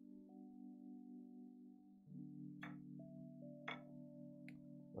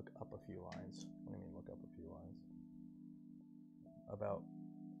 Look up a few lines. What do you mean look up a few lines? About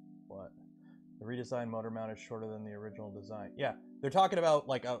what? The redesigned motor mount is shorter than the original design. Yeah, they're talking about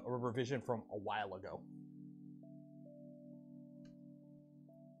like a revision from a while ago.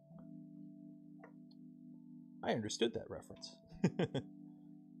 I understood that reference.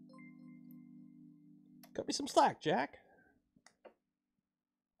 Cut me some slack, Jack.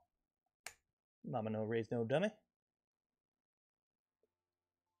 Mama no raised no dummy.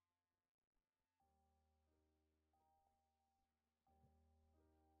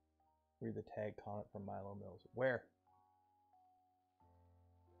 Read the tag comment from Milo Mills. Where?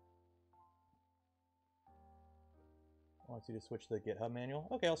 I want you to switch to the GitHub manual.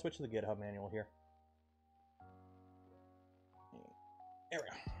 Okay, I'll switch to the GitHub manual here. There we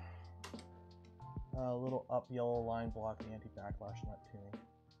go. A little up yellow line blocking anti-backlash nut tuning.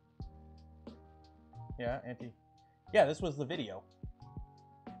 Yeah, yeah, this was the video.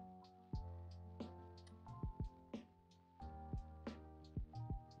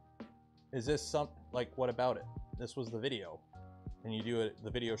 Is this some, like, what about it? This was the video. And you do it, the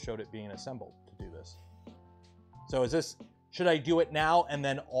video showed it being assembled to do this. So is this, should I do it now and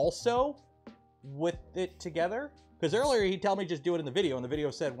then also with it together? Because earlier he told me just do it in the video, and the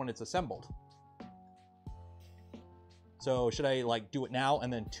video said when it's assembled. So should I like do it now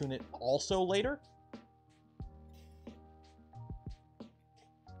and then tune it also later?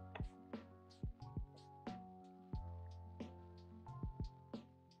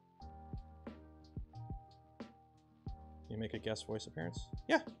 You make a guest voice appearance?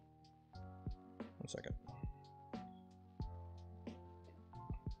 Yeah. 1 second.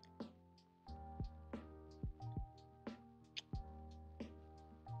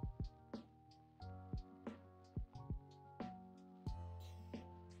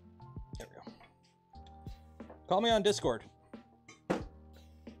 There we go. Call me on Discord.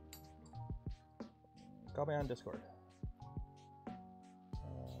 Call me on Discord.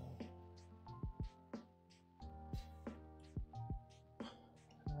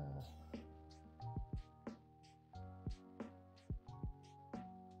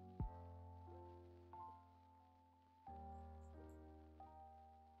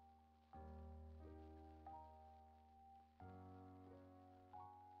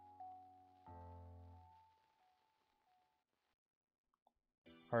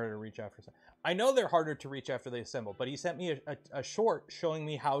 Harder to reach after. I know they're harder to reach after they assemble, but he sent me a short showing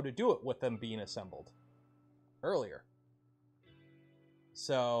me how to do it with them being assembled earlier.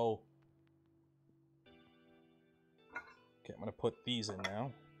 So, okay, I'm gonna put these in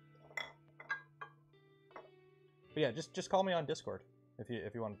now. But yeah, just call me on Discord if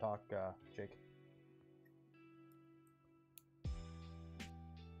you want to talk, Jake.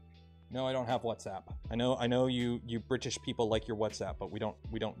 No, I don't have WhatsApp. I know you British people like your WhatsApp, but we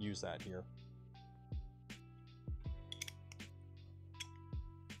don't use that here.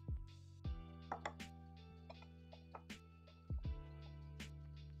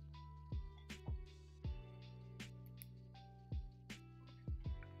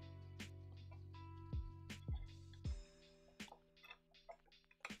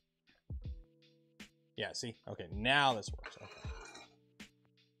 Yeah, see? Okay, now this works. Okay.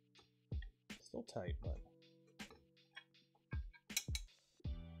 Still tight, but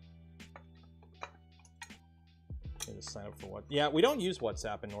just sign up for what? Yeah, we don't use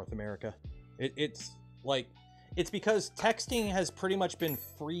WhatsApp in North America. It's because texting has pretty much been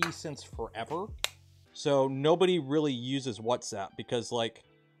free since forever. So nobody really uses WhatsApp because like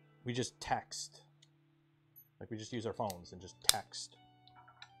we just text. Like we just use our phones and just text.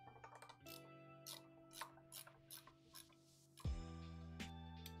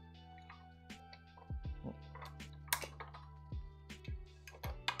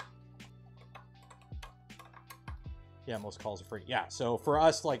 Yeah, most calls are free. Yeah, so for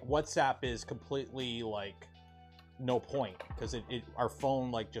us, like, WhatsApp is completely, like, no point. Because our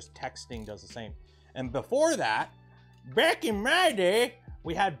phone, like, just texting does the same. And before that, back in my day,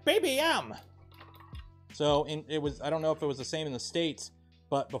 we had BBM. So it was, I don't know if it was the same in the States,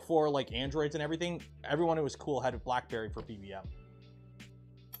 but before, like, Androids and everything, everyone who was cool had a BlackBerry for BBM.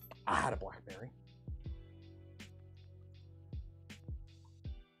 I had a BlackBerry.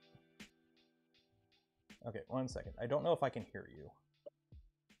 Okay, 1 second. I don't know if I can hear you.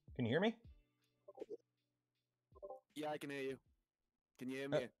 Can you hear me? Yeah, I can hear you. Can you hear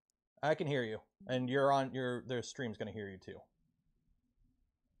me? I can hear you. And you're on the stream's gonna hear you too.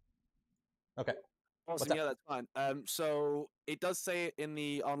 Okay. Awesome, yeah, that's fine. So it does say it in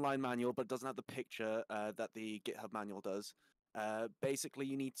the online manual, but it doesn't have the picture that the GitHub manual does. Basically,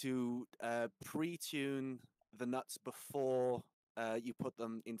 you need to pre-tune the nuts before you put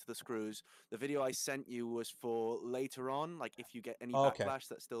them into the screws. The video I sent you was for later on, like if you get any backlash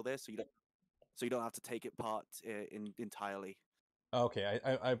that's still there, so you don't have to take it apart entirely. Okay,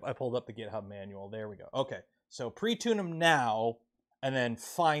 I pulled up the GitHub manual. There we go. Okay, so pre-tune them now, and then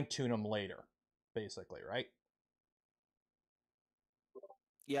fine-tune them later, basically, right?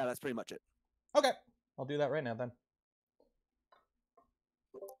 Yeah, that's pretty much it. Okay, I'll do that right now then.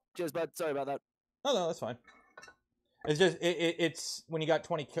 Cheers, bud. Sorry about that. No, that's fine. It's just it's when you got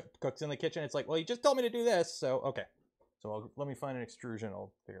 20 cooks in the kitchen, it's like, well, you just told me to do this, so okay. So let me find an extrusion.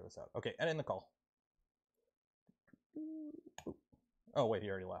 I'll figure this out. Okay, and in the call. Oh wait, he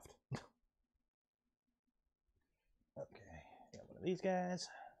already left. Okay, got one of these guys.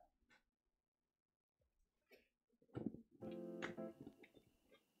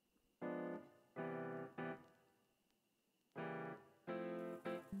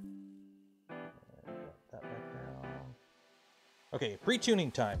 That back down. Okay,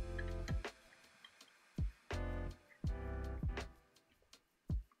 pre-tuning time.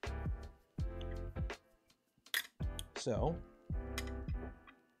 So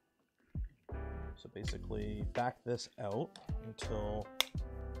basically back this out until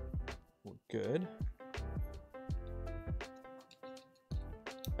we're good.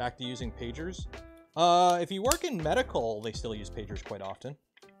 Back to using pagers. If you work in medical, they still use pagers quite often.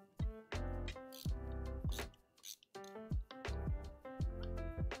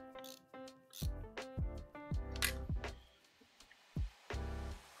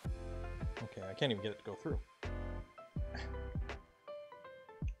 Okay, I can't even get it to go through.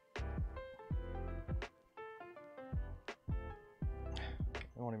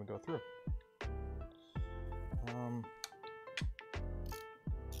 It won't even go through.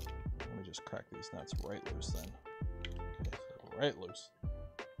 Let me just crack these nuts right loose then. Okay, so right loose.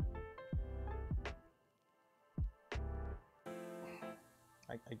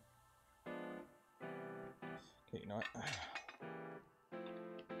 Okay, you know what?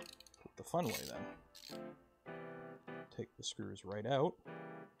 Put the fun way then. Take the screws right out.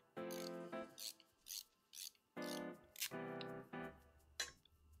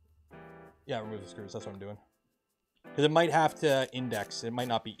 Yeah, remove the screws. That's what I'm doing. Because it might have to index. It might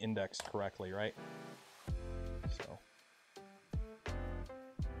not be indexed correctly, right? So.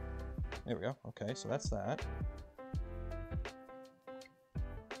 There we go. Okay, so that's that.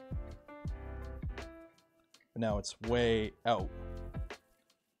 But now it's way out.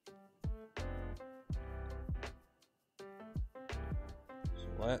 So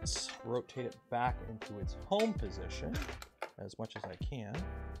let's rotate it back into its home position as much as I can.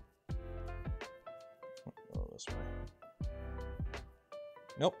 Go this way.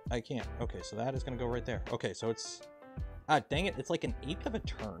 Nope, I can't. Okay, so that is going to go right there. Okay, so it's... Ah, dang it. It's like an eighth of a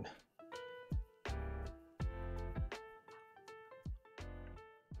turn.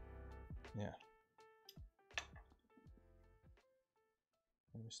 Yeah.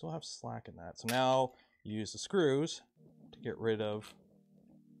 And we still have slack in that. So now you use the screws to get rid of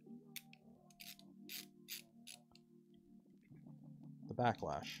the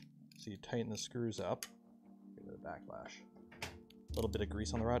backlash. So you tighten the screws up, get rid of the backlash. A little bit of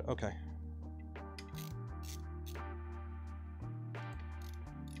grease on the rod. Okay.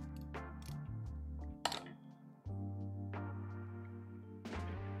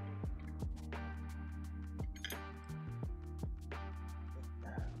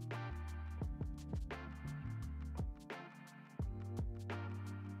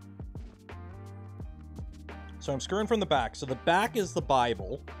 So I'm screwing from the back. So the back is the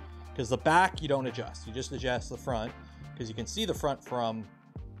Bible, because the back you don't adjust. You just adjust the front, because you can see the front from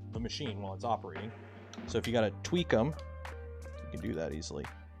the machine while it's operating. So if you got to tweak them, you can do that easily.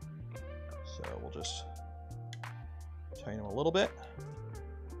 So we'll just tighten them a little bit.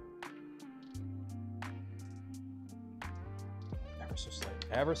 ever so slightly,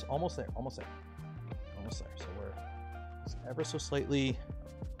 almost there, almost there, almost there. So we're just ever so slightly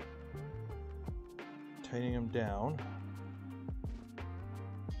tightening them down.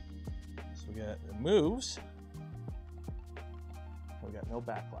 So we got it moves. We got no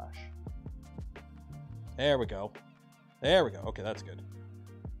backlash. There we go. There we go. Okay, that's good.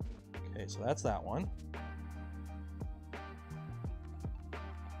 Okay, so that's that one.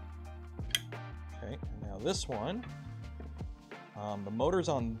 Okay, and now this one. The motor's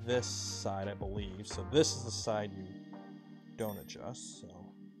on this side, I believe. So this is the side you don't adjust. So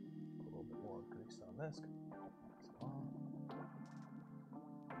put a little bit more grease on this.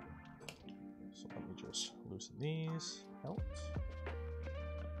 So let me just loosen these out.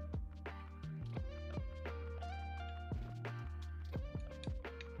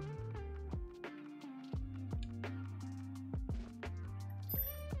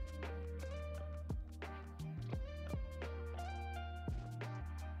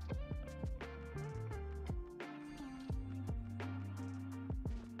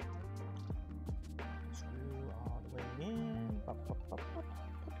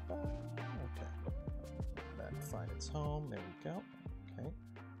 Home, there we go. Okay.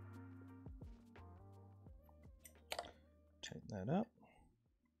 Tighten that up.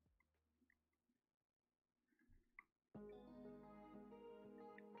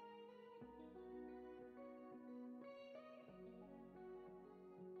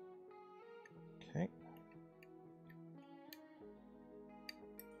 Okay.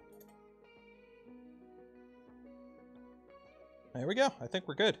 There we go. I think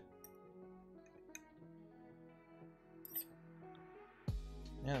we're good.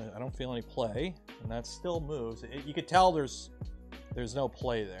 Yeah, I don't feel any play, and that still moves. You could tell there's no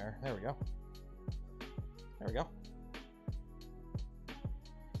play there. There we go. There we go.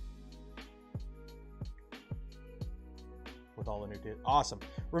 With all the new data. Awesome.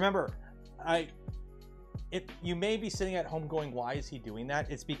 Remember, if you may be sitting at home going, why is he doing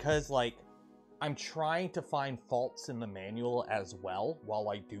that? It's because, like, I'm trying to find faults in the manual as well while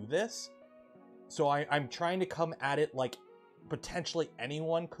I do this. So I'm trying to come at it like potentially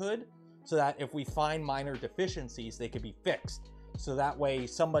anyone could, so that if we find minor deficiencies, they could be fixed. So that way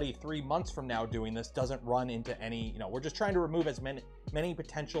somebody 3 months from now doing this doesn't run into any, we're just trying to remove as many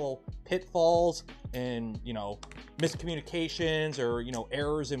potential pitfalls and, miscommunications or,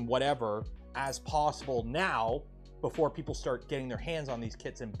 errors and whatever as possible now before people start getting their hands on these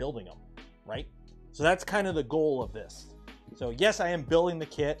kits and building them, right? So that's kind of the goal of this. So yes, I am building the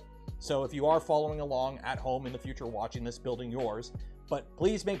kit. So if you are following along at home in the future watching this, building yours, but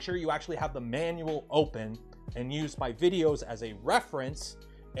please make sure you actually have the manual open and use my videos as a reference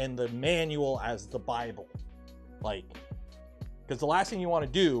and the manual as the Bible. Like, because the last thing you want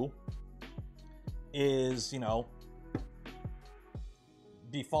to do is,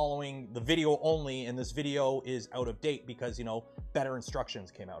 be following the video only, and this video is out of date because, better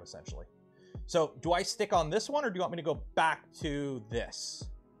instructions came out essentially. So do I stick on this one or do you want me to go back to this?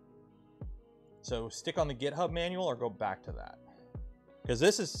 So stick on the GitHub manual or go back to that? Because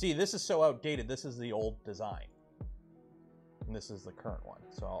this is so outdated. This is the old design. And this is the current one.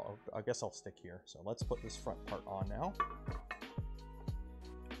 So I guess I'll stick here. So let's put this front part on now.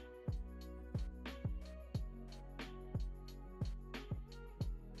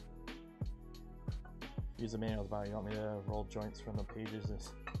 Use the manual about you want me to roll joints from the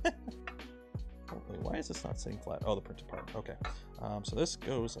pages. Why is this not sitting flat? Oh, the printed part. Okay. So this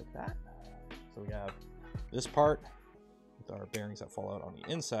goes like that. So we have this part with our bearings that fall out on the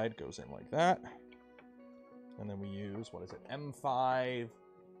inside goes in like that. And then we use, what is it?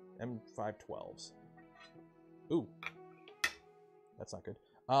 M512s. Ooh, that's not good.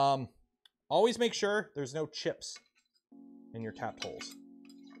 Always make sure there's no chips in your tapped holes.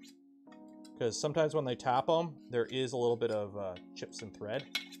 Because sometimes when they tap them, there is a little bit of chips and thread.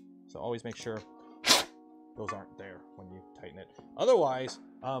 So always make sure those aren't there when you tighten it. Otherwise,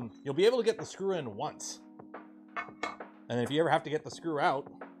 you'll be able to get the screw in once. And if you ever have to get the screw out,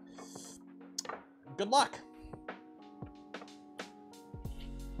 good luck.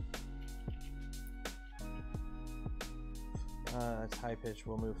 It's high pitch,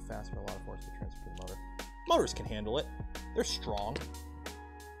 will move fast, but a lot of force to transfer to the motor. Motors can handle it. They're strong.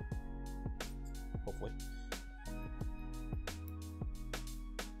 Hopefully.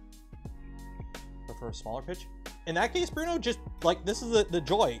 Prefer a smaller pitch? In that case, Bruno, just like this is the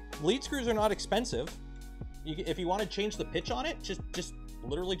joy. Lead screws are not expensive. If you want to change the pitch on it, just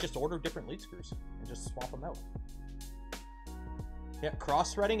literally just order different lead screws and just swap them out. Yeah,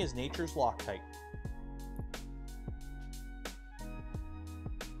 cross threading is nature's Loctite.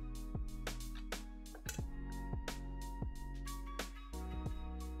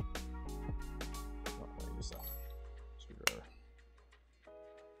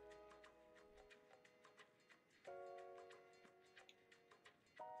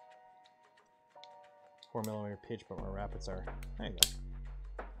 4mm pitch, but my rapids are. There you go.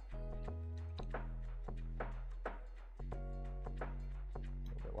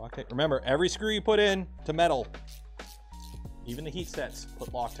 Loctite. Remember, every screw you put in to metal, even the heat sets,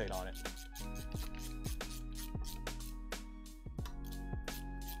 put Loctite on it.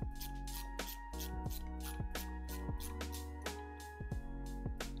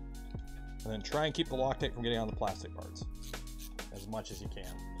 And then try and keep the Loctite from getting on the plastic parts as much as you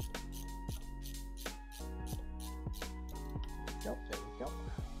can. There we go.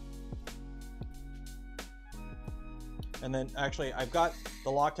 And then actually, I've got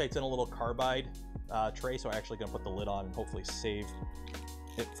the Loctites in a little carbide tray, so I'm actually going to put the lid on and hopefully save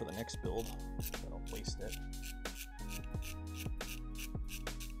it for the next build. So I don't waste it.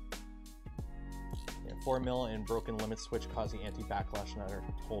 Yeah, 4mm and broken limit switch cause the anti-backlash nutter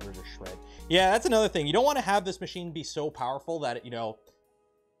holder to shred. Yeah, that's another thing. You don't want to have this machine be so powerful that it, you know,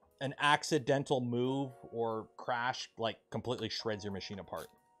 an accidental move or crash like completely shreds your machine apart.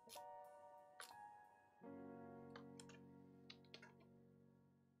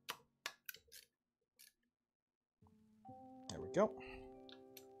 There we go.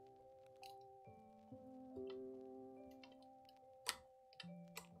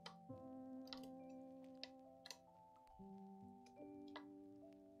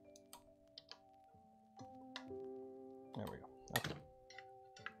 There we go. Okay.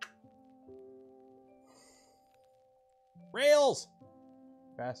 Rails!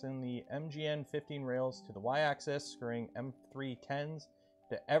 Fasten the MGN 15 rails to the y-axis, screwing M310s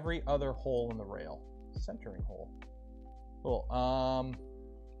to every other hole in the rail. Centering hole. Cool.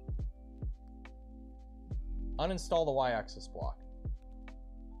 Uninstall the y-axis block.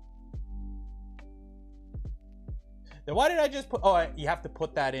 Then why did I just put... Oh, you have to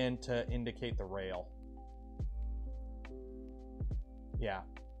put that in to indicate the rail. Yeah.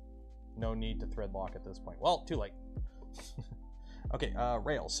 No need to thread lock at this point. Well, too late. Okay,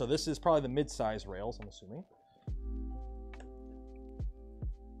 rails. So this is probably the mid-size rails, I'm assuming.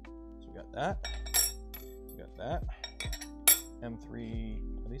 So we got that. We got that.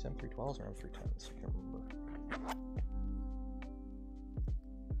 M3... Are these M312s or M310s? I can't remember.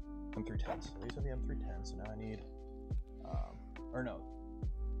 M310s. So these are the M310s. So now I need... or no.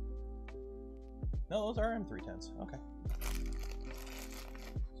 No, those are M310s. Okay.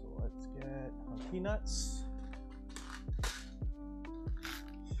 So let's get T-nuts.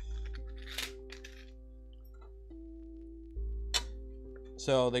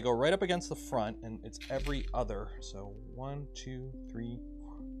 So they go right up against the front, and it's every other. So 1, 2, 3,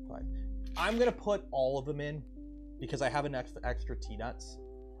 4, 5. I'm gonna put all of them in because I have an extra T-nuts.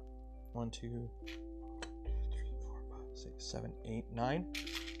 1, 2, 3, 4, 5, 6, 7, 8, 9.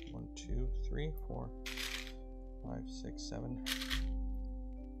 1, 2, 3, 4, 5, 6, 7,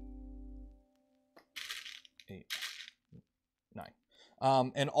 8,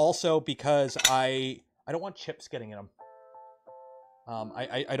 9. And also because I don't want chips getting in them.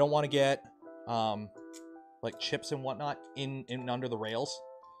 I don't want to get like chips and whatnot in under the rails.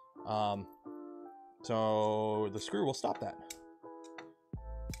 So the screw will stop that.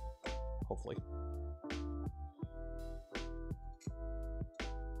 Hopefully.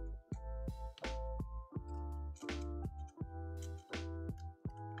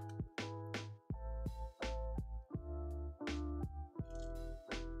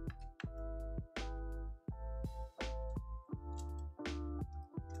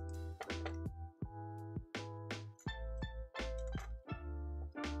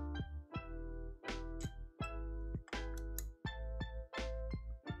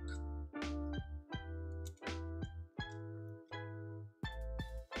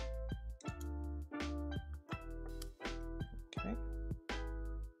 Okay.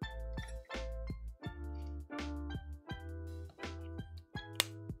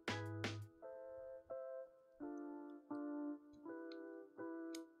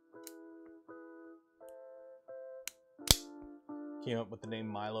 Came up with the name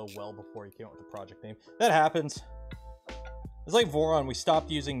Milo well before he came up with the project name. That happens. It's like Voron, we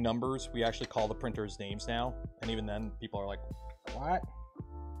stopped using numbers. We actually call the printers names now. And even then, people are like, what?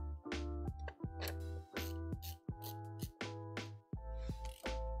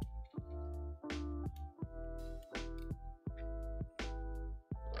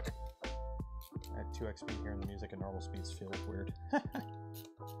 At 2x speed, hearing the music at normal speeds feels weird.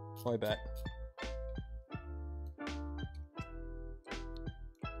 So I bet.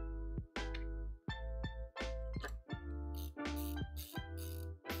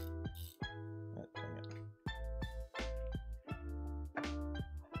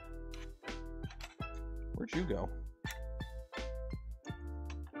 Where'd you go?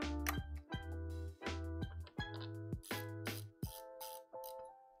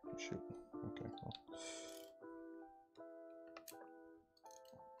 shoot. Okay, well.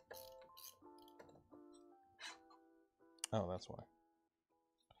 Oh, that's why.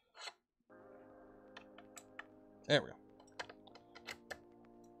 There we go.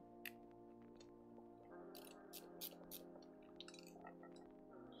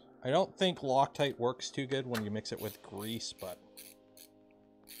 I don't think Loctite works too good when you mix it with grease, but...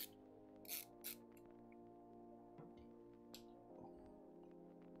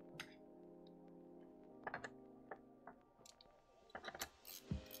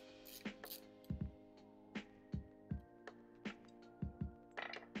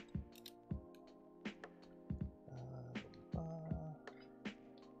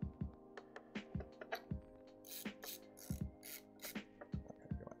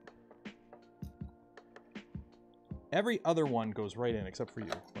 Every other one goes right in except for you.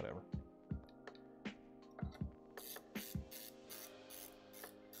 Whatever.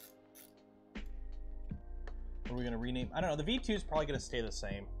 Are we going to rename? I don't know. The V2 is probably going to stay the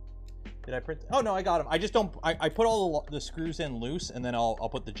same. Did I print? Oh, no, I got them. I just don't... I put all the screws in loose, and then I'll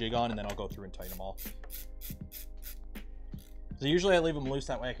put the jig on, and then I'll go through and tighten them all. So usually I leave them loose.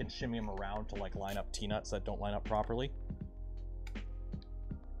 That way I can shimmy them around to, like, line up T-nuts that don't line up properly.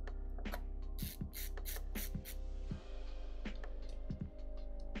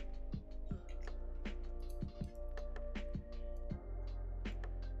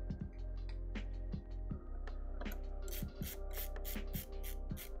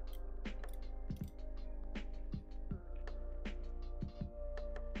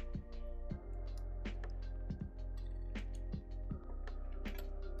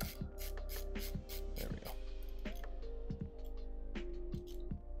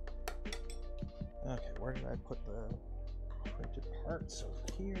 Where did I put the printed parts? Over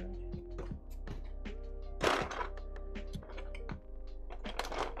here.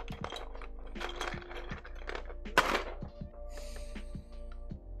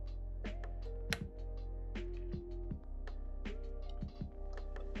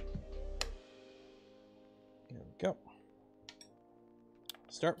 There we go.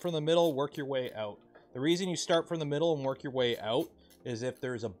 Start from the middle, work your way out. The reason you start from the middle and work your way out is if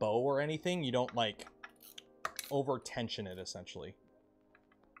there's a bow or anything, you don't like over tension it essentially.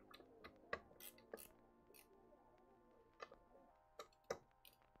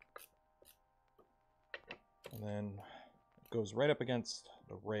 And then it goes right up against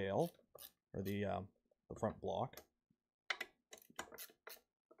the rail or the front block.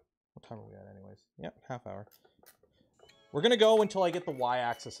 What time are we at anyways? Yep, half hour. We're gonna go until I get the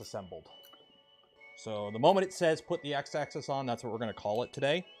Y-axis assembled. So the moment it says put the X-axis on, that's what we're gonna call it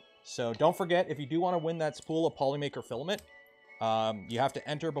today. So don't forget, if you do want to win that spool of Polymaker filament, you have to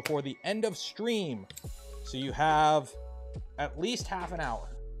enter before the end of stream. So you have at least half an hour.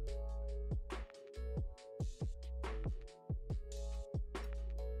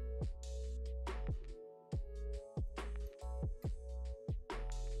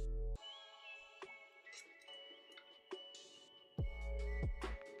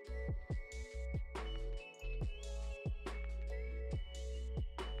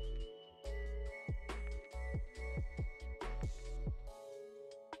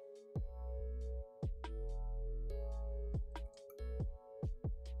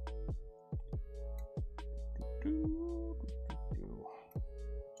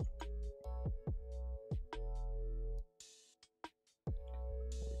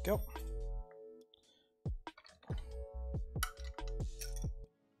 Go.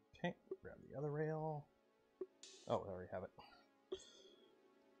 Okay, grab the other rail. Oh, I already have it.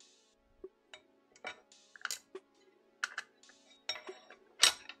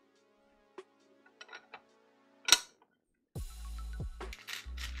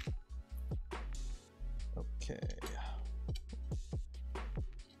 Okay.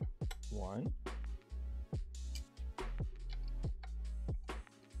 One.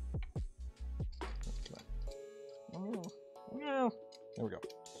 Oh, no. There we go.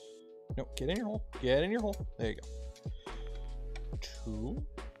 No, get in your hole. Get in your hole. There you go. 2.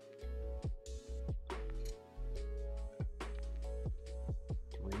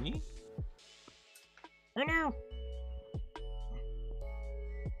 3. Oh no.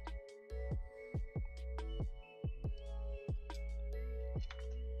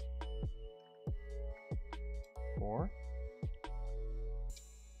 4.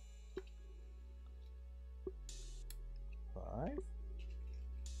 5.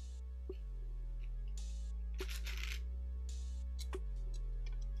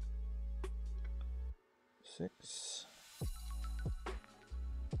 6.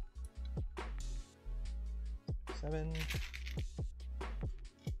 7.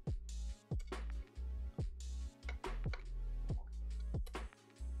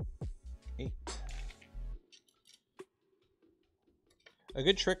 A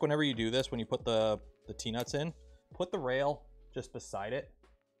good trick whenever you do this, when you put the T-nuts in, put the rail just beside it,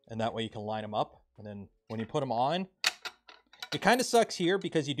 and that way you can line them up. And then when you put them on, it kind of sucks here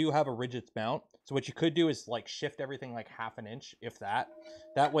because you do have a rigid mount. So what you could do is like shift everything like half an inch, if that.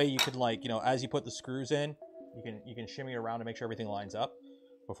 That way you can, like, you know, as you put the screws in, you can shimmy it around to make sure everything lines up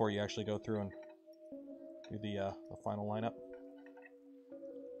before you actually go through and do the final lineup.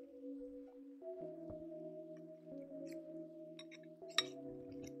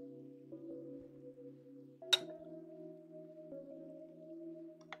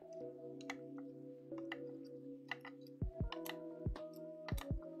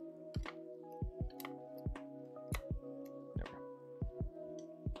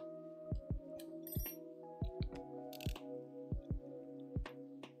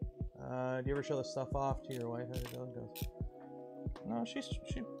 Do you ever show this stuff off to your wife? How it goes? No, she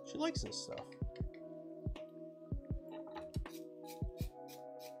likes this stuff.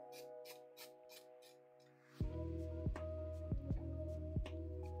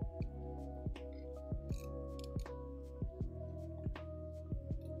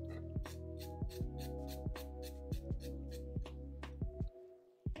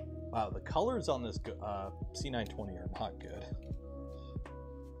 Wow, the colors on this C920 are not good.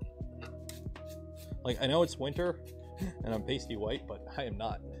 Like, I know it's winter, and I'm pasty white, but I am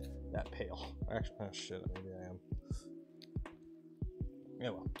not that pale. Actually, oh shit, maybe I am. Yeah,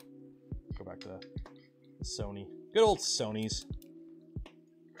 well, go back to the Sony. Good old Sonys.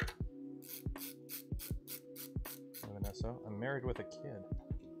 Vanessa, I'm married with a kid.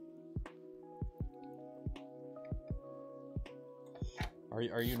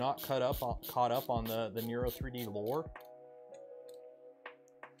 Are you not caught up on the Nero 3D lore?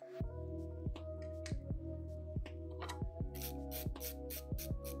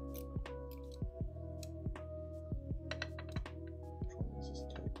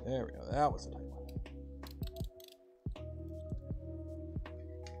 There we go. That was a tight one.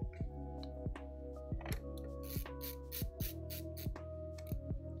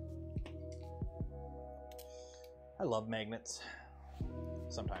 I love magnets.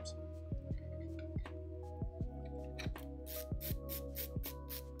 Sometimes.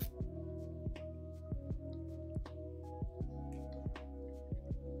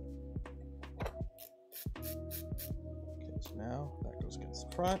 Okay, so now that goes against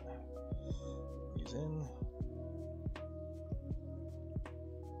the front. These in.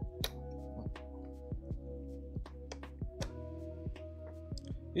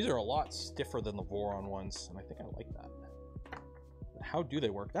 These are a lot stiffer than the Voron ones, and I think I like that. How do they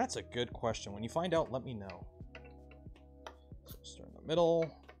work? That's a good question. When you find out, let me know. So start in the middle.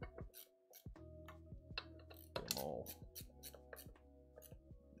 Get them all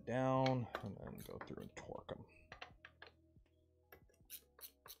down, and then go through and torque them.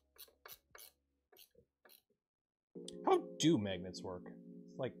 How do magnets work?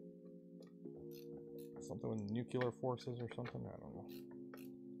 It's like something with nuclear forces or something? I don't know.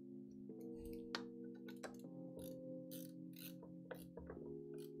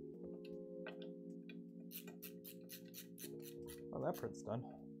 Oh, that print's done.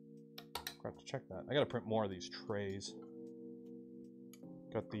 I have to check that. I gotta print more of these trays.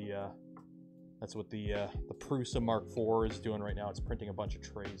 Got the that's what the Prusa Mark IV is doing right now. It's printing a bunch of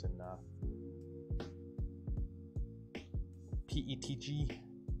trays in PETG.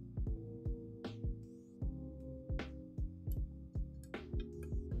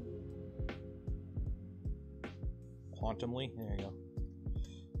 Quantumly, there you go.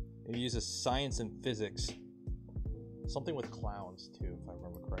 It uses science and physics. Something with clowns too, if I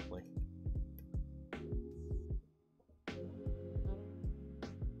remember correctly.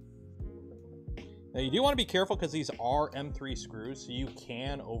 Now you do want to be careful because these are M3 screws, so you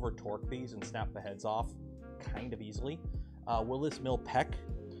can over torque these and snap the heads off kind of easily. Will this mill peck?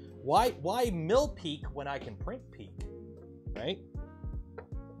 Why mill peak when I can print peak, right?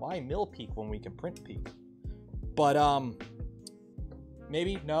 Why mill peak when we can print peak? But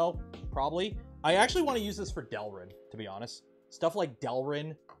maybe, no, probably. I actually want to use this for Delrin, to be honest. Stuff like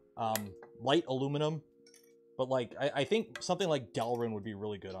Delrin, light aluminum, but like I think something like Delrin would be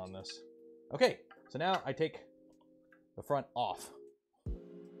really good on this. Okay, so now I take the front off.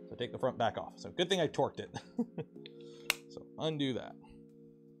 So take the front back off. So good thing I torqued it. So undo that.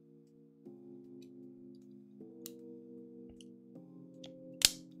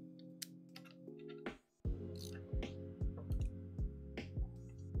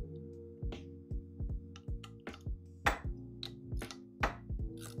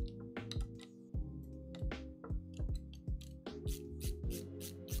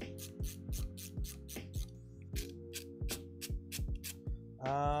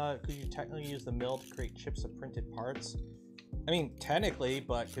 Could you technically use the mill to create chips of printed parts? I mean, technically,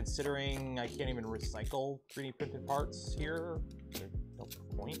 but considering I can't even recycle 3D printed parts here, there's no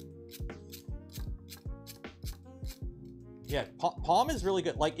point. Yeah, Palm is really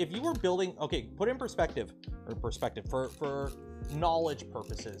good. Like, if you were building, okay, put in perspective, for knowledge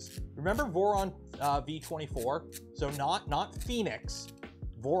purposes. Remember Voron V24? So not Phoenix,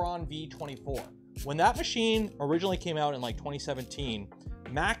 Voron V24. When that machine originally came out in like 2017,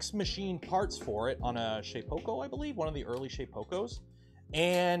 Max machined parts for it on a Shapeoko, I believe, one of the early Shapeokos,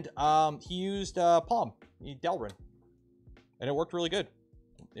 and he used Palm, Delrin, and it worked really good.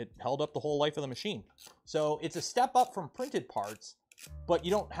 It held up the whole life of the machine. So it's a step up from printed parts, but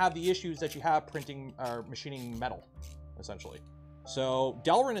you don't have the issues that you have printing or machining metal, essentially. So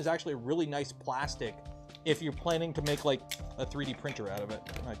Delrin is actually a really nice plastic if you're planning to make like a 3D printer out of it.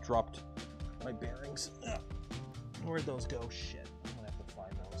 I dropped my bearings. Where'd those go? Shit. I'm gonna have to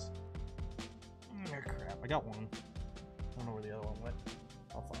find those. Oh, crap. I got one. I don't know where the other one went.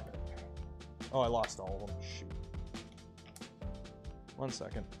 I'll find it. Oh, I lost all of them. Shoot. 1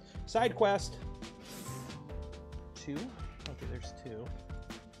 second. Side quest. 2. Okay, there's 2.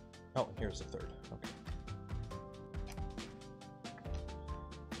 Oh, and here's the 3rd. Okay.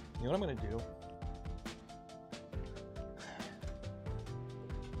 You know what I'm gonna do?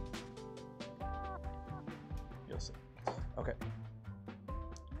 You'll see. Okay.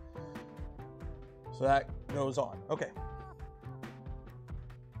 So that goes on. Okay.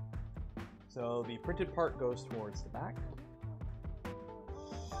 So the printed part goes towards the back.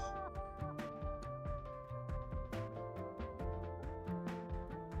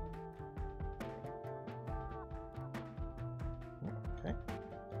 Okay.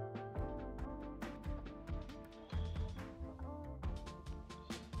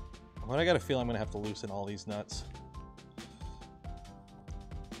 Well, I got a feeling I'm gonna have to loosen all these nuts.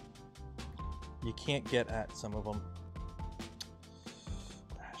 You can't get at some of them.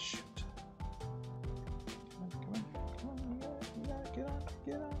 Ah, shoot. Come on, you got it,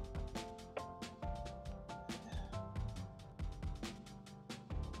 get on.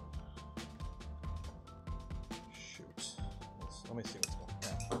 Shoot. Let me see what's going on.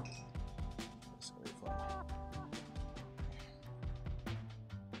 Yeah. This is gonna be fun.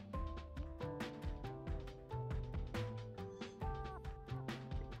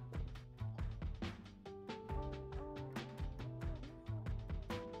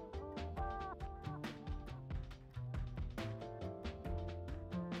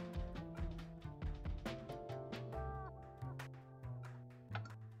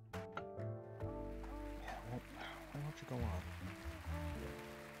 Why don't you go on?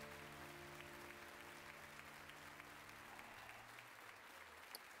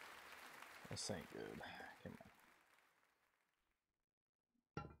 This ain't good. Come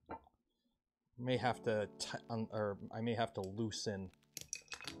on. May have to, or I may have to loosen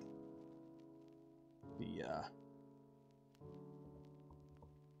the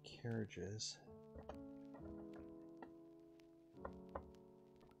carriages.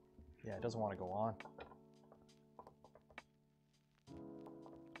 Yeah, it doesn't want to go on.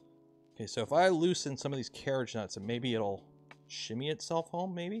 Okay, so if I loosen some of these carriage nuts, maybe it'll shimmy itself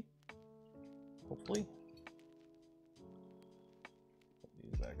home, maybe? Hopefully. Put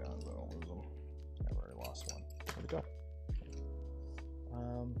these back on so I don't lose them. I've already lost one. Where'd it go?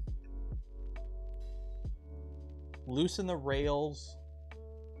 Loosen the rails.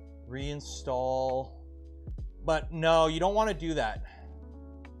 Reinstall. But no, you don't want to do that.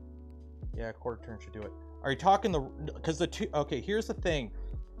 Yeah, quarter turn should do it. Are you talking the... Because the two... Okay, here's the thing.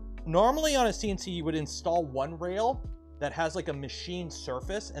 Normally on a CNC, you would install one rail that has like a machine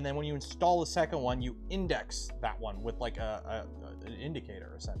surface, and then when you install the second one, you index that one with like an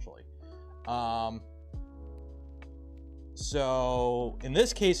indicator, essentially. So in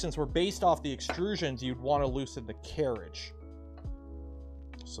this case, since we're based off the extrusions, you'd want to loosen the carriage.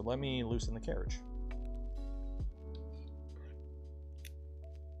 So let me loosen the carriage.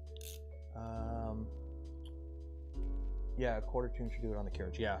 Yeah, a quarter tune should do it on the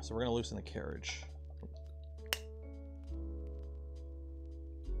carriage. Yeah, so we're gonna loosen the carriage.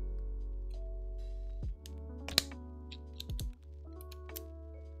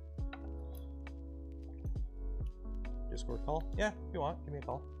 Discord call? Yeah, if you want, give me a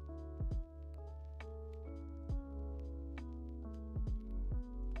call.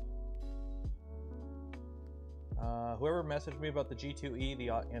 Whoever messaged me about the G2E,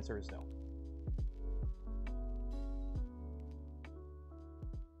 the answer is no.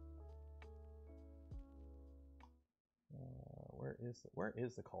 Where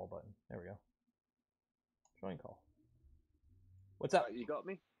is the call button? There we go. Join call. What's up? You got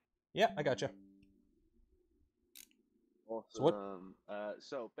me? Yeah, I got you. Awesome. So what?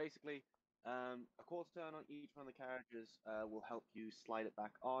 So basically, a quarter turn on each one of the carriages will help you slide it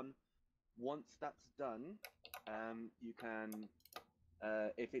back on. Once that's done, you can,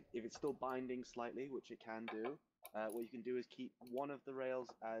 if it's still binding slightly, which it can do, what you can do is keep one of the rails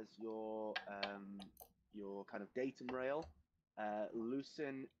as your kind of datum rail.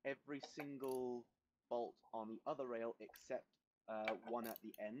 Loosen every single bolt on the other rail except one at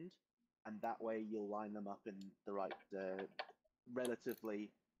the end, and that way you'll line them up in the right, relatively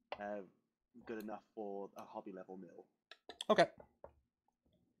good enough for a hobby level mill. Okay.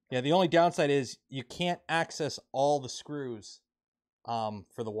 Yeah, the only downside is you can't access all the screws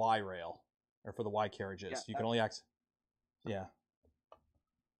for the Y rail or for the Y carriages. Yeah, you can only access. Yeah.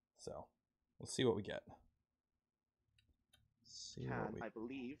 So let's see what we get. I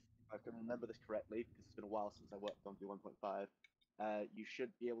believe, if I can remember this correctly, because it's been a while since I worked on V1.5, you should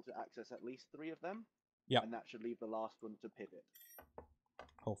be able to access at least 3 of them. Yeah. And that should leave the last one to pivot.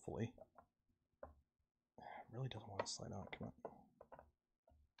 Hopefully. It really doesn't want to slide on. Come on.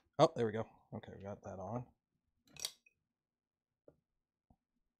 Oh, there we go. Okay, we got that on.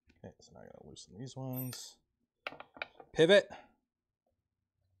 Okay, so now I gotta loosen these ones. Pivot.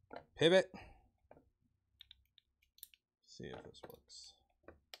 Pivot. See if this works.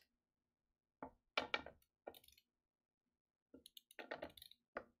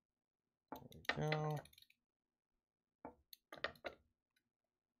 There we go.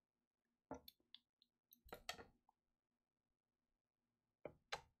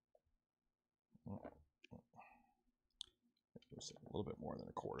 A little bit more than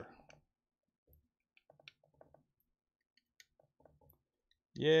a quarter.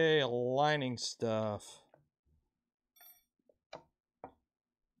 Yay, aligning stuff.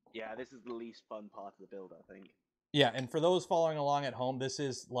 Yeah, this is the least fun part of the build, I think. Yeah, and for those following along at home, this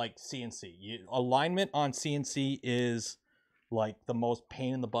is like CNC. Alignment on CNC is like the most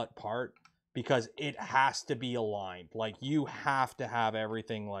pain in the butt part because it has to be aligned. Like you have to have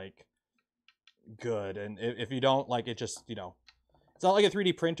everything like good, and if you don't, like it just, you know, it's not like a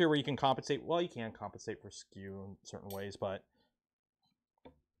 3D printer where you can compensate. Well, you can compensate for skew in certain ways, but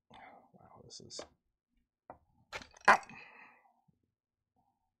wow, this is. Ow!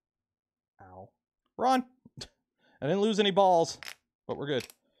 Ow! Run! I didn't lose any balls, but we're good.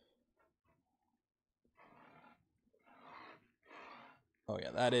 Oh yeah,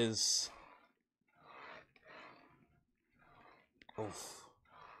 that is. Oof.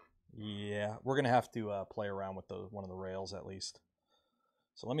 Yeah, we're gonna have to play around with one of the rails at least.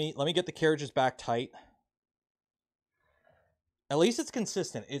 So let me get the carriages back tight. At least it's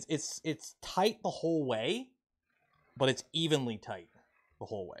consistent. It's tight the whole way, but it's evenly tight the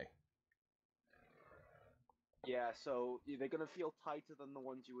whole way. Yeah, so they're going to feel tighter than the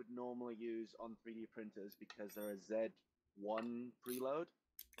ones you would normally use on 3D printers because they're a Z1 preload.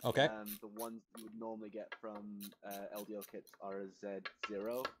 Okay. The ones you would normally get from LDO kits are a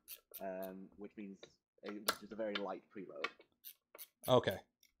Z0, which means which is a very light preload. Okay.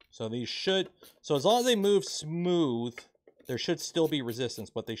 So these should, so as long as they move smooth, there should still be resistance,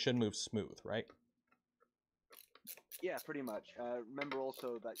 but they should move smooth, right? Yeah, pretty much. Remember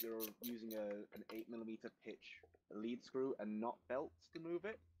also that you're using an 8mm pitch lead screw and not belts to move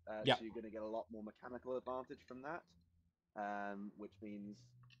it. Yeah. So you're going to get a lot more mechanical advantage from that, which means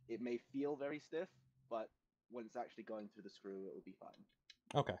it may feel very stiff, but when it's actually going through the screw, it will be fine.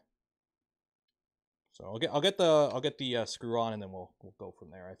 Okay. So I'll get the screw on, and then we'll go from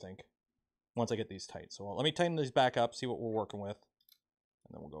there, I think. Once I get these tight. So let me tighten these back up, see what we're working with,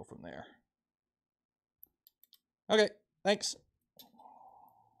 and then we'll go from there. Okay, thanks.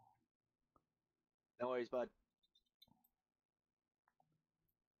 No worries, bud.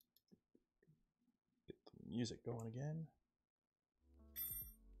 Get the music going again.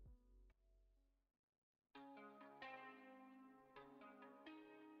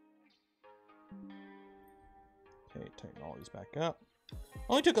 Okay, tighten all these back up.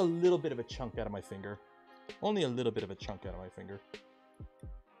 Only took a little bit of a chunk out of my finger. Only a little bit of a chunk out of my finger.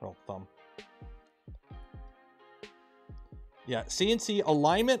 Or thumb. Yeah, CNC,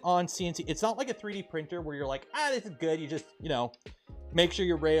 alignment on CNC. It's not like a 3D printer where you're like, this is good. You just, you know, make sure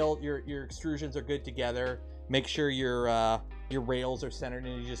your rail, your extrusions are good together. Make sure your rails are centered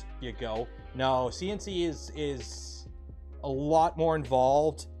and you go. No, CNC is a lot more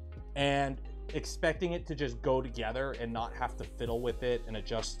involved, and expecting it to just go together and not have to fiddle with it and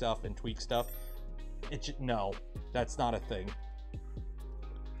adjust stuff and tweak stuff. No, that's not a thing.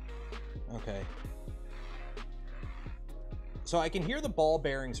 Okay. So I can hear the ball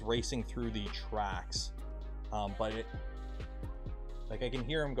bearings racing through the tracks, but Like I can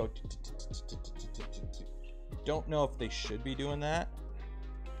hear them go. Don't know if they should be doing that,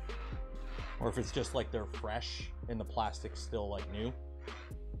 or if it's just like they're fresh and the plastic's still like new.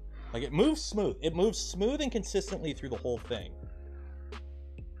 Like it moves smooth. It moves smooth and consistently through the whole thing.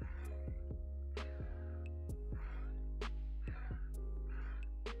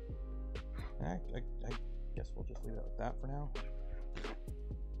 I guess we'll just leave it like that for now.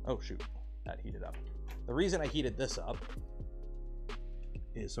 Oh shoot, that heated up. The reason I heated this up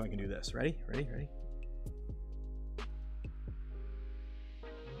is so I can do this. Ready? Ready? Ready?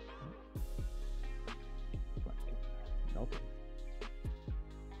 Come on. Nope.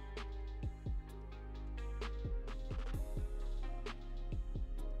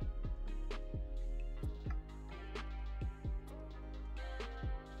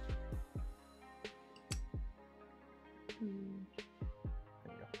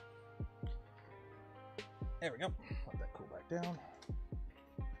 There we go. Let that cool back down.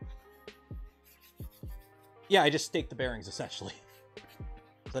 Yeah, I just staked the bearings essentially.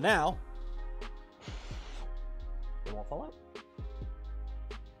 So now they won't fall out.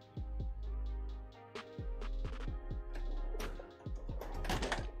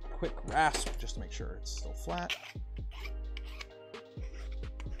 Quick rasp just to make sure it's still flat.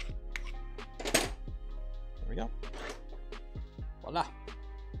 There we go. Voila.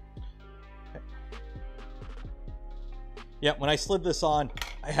 Okay. Yeah, when I slid this on,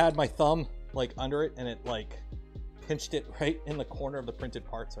 I had my thumb like under it and it like pinched it right in the corner of the printed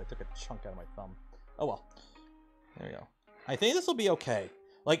part, so I took a chunk out of my thumb. Oh well. There we go. I think this will be okay.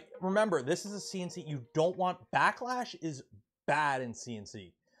 Like, remember, this is a CNC. You don't want backlash is bad in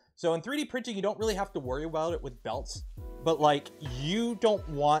CNC. So in 3D printing, you don't really have to worry about it with belts, but like you don't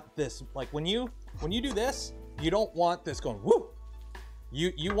want this, like when you do this, you don't want this going woo.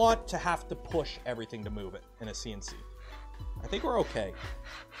 You want to have to push everything to move it in a CNC. I think we're okay.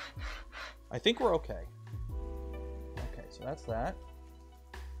 I think we're okay. Okay, so that's that.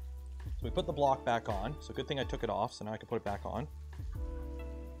 So we put the block back on. So good thing I took it off, so now I can put it back on.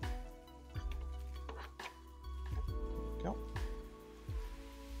 There we go.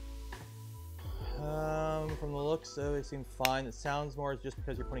 From the looks of it, they seem fine. It sounds more just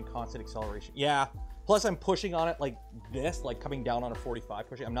because you're putting constant acceleration. Yeah. Plus I'm pushing on it like this, like coming down on a 45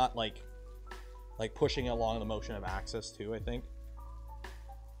 pushing. I'm not like pushing along the motion of axis too, I think.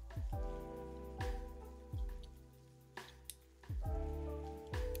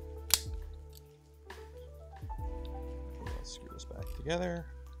 Let's screw this back together.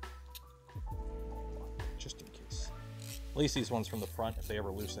 Just in case. At least these ones from the front, if they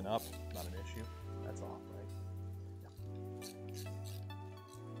ever loosen up, not an issue. That's off, right?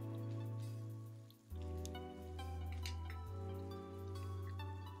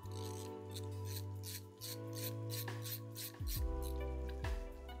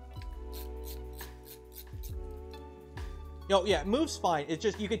 Yo, yeah, it moves fine. It's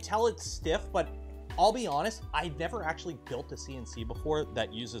just, you could tell it's stiff, but I'll be honest, I've never actually built a CNC before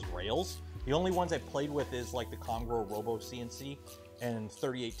that uses rails. The only ones I've played with is like the Congro Robo CNC and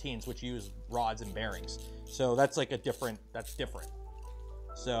 3018s, which use rods and bearings. So that's like that's different.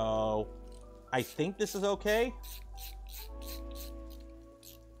 So I think this is okay.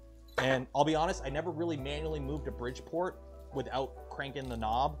 And I'll be honest, I never really manually moved a Bridgeport without cranking the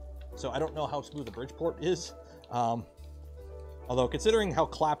knob. So I don't know how smooth the Bridgeport is. Although considering how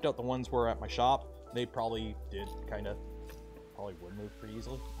clapped out the ones were at my shop, they probably would move pretty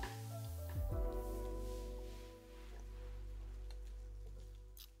easily.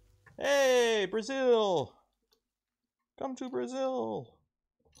 Hey, Brazil! Come to Brazil!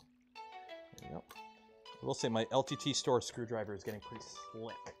 There you go. I will say my LTT store screwdriver is getting pretty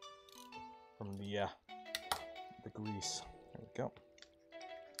slick from the grease. There we go.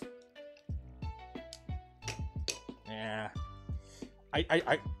 Yeah.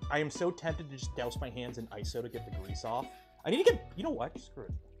 I am so tempted to just douse my hands in ISO to get the grease off. I need to get, you know what? Screw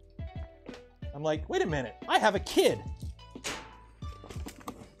it. I'm like, wait a minute. I have a kid.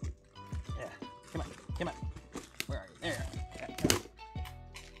 Yeah. Come on. Come on. Where are you? There you are. Yeah, come on.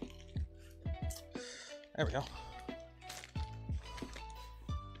 There we go.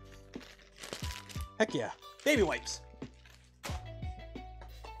 Heck yeah. Baby wipes.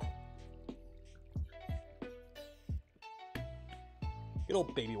 Good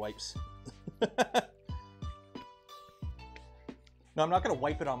old baby wipes. No, I'm not gonna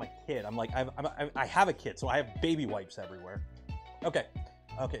wipe it on my kid. I'm like, I have a kid, so I have baby wipes everywhere. Okay,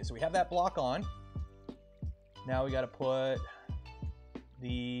 okay, so we have that block on. Now we gotta put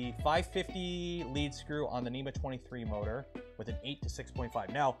the 550 lead screw on the NEMA 23 motor with an 8 to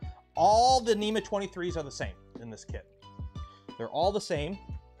 6.5. Now, all the NEMA 23s are the same in this kit. They're all the same.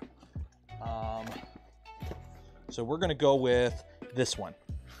 So we're gonna go with this one.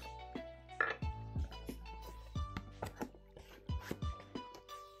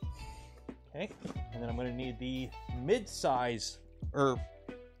 Okay, and then I'm gonna need the mid-size,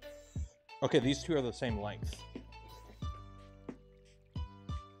 okay, these two are the same length.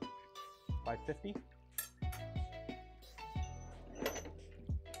 550.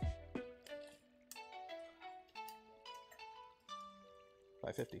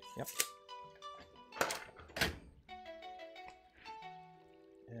 Yep.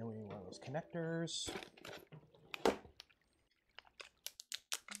 And we need one of those connectors.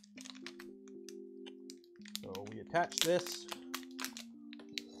 So we attach this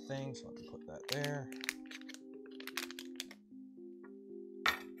thing, so let me put that there.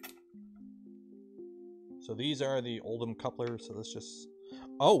 So these are the Oldham couplers, so this just,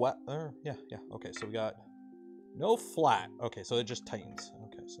 oh, what? Yeah, okay, so we got no flat. Okay, so it just tightens.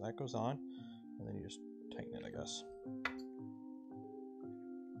 Okay, so that goes on, and then you just tighten it, I guess.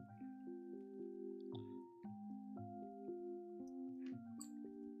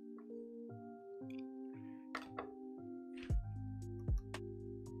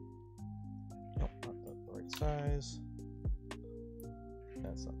 Nope, not the right size.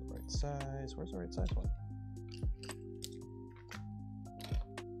 That's not the right size. Where's the right size one?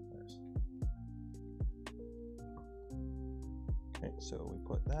 Okay, so we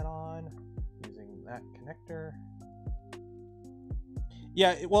put that on using that connector.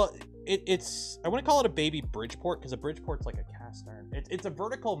 Yeah, it's I want to call it a baby Bridgeport because a Bridgeport's like a cast iron. It's a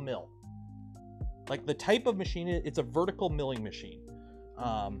vertical mill. Like the type of machine, it's a vertical milling machine.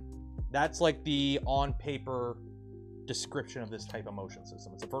 That's like the on paper description of this type of motion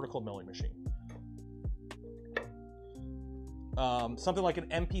system. It's a vertical milling machine. Something like an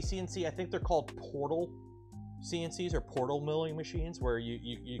MP-CNC, I think they're called portal CNCs or portal milling machines, where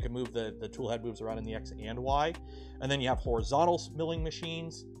you can move the tool head moves around in the X and Y. And then you have horizontal milling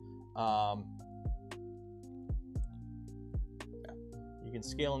machines. You can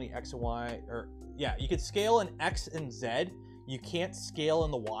scale in the X and Y, or yeah, you can scale in X and Z. You can't scale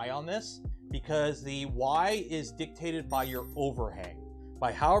in the Y on this because the Y is dictated by your overhang.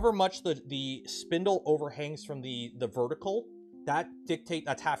 By however much the spindle overhangs from the vertical, that's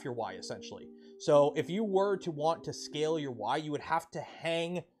half your Y essentially. So if you were to want to scale your Y, you would have to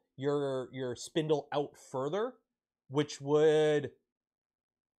hang your spindle out further, which would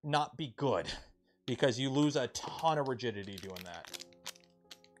not be good because you lose a ton of rigidity doing that.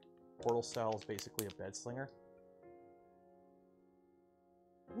 Portal style is basically a bed slinger.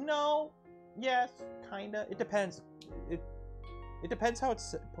 No, yes, kinda. It depends. It depends how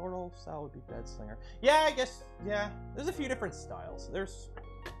it's portal style would be bed slinger. Yeah, I guess. Yeah, there's a few different styles. There's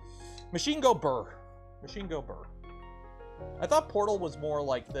Machine Go Burr. Machine Go Burr. I thought portal was more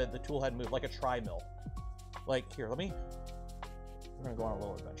like the tool head move, like a tri-mill. Like here, we're gonna go on a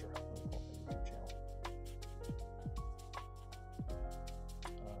little adventure. YouTube channel.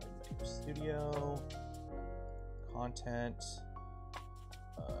 Studio, content,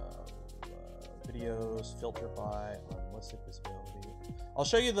 videos, filter by, unlisted visibility. I'll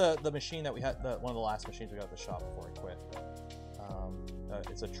show you the machine that we had, one of the last machines we got at the shop before I quit.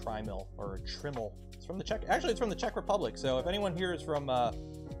 It's a tri-mill or a trimmel. It's from the Czech. Actually, it's from the Czech Republic. So if anyone here is from, I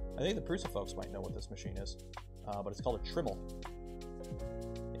think the Prusa folks might know what this machine is. But it's called a trimmel.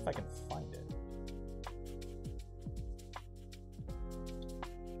 If I can find it.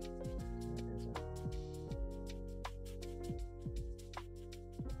 Where is it?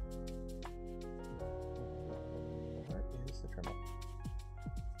 Where is the trimmel?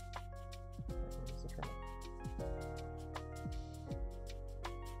 Where is the trimmel?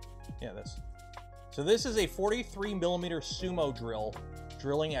 Yeah, this. So this is a 43 millimeter sumo drill,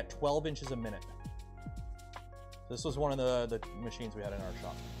 drilling at 12 inches a minute. This was one of the machines we had in our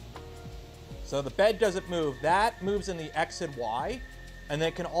shop. So the bed doesn't move. That moves in the X and Y, and then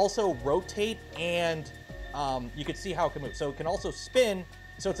it can also rotate, and you can see how it can move. So it can also spin,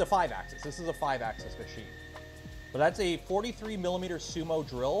 so it's a 5-axis. This is a 5-axis machine. But that's a 43 millimeter sumo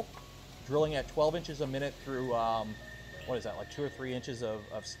drill, drilling at 12 inches a minute through, what is that, like 2 or 3 inches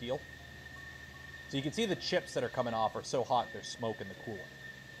of steel? So you can see the chips that are coming off are so hot they're smoking the coolant.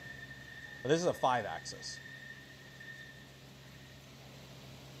 But this is a 5-axis.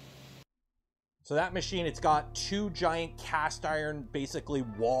 So that machine, it's got 2 giant cast iron, basically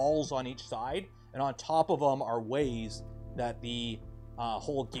walls on each side, and on top of them are ways that the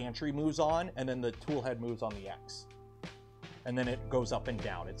whole gantry moves on, and then the tool head moves on the X. And then it goes up and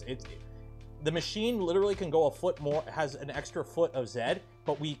down. The machine literally can go a foot more, has an extra foot of Z,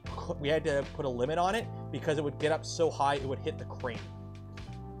 but we had to put a limit on it because it would get up so high it would hit the crane.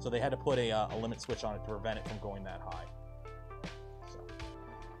 So they had to put a limit switch on it to prevent it from going that high. So.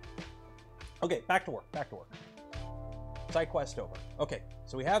 Okay, back to work, back to work. Side quest over. Okay,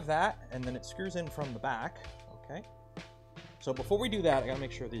 so we have that, and then it screws in from the back. Okay. So before we do that, I gotta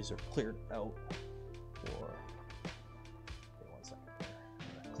make sure these are cleared out. For... Okay, 1 second here.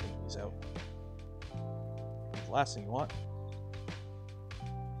 I'm gonna clean these out. The last thing you want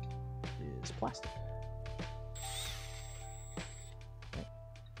is plastic. Okay.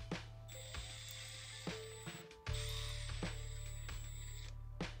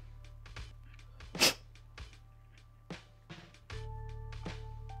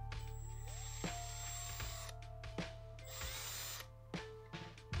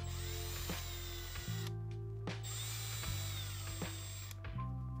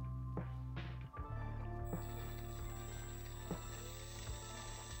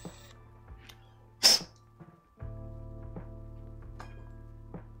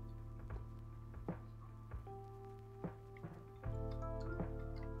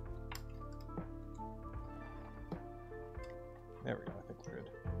 There we go, I think we're good.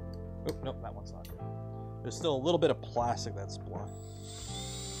 Oh, nope, that one's not good. There's still a little bit of plastic that's blocked.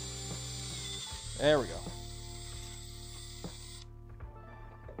 There we go.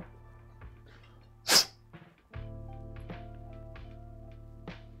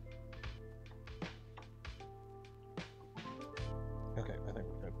 Okay, I think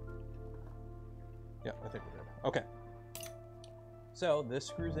we're good. Yeah, I think we're good. Okay. So this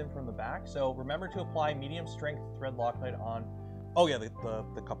screws in from the back. So remember to apply medium strength thread Loctite on. Oh yeah, the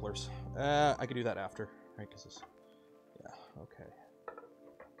couplers. I could do that after, right? Because this. Yeah. Okay.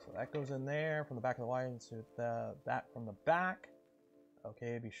 So that goes in there from the back of the Y, and so that from the back.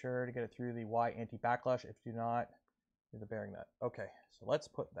 Okay. Be sure to get it through the Y anti-backlash. If you do not, do the bearing nut. Okay. So let's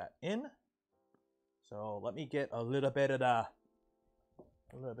put that in. So let me get a little bit of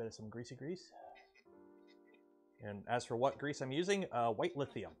some greasy grease. And as for what grease I'm using, white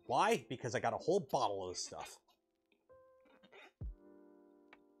lithium. Why? Because I got a whole bottle of this stuff.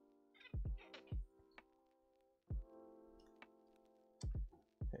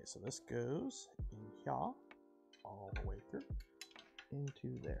 Okay, so this goes in here, all the way through,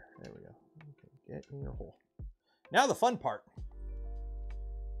 into there. There we go. Okay, get in your hole. Now the fun part.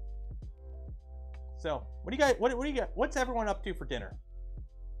 So, what do you guys? What do you got? What's everyone up to for dinner?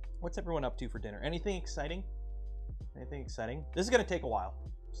 What's everyone up to for dinner? Anything exciting? Anything exciting? This is gonna take a while.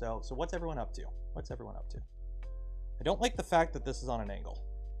 So what's everyone up to? What's everyone up to? I don't like the fact that this is on an angle.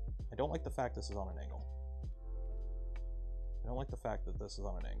 I don't like the fact this is on an angle. I don't like the fact that this is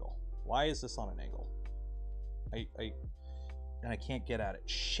on an angle. Why is this on an angle? And I can't get at it.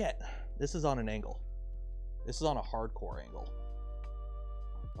 Shit. This is on an angle. This is on a hardcore angle.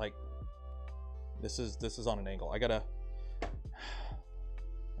 Like, this is on an angle. I gotta.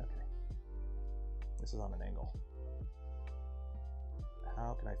 Okay. This is on an angle.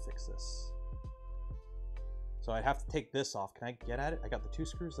 How can I fix this? So I have to take this off. Can I get at it? I got the 2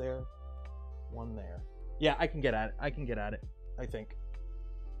 screws there, 1 there. Yeah, I can get at it. I can get at it, I think.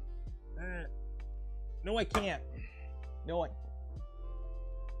 No, I can't. No, I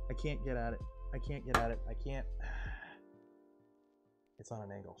can't get at it. I can't get at it. I can't. It's on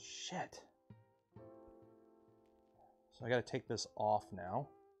an angle. Shit. So I got to take this off now.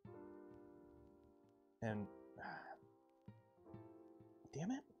 And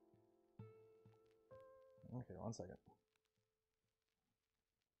damn it. Okay, 1 second.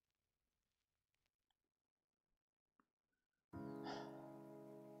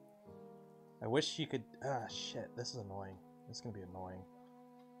 I wish you could. Shit. This is annoying. This is gonna be annoying.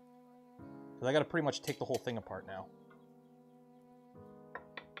 Because I gotta pretty much take the whole thing apart now.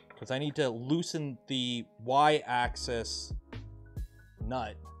 Because I need to loosen the Y-axis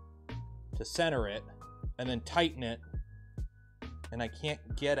nut to center it, and then tighten it. And I can't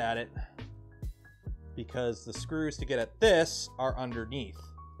get at it because the screws to get at this are underneath.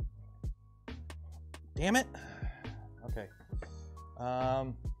 Damn it. Okay.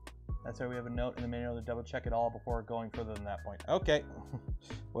 That's why we have a note in the manual to double check it all before going further than that point. Okay.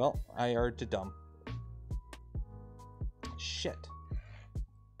 Well, I are too dumb. Shit.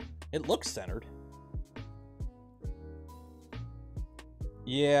 It looks centered.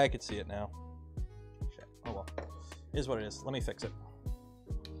 Yeah, I could see it now. Shit. Oh well. It is what it is. Let me fix it.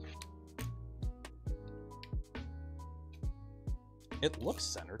 It looks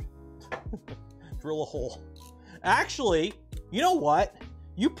centered. Drill a hole. Actually, you know what?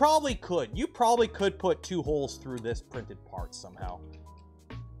 You probably could. You probably could put 2 holes through this printed part somehow.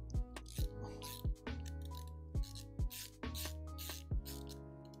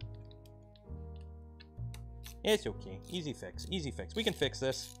 It's okay. Easy fix. Easy fix. We can fix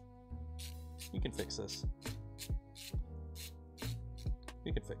this. You can fix this.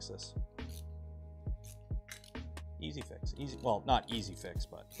 We can fix this. Easy fix. Easy. Well, not easy fix,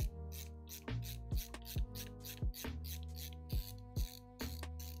 but.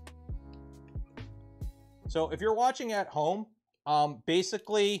 So if you're watching at home,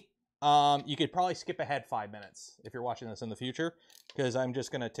 basically, you could probably skip ahead 5 minutes if you're watching this in the future, because I'm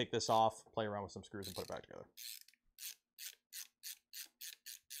just going to take this off, play around with some screws, and put it back together.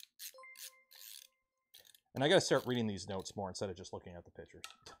 And I got to start reading these notes more instead of just looking at the pictures.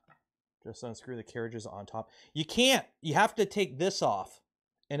 Just unscrew the carriages on top. You can't. You have to take this off.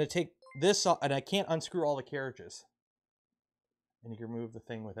 And to take this off, and I can't unscrew all the carriages. And you can remove the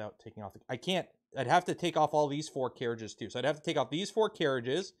thing without taking off the... I can't. I'd have to take off all these 4 carriages too. So I'd have to take off these 4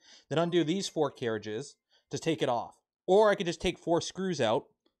 carriages, then undo these 4 carriages to take it off. Or I could just take 4 screws out,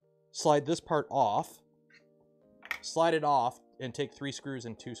 slide this part off, slide it off, and take 3 screws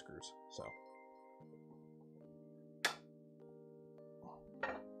and 2 screws. So...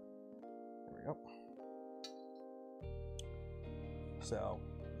 Yep. So,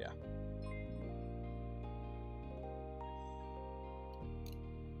 yeah.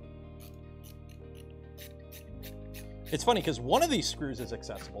 It's funny because one of these screws is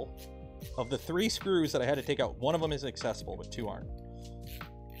accessible. Of the 3 screws that I had to take out, one of them is accessible, but 2 aren't.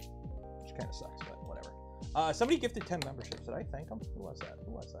 Which kind of sucks, but whatever. Somebody gifted 10 memberships. Did I thank them? Who was that?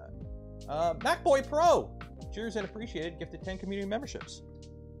 Who was that? MacBoy Pro! Cheers and appreciated. Gifted 10 community memberships.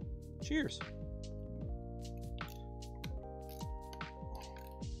 Cheers.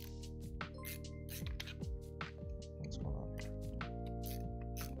 What's going on here?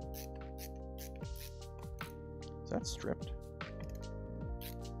 Is that stripped?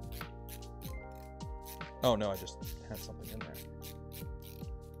 Oh no, I just had something in there.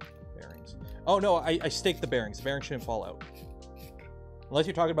 Bearings. Oh no, I staked the bearings. The bearings shouldn't fall out. Unless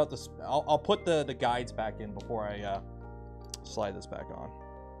you're talking about this, I'll put the guides back in before I slide this back on.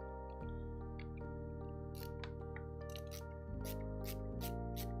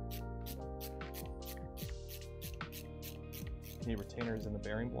 Need retainers in the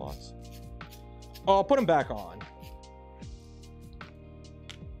bearing blocks. Oh, I'll put them back on.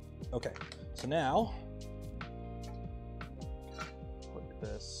 Okay, so now put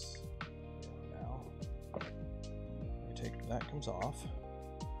this now. Take that comes off.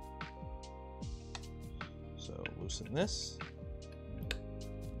 So loosen this.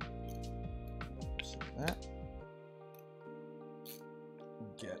 Loosen that.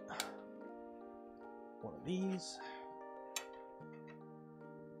 Get one of these.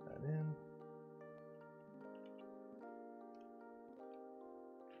 In.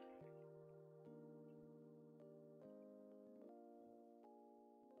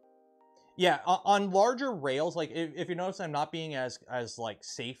 Yeah, on larger rails, like if you notice, I'm not being as like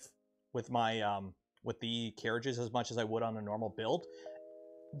safe with my with the carriages as much as I would on a normal build.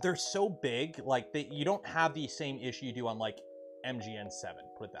 They're so big, like you don't have the same issue you do on like MGN7.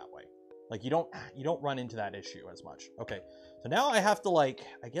 Put it that way. Like you don't run into that issue as much. Okay, so now I have to like,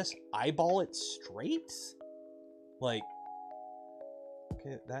 I guess, eyeball it straight. Like,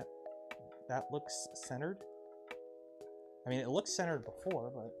 okay, that looks centered. I mean, it looks centered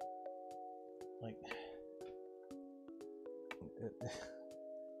before, but like,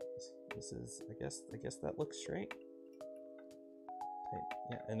 this is, I guess that looks straight.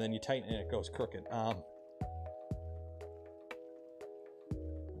 Yeah, and then you tighten it, and it goes crooked.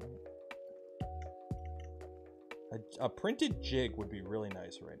 A printed jig would be really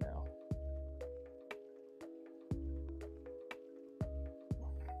nice right now.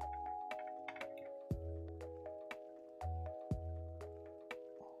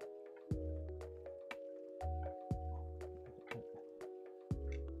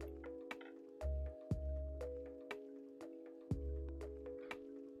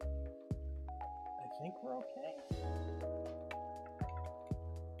 I think we're okay.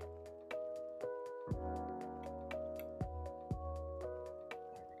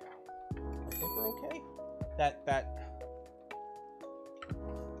 I think we're okay. That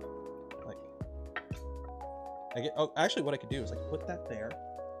like I get, oh, actually what I could do is like put that there,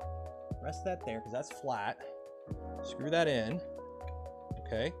 rest that there because that's flat, screw that in,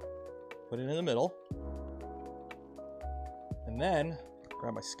 okay, put it in the middle, and then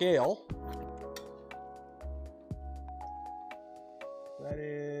grab my scale. That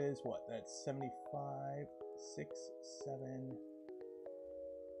is what? That's 75, 6, 7,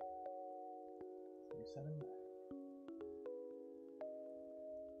 7.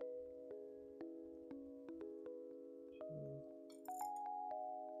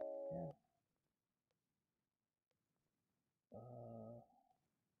 Yeah.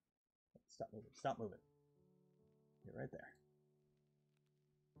 Stop moving. Stop moving. Get right there.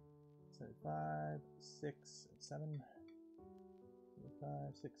 5, 6, 7.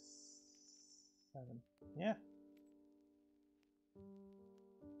 5, 6, 7. Yeah.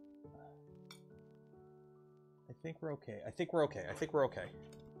 I think we're okay. I think we're okay. I think we're okay.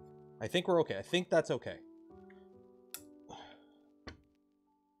 I think we're okay. I think that's okay. I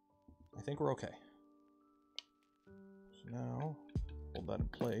think we're okay. So now, hold that in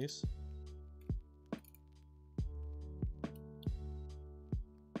place.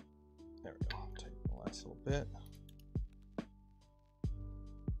 There we go. Tighten the last little bit.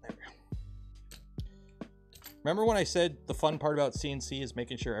 There we go. Remember when I said the fun part about CNC is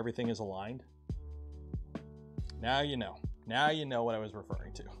making sure everything is aligned? Now you know. Now you know what I was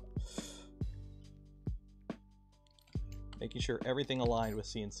referring to. Making sure everything aligned with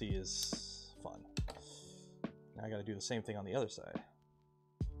CNC is fun. Now I got to do the same thing on the other side.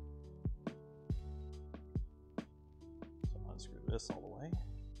 So unscrew this all the way.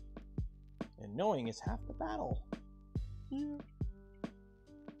 And knowing is half the battle. Yeah.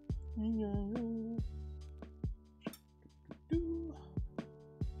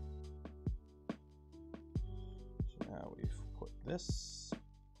 So now we've put this.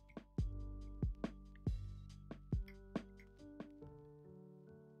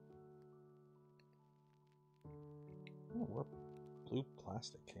 I don't know where blue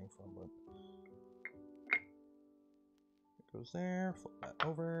plastic came from, but it goes there. Flip that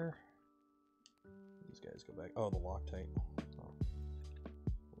over. These guys go back. Oh, the Loctite. Oh, a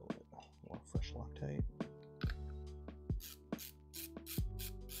little bit more fresh Loctite.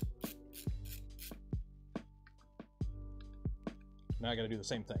 Now I got to do the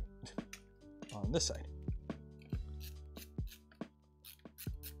same thing on this side.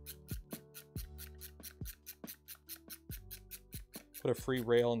 Put a free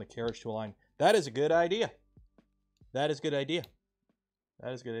rail in the carriage to align. That is a good idea. That is a good idea.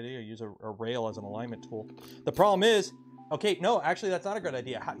 That is a good idea. Use a rail as an alignment tool. The problem is, okay, no, actually that's not a good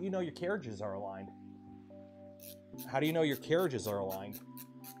idea. How do you know your carriages are aligned? How do you know your carriages are aligned?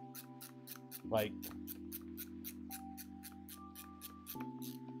 Like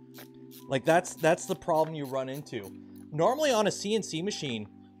that's the problem you run into. Normally on a CNC machine,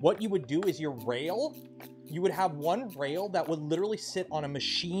 what you would do is your rail, you would have one rail that would literally sit on a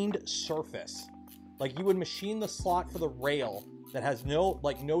machined surface. Like you would machine the slot for the rail that has no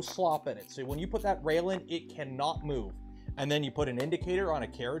slop in it. So when you put that rail in, it cannot move. And then you put an indicator on a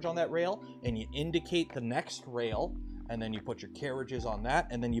carriage on that rail and you indicate the next rail, and then you put your carriages on that,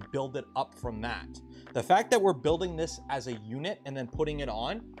 and then you build it up from that. The fact that we're building this as a unit and then putting it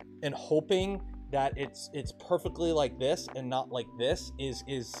on and hoping that it's perfectly like this and not like this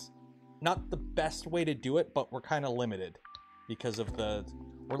is not the best way to do it, but we're kind of limited because of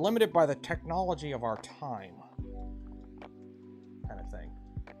we're limited by the technology of our time kind of thing.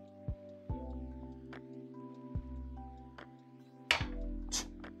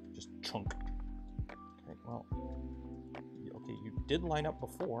 Just chunk. Okay, well, okay, you did line up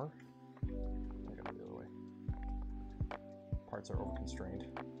before. I gotta go the other way. Parts are over constrained.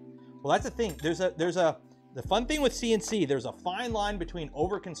 Well, that's the thing. The fun thing with CNC, there's a fine line between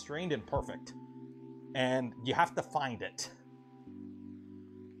over constrained and perfect, and you have to find it.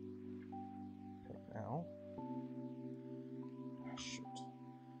 Okay, now, oh, shoot.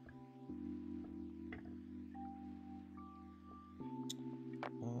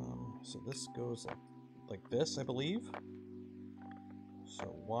 So this goes like this, I believe.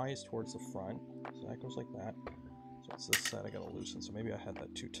 So Y is towards the front, so that goes like that. So it's this side I gotta loosen, so maybe I had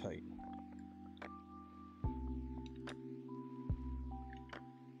that too tight.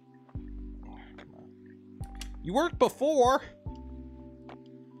 Oh, come on. You worked before!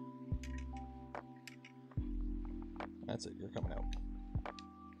 That's it, you're coming out.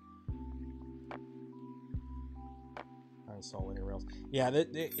 Uninstall linear rails. Yeah,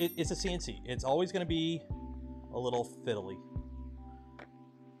 it's a CNC. It's always gonna be a little fiddly.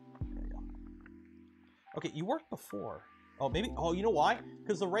 Okay, you worked before. Oh, maybe. Oh, you know why?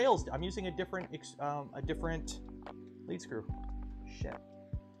 Because the rails. I'm using a different lead screw. Shit.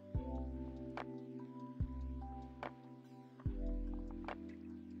 Oh.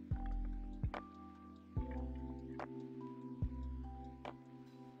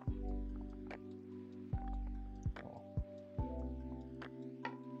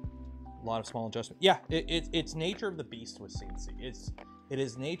 A lot of small adjustments. Yeah, it's nature of the beast with CNC. It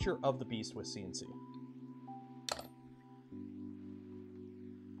is nature of the beast with CNC.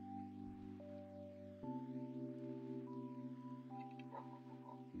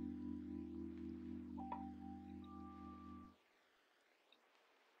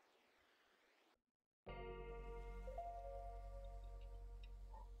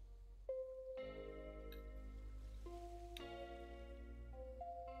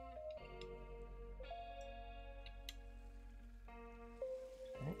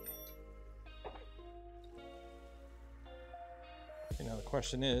 Okay, now the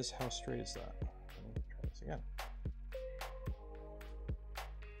question is, how straight is that? Let me try this again.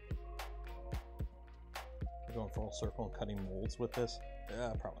 We're going full circle and cutting molds with this?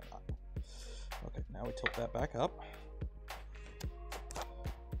 Yeah, probably not. Okay, now we tilt that back up.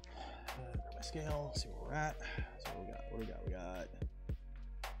 Grab my scale, see where we're at. So what do we got? We got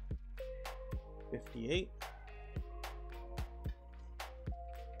 58.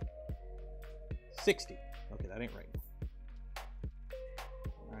 60. Okay, that ain't right.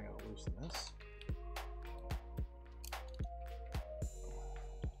 I gotta loosen this.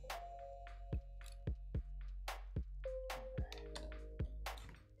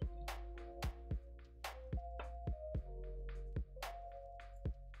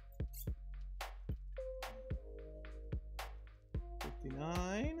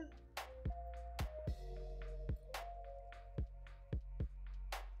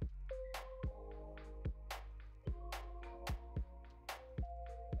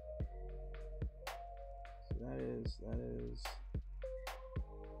 That is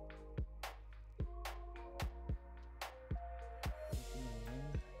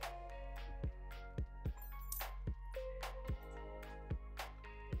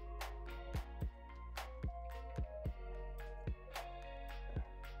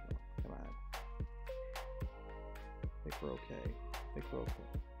come on. I think we're okay. I think we're okay.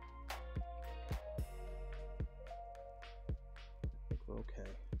 I think we're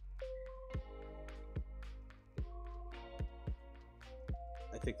okay.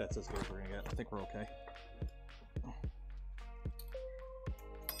 I think that's as good as we're gonna get. I think we're okay.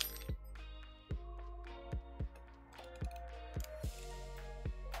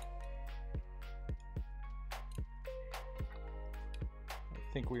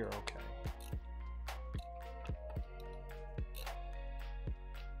 I think we are okay.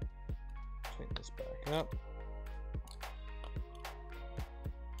 Take this back up.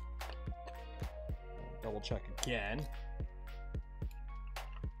 Double check again.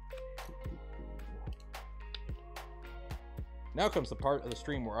 Now comes the part of the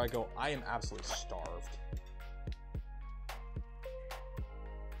stream where I go, I am absolutely starved.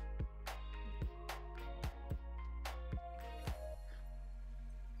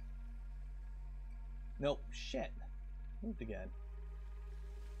 Nope, shit. Moved again.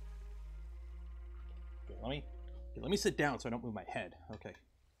 Okay, let me sit down so I don't move my head. Okay.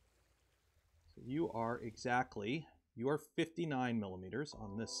 So you are 59 millimeters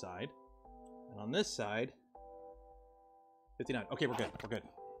on this side. And on this side, 59. Okay, we're good. We're good.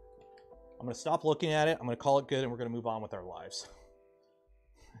 I'm going to stop looking at it. I'm going to call it good, and we're going to move on with our lives.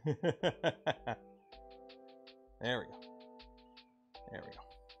 There we go. There we go.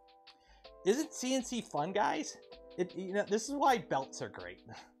 Isn't CNC fun, guys? This is why belts are great.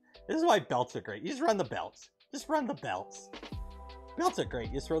 This is why belts are great. You just run the belts. Just run the belts. Belts are great.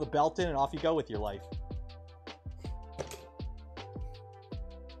 You just throw the belt in, and off you go with your life.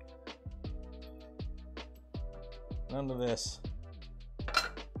 None of this.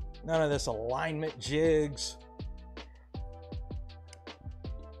 None of this alignment jigs.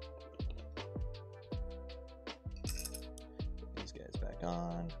 Put these guys back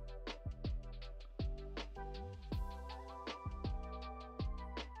on.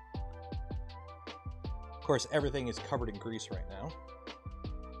 Of course, everything is covered in grease right now.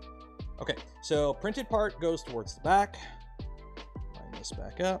 Okay, so printed part goes towards the back. Line this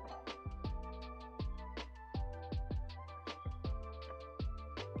back up.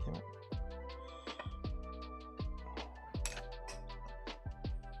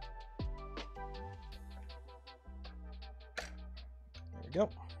 Go.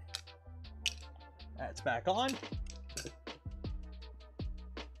 That's back on.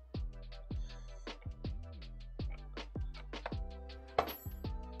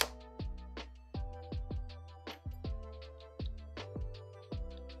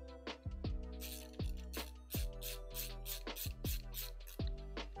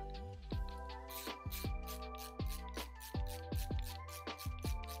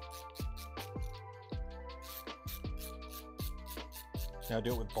 Now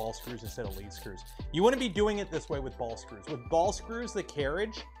do it with ball screws instead of lead screws. You wouldn't be doing it this way with ball screws. With ball screws, the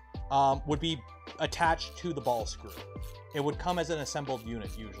carriage would be attached to the ball screw. It would come as an assembled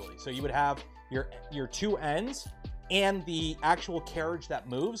unit usually. So you would have your two ends and the actual carriage that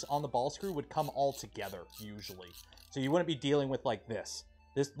moves on the ball screw would come all together usually. So you wouldn't be dealing with like this.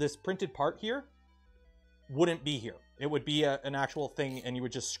 This printed part here wouldn't be here. It would be an actual thing, and you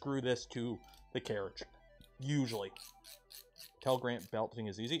would just screw this to the carriage usually. Tell Grant belting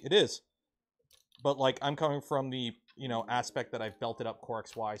is easy. It is. But like I'm coming from the, aspect that I've belted up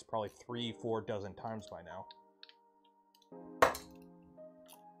Corex-wise probably 3-4 dozen times by now.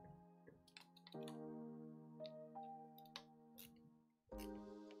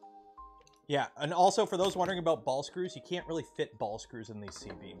 Yeah, and also for those wondering about ball screws, you can't really fit ball screws in these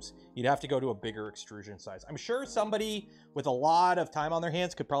C-beams. You'd have to go to a bigger extrusion size. I'm sure somebody with a lot of time on their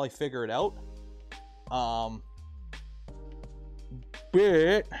hands could probably figure it out.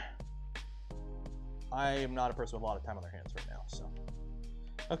 But I am not a person with a lot of time on their hands right now, so.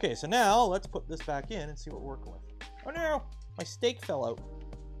 Okay, so now let's put this back in and see what we're working with. Oh no, my steak fell out.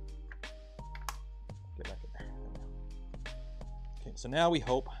 Get back in there. Okay, so now we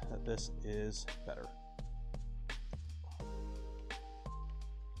hope that this is better.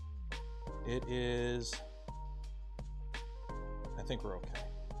 It is, I think we're okay.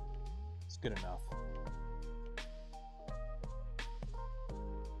 It's good enough.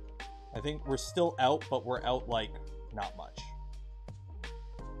 I think we're still out, but we're out like not much.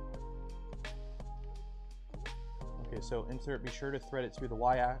 Okay, so insert, be sure to thread it through the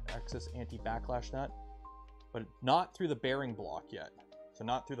Y-axis anti-backlash nut, but not through the bearing block yet. So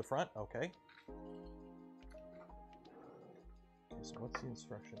not through the front, okay. Okay, so what's the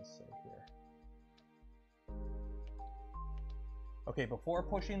instructions say here? Okay, before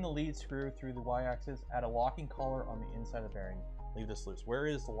pushing the lead screw through the Y-axis, add a locking collar on the inside of the bearing. Leave this loose. Where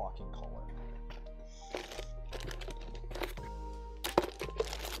is the locking collar?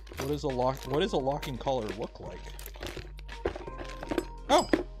 What does a locking collar look like? Oh,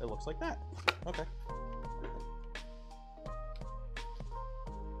 it looks like that. Okay.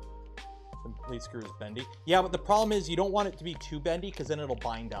 The lead screw is bendy. Yeah, but the problem is you don't want it to be too bendy because then it'll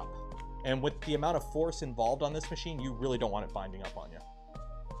bind up. And with the amount of force involved on this machine, you really don't want it binding up on you.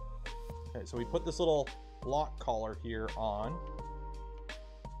 Okay, so we put this little lock collar here on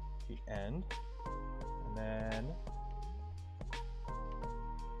the end, and then,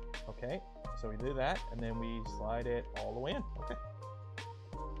 okay, so we do that, and then we slide it all the way in. Okay.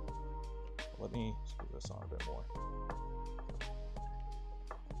 Let me screw this on a bit more.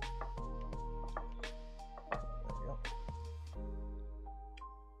 There we go.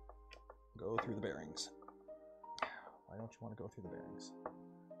 Go through the bearings. Why don't you want to go through the bearings?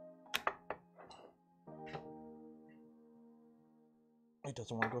 It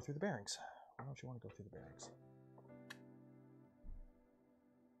doesn't want to go through the bearings. Why don't you want to go through the bearings?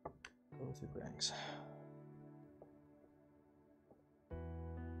 Go through the bearings.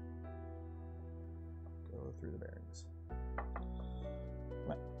 Go through the bearings.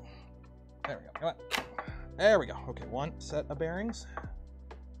 Come on. There we go. Come on. There we go. Okay, one set of bearings.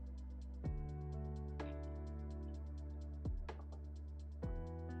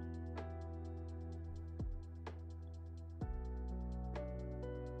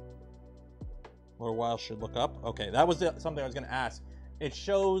 Motor wire should look up. Okay, that was something I was going to ask. It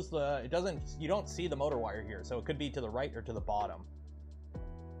shows the, it doesn't, you don't see the motor wire here, so it could be to the right or to the bottom.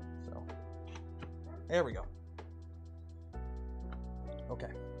 So, there we go. Okay,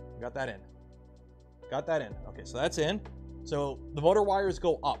 got that in. Got that in. Okay, so that's in. So the motor wires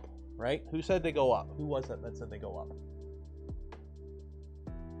go up, right? Who said they go up? Who was that said they go up?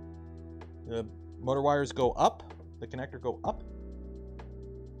 The motor wires go up. The connector go up.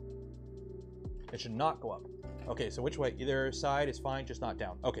 It should not go up. Okay, so which way? Either side is fine, just not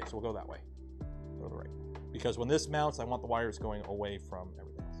down. Okay, so we'll go that way. Go to the right. Because when this mounts, I want the wires going away from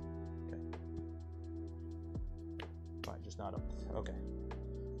everything else. Okay. Fine, just not up. Okay.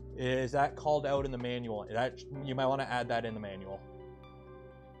 Is that called out in the manual? That, you might want to add that in the manual.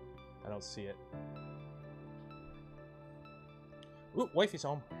 I don't see it. Ooh, wifey's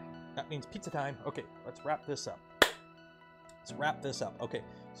home. That means pizza time. Okay, let's wrap this up. Let's wrap this up. Okay,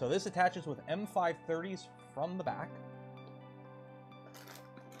 so this attaches with M530s from the back.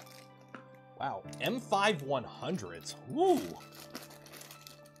 Wow, M5 100s. Woo!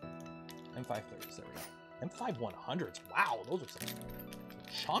 M530s, there we go. M5 100s. Wow, those are some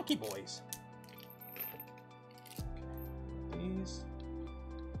chonky boys. Okay, these.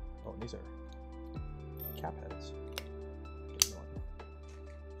 Oh, these are cap heads. Okay,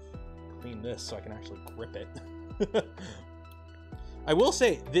 clean this so I can actually grip it. I will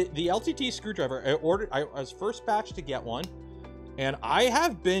say the LTT screwdriver I was first batch to get one, and I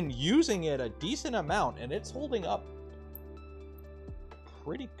have been using it a decent amount, and it's holding up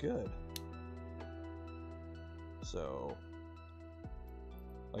pretty good. So,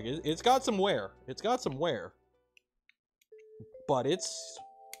 like, it's got some wear. It's got some wear, but it's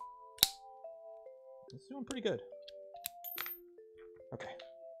doing pretty good. Okay.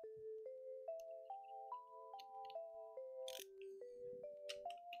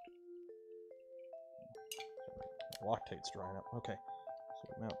 Loctate's drying up. Okay, so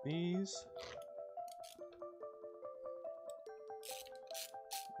we mount these.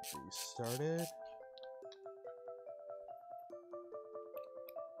 Get these started.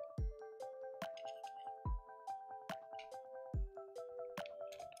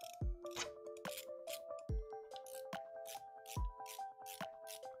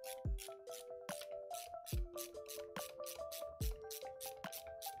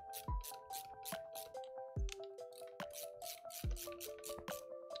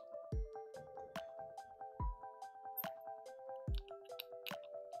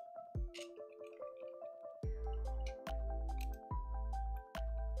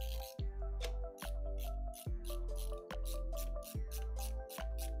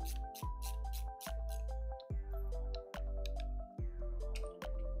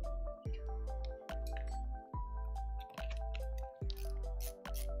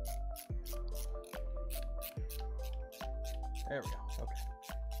 There we go. Okay.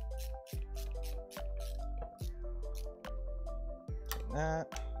 Tighten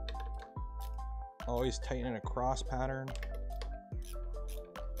that. Always tighten in a cross pattern.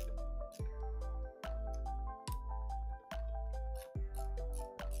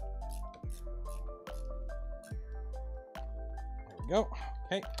 There we go.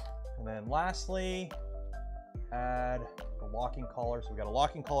 Okay. And then lastly, add the locking collar. So we've got a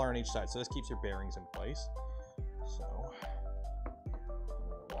locking collar on each side. So this keeps your bearings in place. So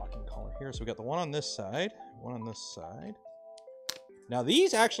locking collar here. So we got the one on this side, one on this side. Now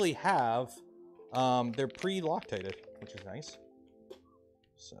these actually have, they're pre-Loctited, which is nice.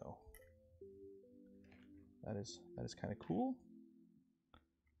 So that is kind of cool.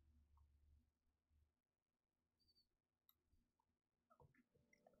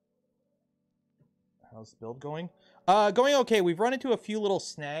 How's the build going? Going okay. We've run into a few little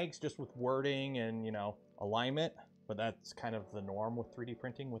snags just with wording and, you know, alignment, but that's kind of the norm with 3D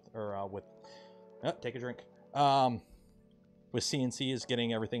printing with take a drink. With CNC is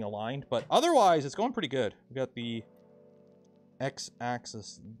getting everything aligned, but otherwise it's going pretty good. We got the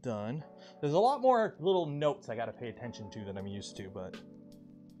X-axis done. There's a lot more little notes I got to pay attention to than I'm used to, but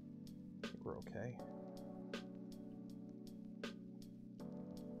I think we're okay.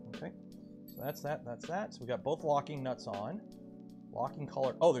 Okay. That's that, that's that. So we got both locking nuts on. Locking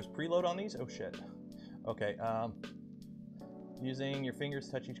collar. Oh, there's preload on these? Oh shit. Okay, using your fingers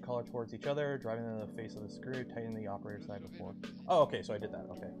touch each collar towards each other, driving in the face of the screw, tighten the operator side before. Oh, okay, so I did that,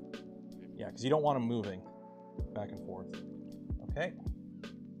 okay. Yeah, because you don't want them moving back and forth. Okay.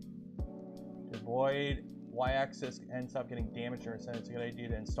 To avoid Y-axis ends up getting damaged or it's a good idea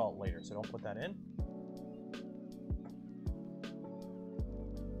to install it later, so don't put that in.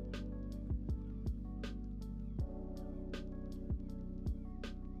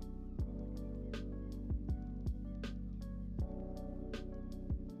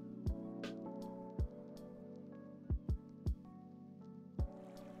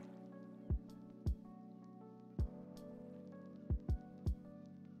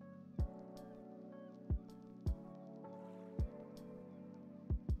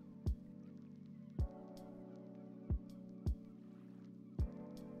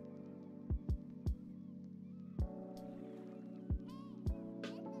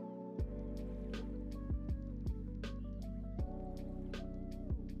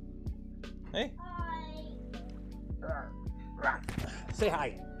 Hey. Hi. Say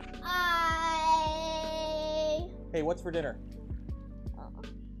hi. Hi. Hey, what's for dinner?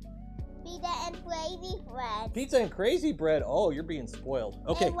 Pizza and gravy bread. Pizza and crazy bread. Oh, you're being spoiled.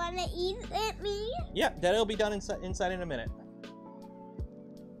 Okay. You wanna eat it, me? Yeah, that'll be done inside in a minute.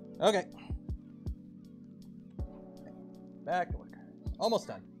 Okay. Back to work. Almost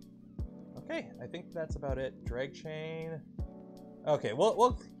done. Okay, I think that's about it. Drag chain. Okay,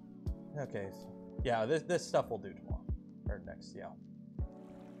 we'll okay. Yeah, this stuff we'll do tomorrow. Or next, yeah.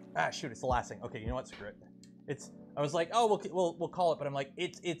 Ah, shoot, it's the last thing. Okay, you know what? Screw it. I was like, oh, we'll call it, but I'm like,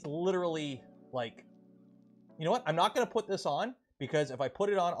 it's literally like, you know what? I'm not gonna put this on because if I put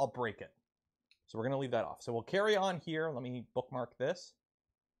it on, I'll break it. So we're gonna leave that off. So we'll carry on here. Let me bookmark this.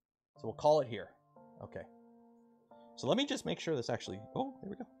 So we'll call it here. Okay. So let me just make sure this actually. Oh, there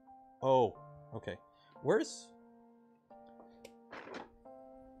we go. Oh, okay. Where's?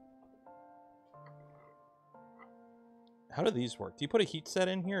 How do these work? Do you put a heat set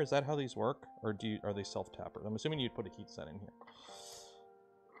in here? Is that how these work? Or are they self-tapper? I'm assuming you'd put a heat set in here.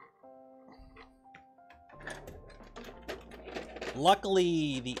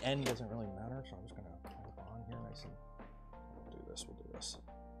 Luckily, the end doesn't really matter, so I'm just going to hold on here nice and we'll do this.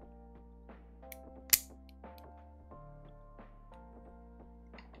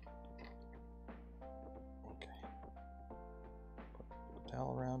 Okay. Put a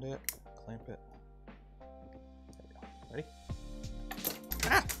towel around it, clamp it. Ready?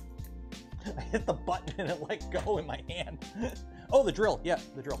 Ah! I hit the button and it let go in my hand. Oh, the drill. Yeah,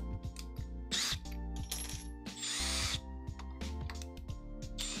 the drill.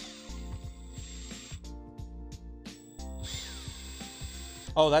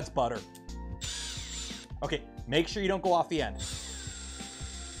 Oh, that's butter. Okay, make sure you don't go off the end.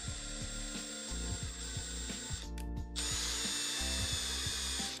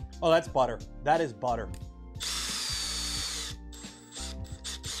 Oh, that's butter. That is butter.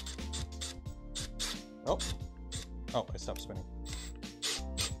 Oh. Oh, I stopped spinning.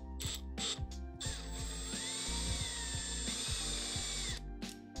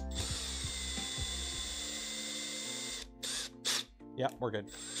 Yeah, we're good.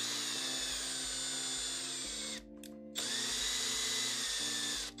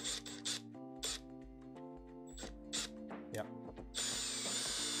 Yeah.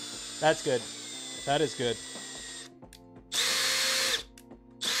 That's good. That is good.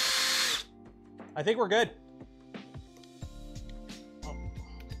 I think we're good.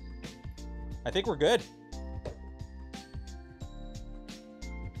 I think we're good.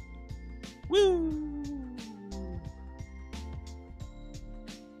 Woo!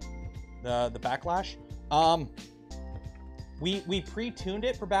 The backlash. We pre-tuned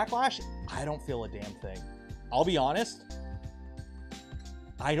it for backlash. I don't feel a damn thing. I'll be honest.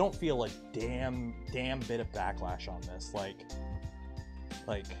 I don't feel a damn bit of backlash on this. Like,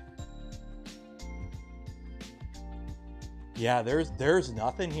 yeah, there's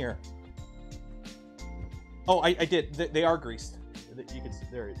nothing here. Oh, I did. They are greased. You can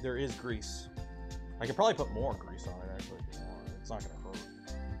there is grease. I could probably put more grease on it actually if you want. It's not gonna hurt.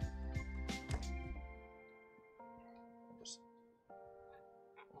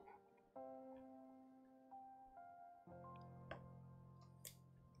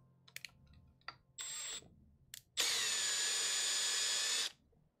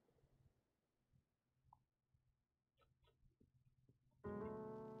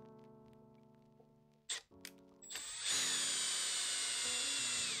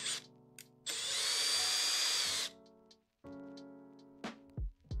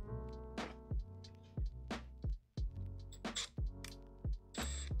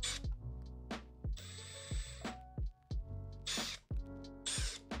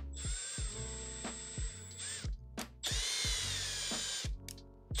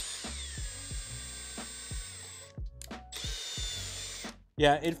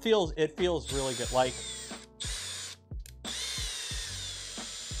 Yeah, it feels really good. Like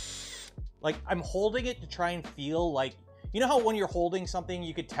I'm holding it to try and feel like, you know how when you're holding something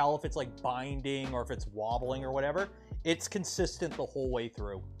you could tell if it's like binding or if it's wobbling or whatever. It's consistent the whole way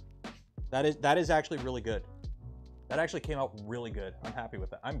through. That is actually really good. That actually came out really good. I'm happy with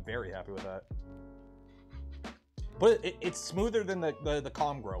that. I'm very happy with that. But it's smoother than the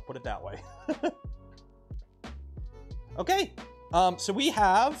Comgrow, put it that way. Okay. So we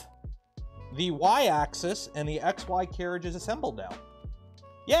have the Y-axis and the XY carriages assembled now.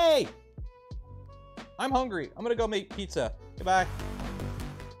 Yay! I'm hungry. I'm gonna go make pizza. Goodbye.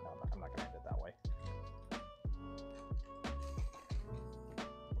 No, I'm not gonna end it that way.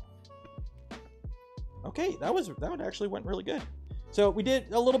 Okay, that actually went really good. So we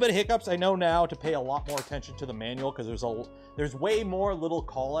did a little bit of hiccups. I know now to pay a lot more attention to the manual because there's way more little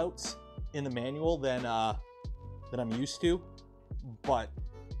callouts in the manual than I'm used to. But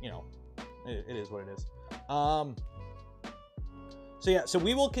you know, it is what it is. So yeah, so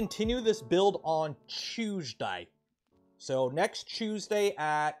we will continue this build on Tuesday. So next Tuesday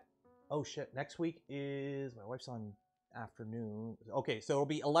at, oh shit, next week is, my wife's on afternoon. Okay, so it'll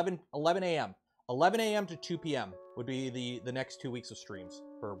be 11 a.m. 11 a.m. to 2 p.m. would be the next 2 weeks of streams,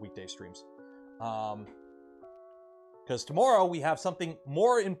 for weekday streams. Because tomorrow we have something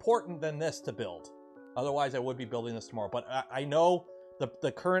more important than this to build. Otherwise I would be building this tomorrow. But I know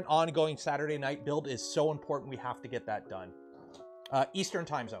the current ongoing Saturday night build is so important, we have to get that done. Eastern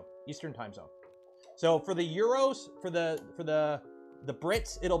time zone. Eastern time zone. So for the Euros, for the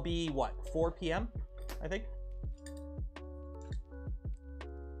Brits, it'll be what, 4 p.m. I think.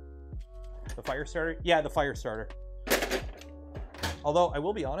 The fire starter? Yeah, the fire starter. Although I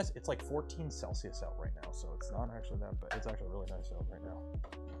will be honest, it's like 14 Celsius out right now, so it's not actually that bad. It's actually really nice out right now.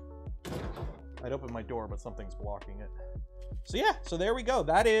 I'd open my door, but something's blocking it. So yeah, so there we go.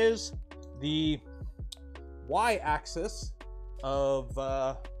 That is the Y-axis of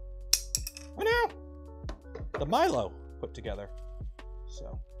the Milo put together.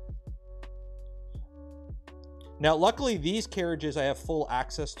 So now luckily these carriages I have full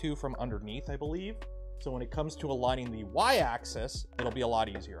access to from underneath, I believe. So when it comes to aligning the Y-axis, it'll be a lot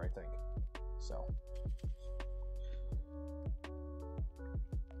easier, I think. So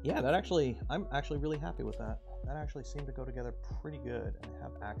yeah, I'm actually really happy with that. That actually seemed to go together pretty good, and I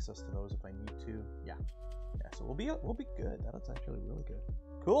have access to those if I need to. Yeah, so we'll be good. That's actually really good.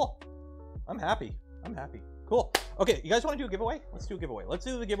 Cool. I'm happy. Cool. Okay, you guys want to do a giveaway? Let's do a giveaway. Let's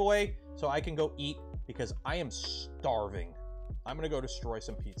do the giveaway so I can go eat because I am starving. I'm gonna go destroy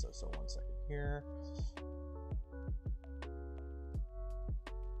some pizza. So 1 second here.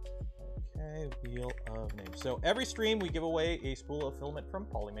 Okay, wheel of names. So every stream we give away a spool of filament from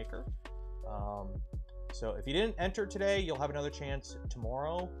Polymaker. So if you didn't enter today, you'll have another chance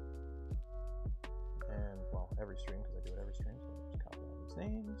tomorrow. And, well, every stream, because I do it every stream, so I'll just copy all these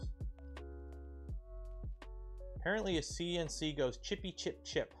names. Apparently a CNC goes chippy chip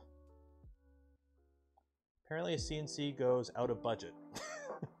chip. Apparently a CNC goes out of budget.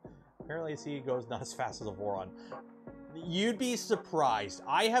 Apparently a CNC goes not as fast as a Voron. You'd be surprised.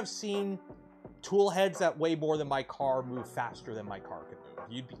 I have seen tool heads that weigh more than my car move faster than my car can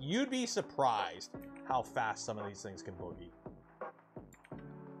move. You'd be surprised how fast some of these things can boogie.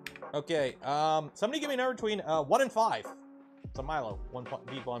 Okay, somebody give me a number between 1 and 5. It's a Milo,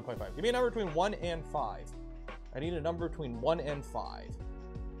 V1.5. Give me a number between 1 and 5. I need a number between 1 and 5.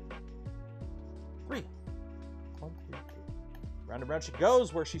 3. 1, 2, 3. Round and round she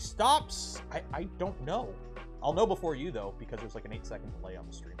goes. Where she stops, I don't know. I'll know before you, though, because there's like an 8-second delay on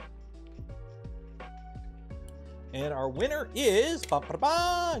the stream. And our winner is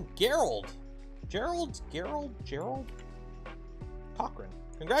Gerald. Gerald Cochran.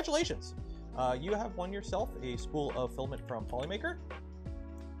 Congratulations. You have won yourself a spool of filament from Polymaker.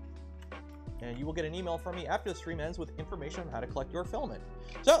 And you will get an email from me after the stream ends with information on how to collect your filament.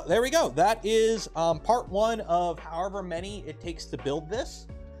 So there we go. That is part 1 of however many it takes to build this.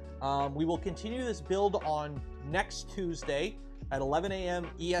 We will continue this build on next Tuesday at 11 a.m.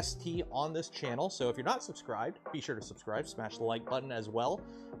 EST on this channel. So if you're not subscribed, be sure to subscribe. Smash the like button as well.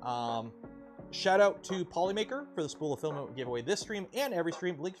 Shout out to Polymaker for the spool of filament we gave away this stream and every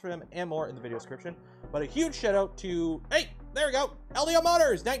stream. Links for them and more in the video description. But a huge shout out to, hey, there we go,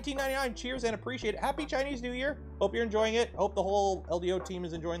 LDOmotors, 1999. Cheers and appreciate it. Happy Chinese New Year. Hope you're enjoying it. Hope the whole LDO team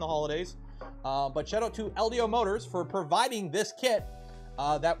is enjoying the holidays. But shout out to LDOmotors for providing this kit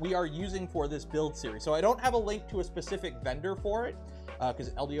that we are using for this build series. So I don't have a link to a specific vendor for it because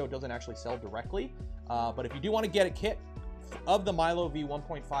LDO doesn't actually sell directly. But if you do want to get a kit of the Milo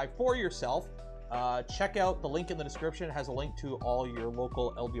V1.5 for yourself, check out the link in the description. It has a link to all your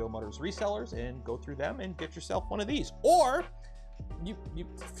local LDOmotors resellers and go through them and get yourself one of these. Or you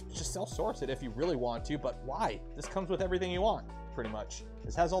just self-source it if you really want to, but why? This comes with everything you want, pretty much.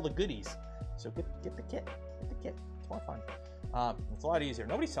 This has all the goodies. So get the kit. Get the kit. It's more fun. It's a lot easier.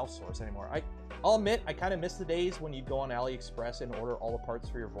 Nobody self-source anymore. I'll admit, I kind of miss the days when you'd go on AliExpress and order all the parts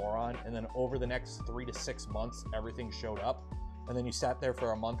for your Voron, and then over the next 3 to 6 months, everything showed up. And then you sat there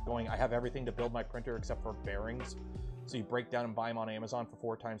for a month going, I have everything to build my printer except for bearings. So you break down and buy them on Amazon for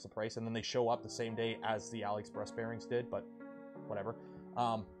 4 times the price, and then they show up the same day as the AliExpress bearings did, but whatever.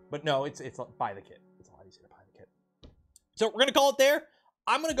 But no, it's buy the kit. It's a lot easier to buy the kit. So we're going to call it there.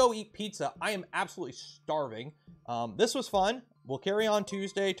 I'm going to go eat pizza. I am absolutely starving. This was fun. We'll carry on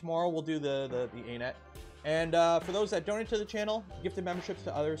Tuesday. Tomorrow we'll do the ANET. And for those that donate to the channel, gifted memberships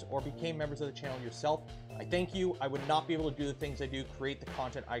to others, or became members of the channel yourself, I thank you. I would not be able to do the things I do, create the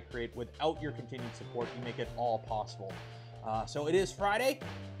content I create without your continued support. You make it all possible. So it is Friday.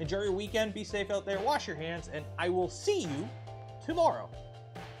 Enjoy your weekend. Be safe out there. Wash your hands. And I will see you tomorrow.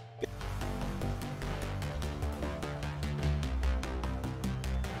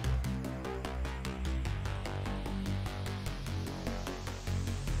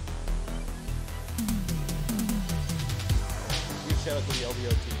 Shout out to the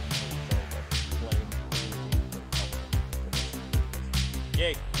LDO team.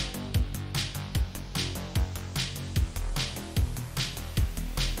 Yay.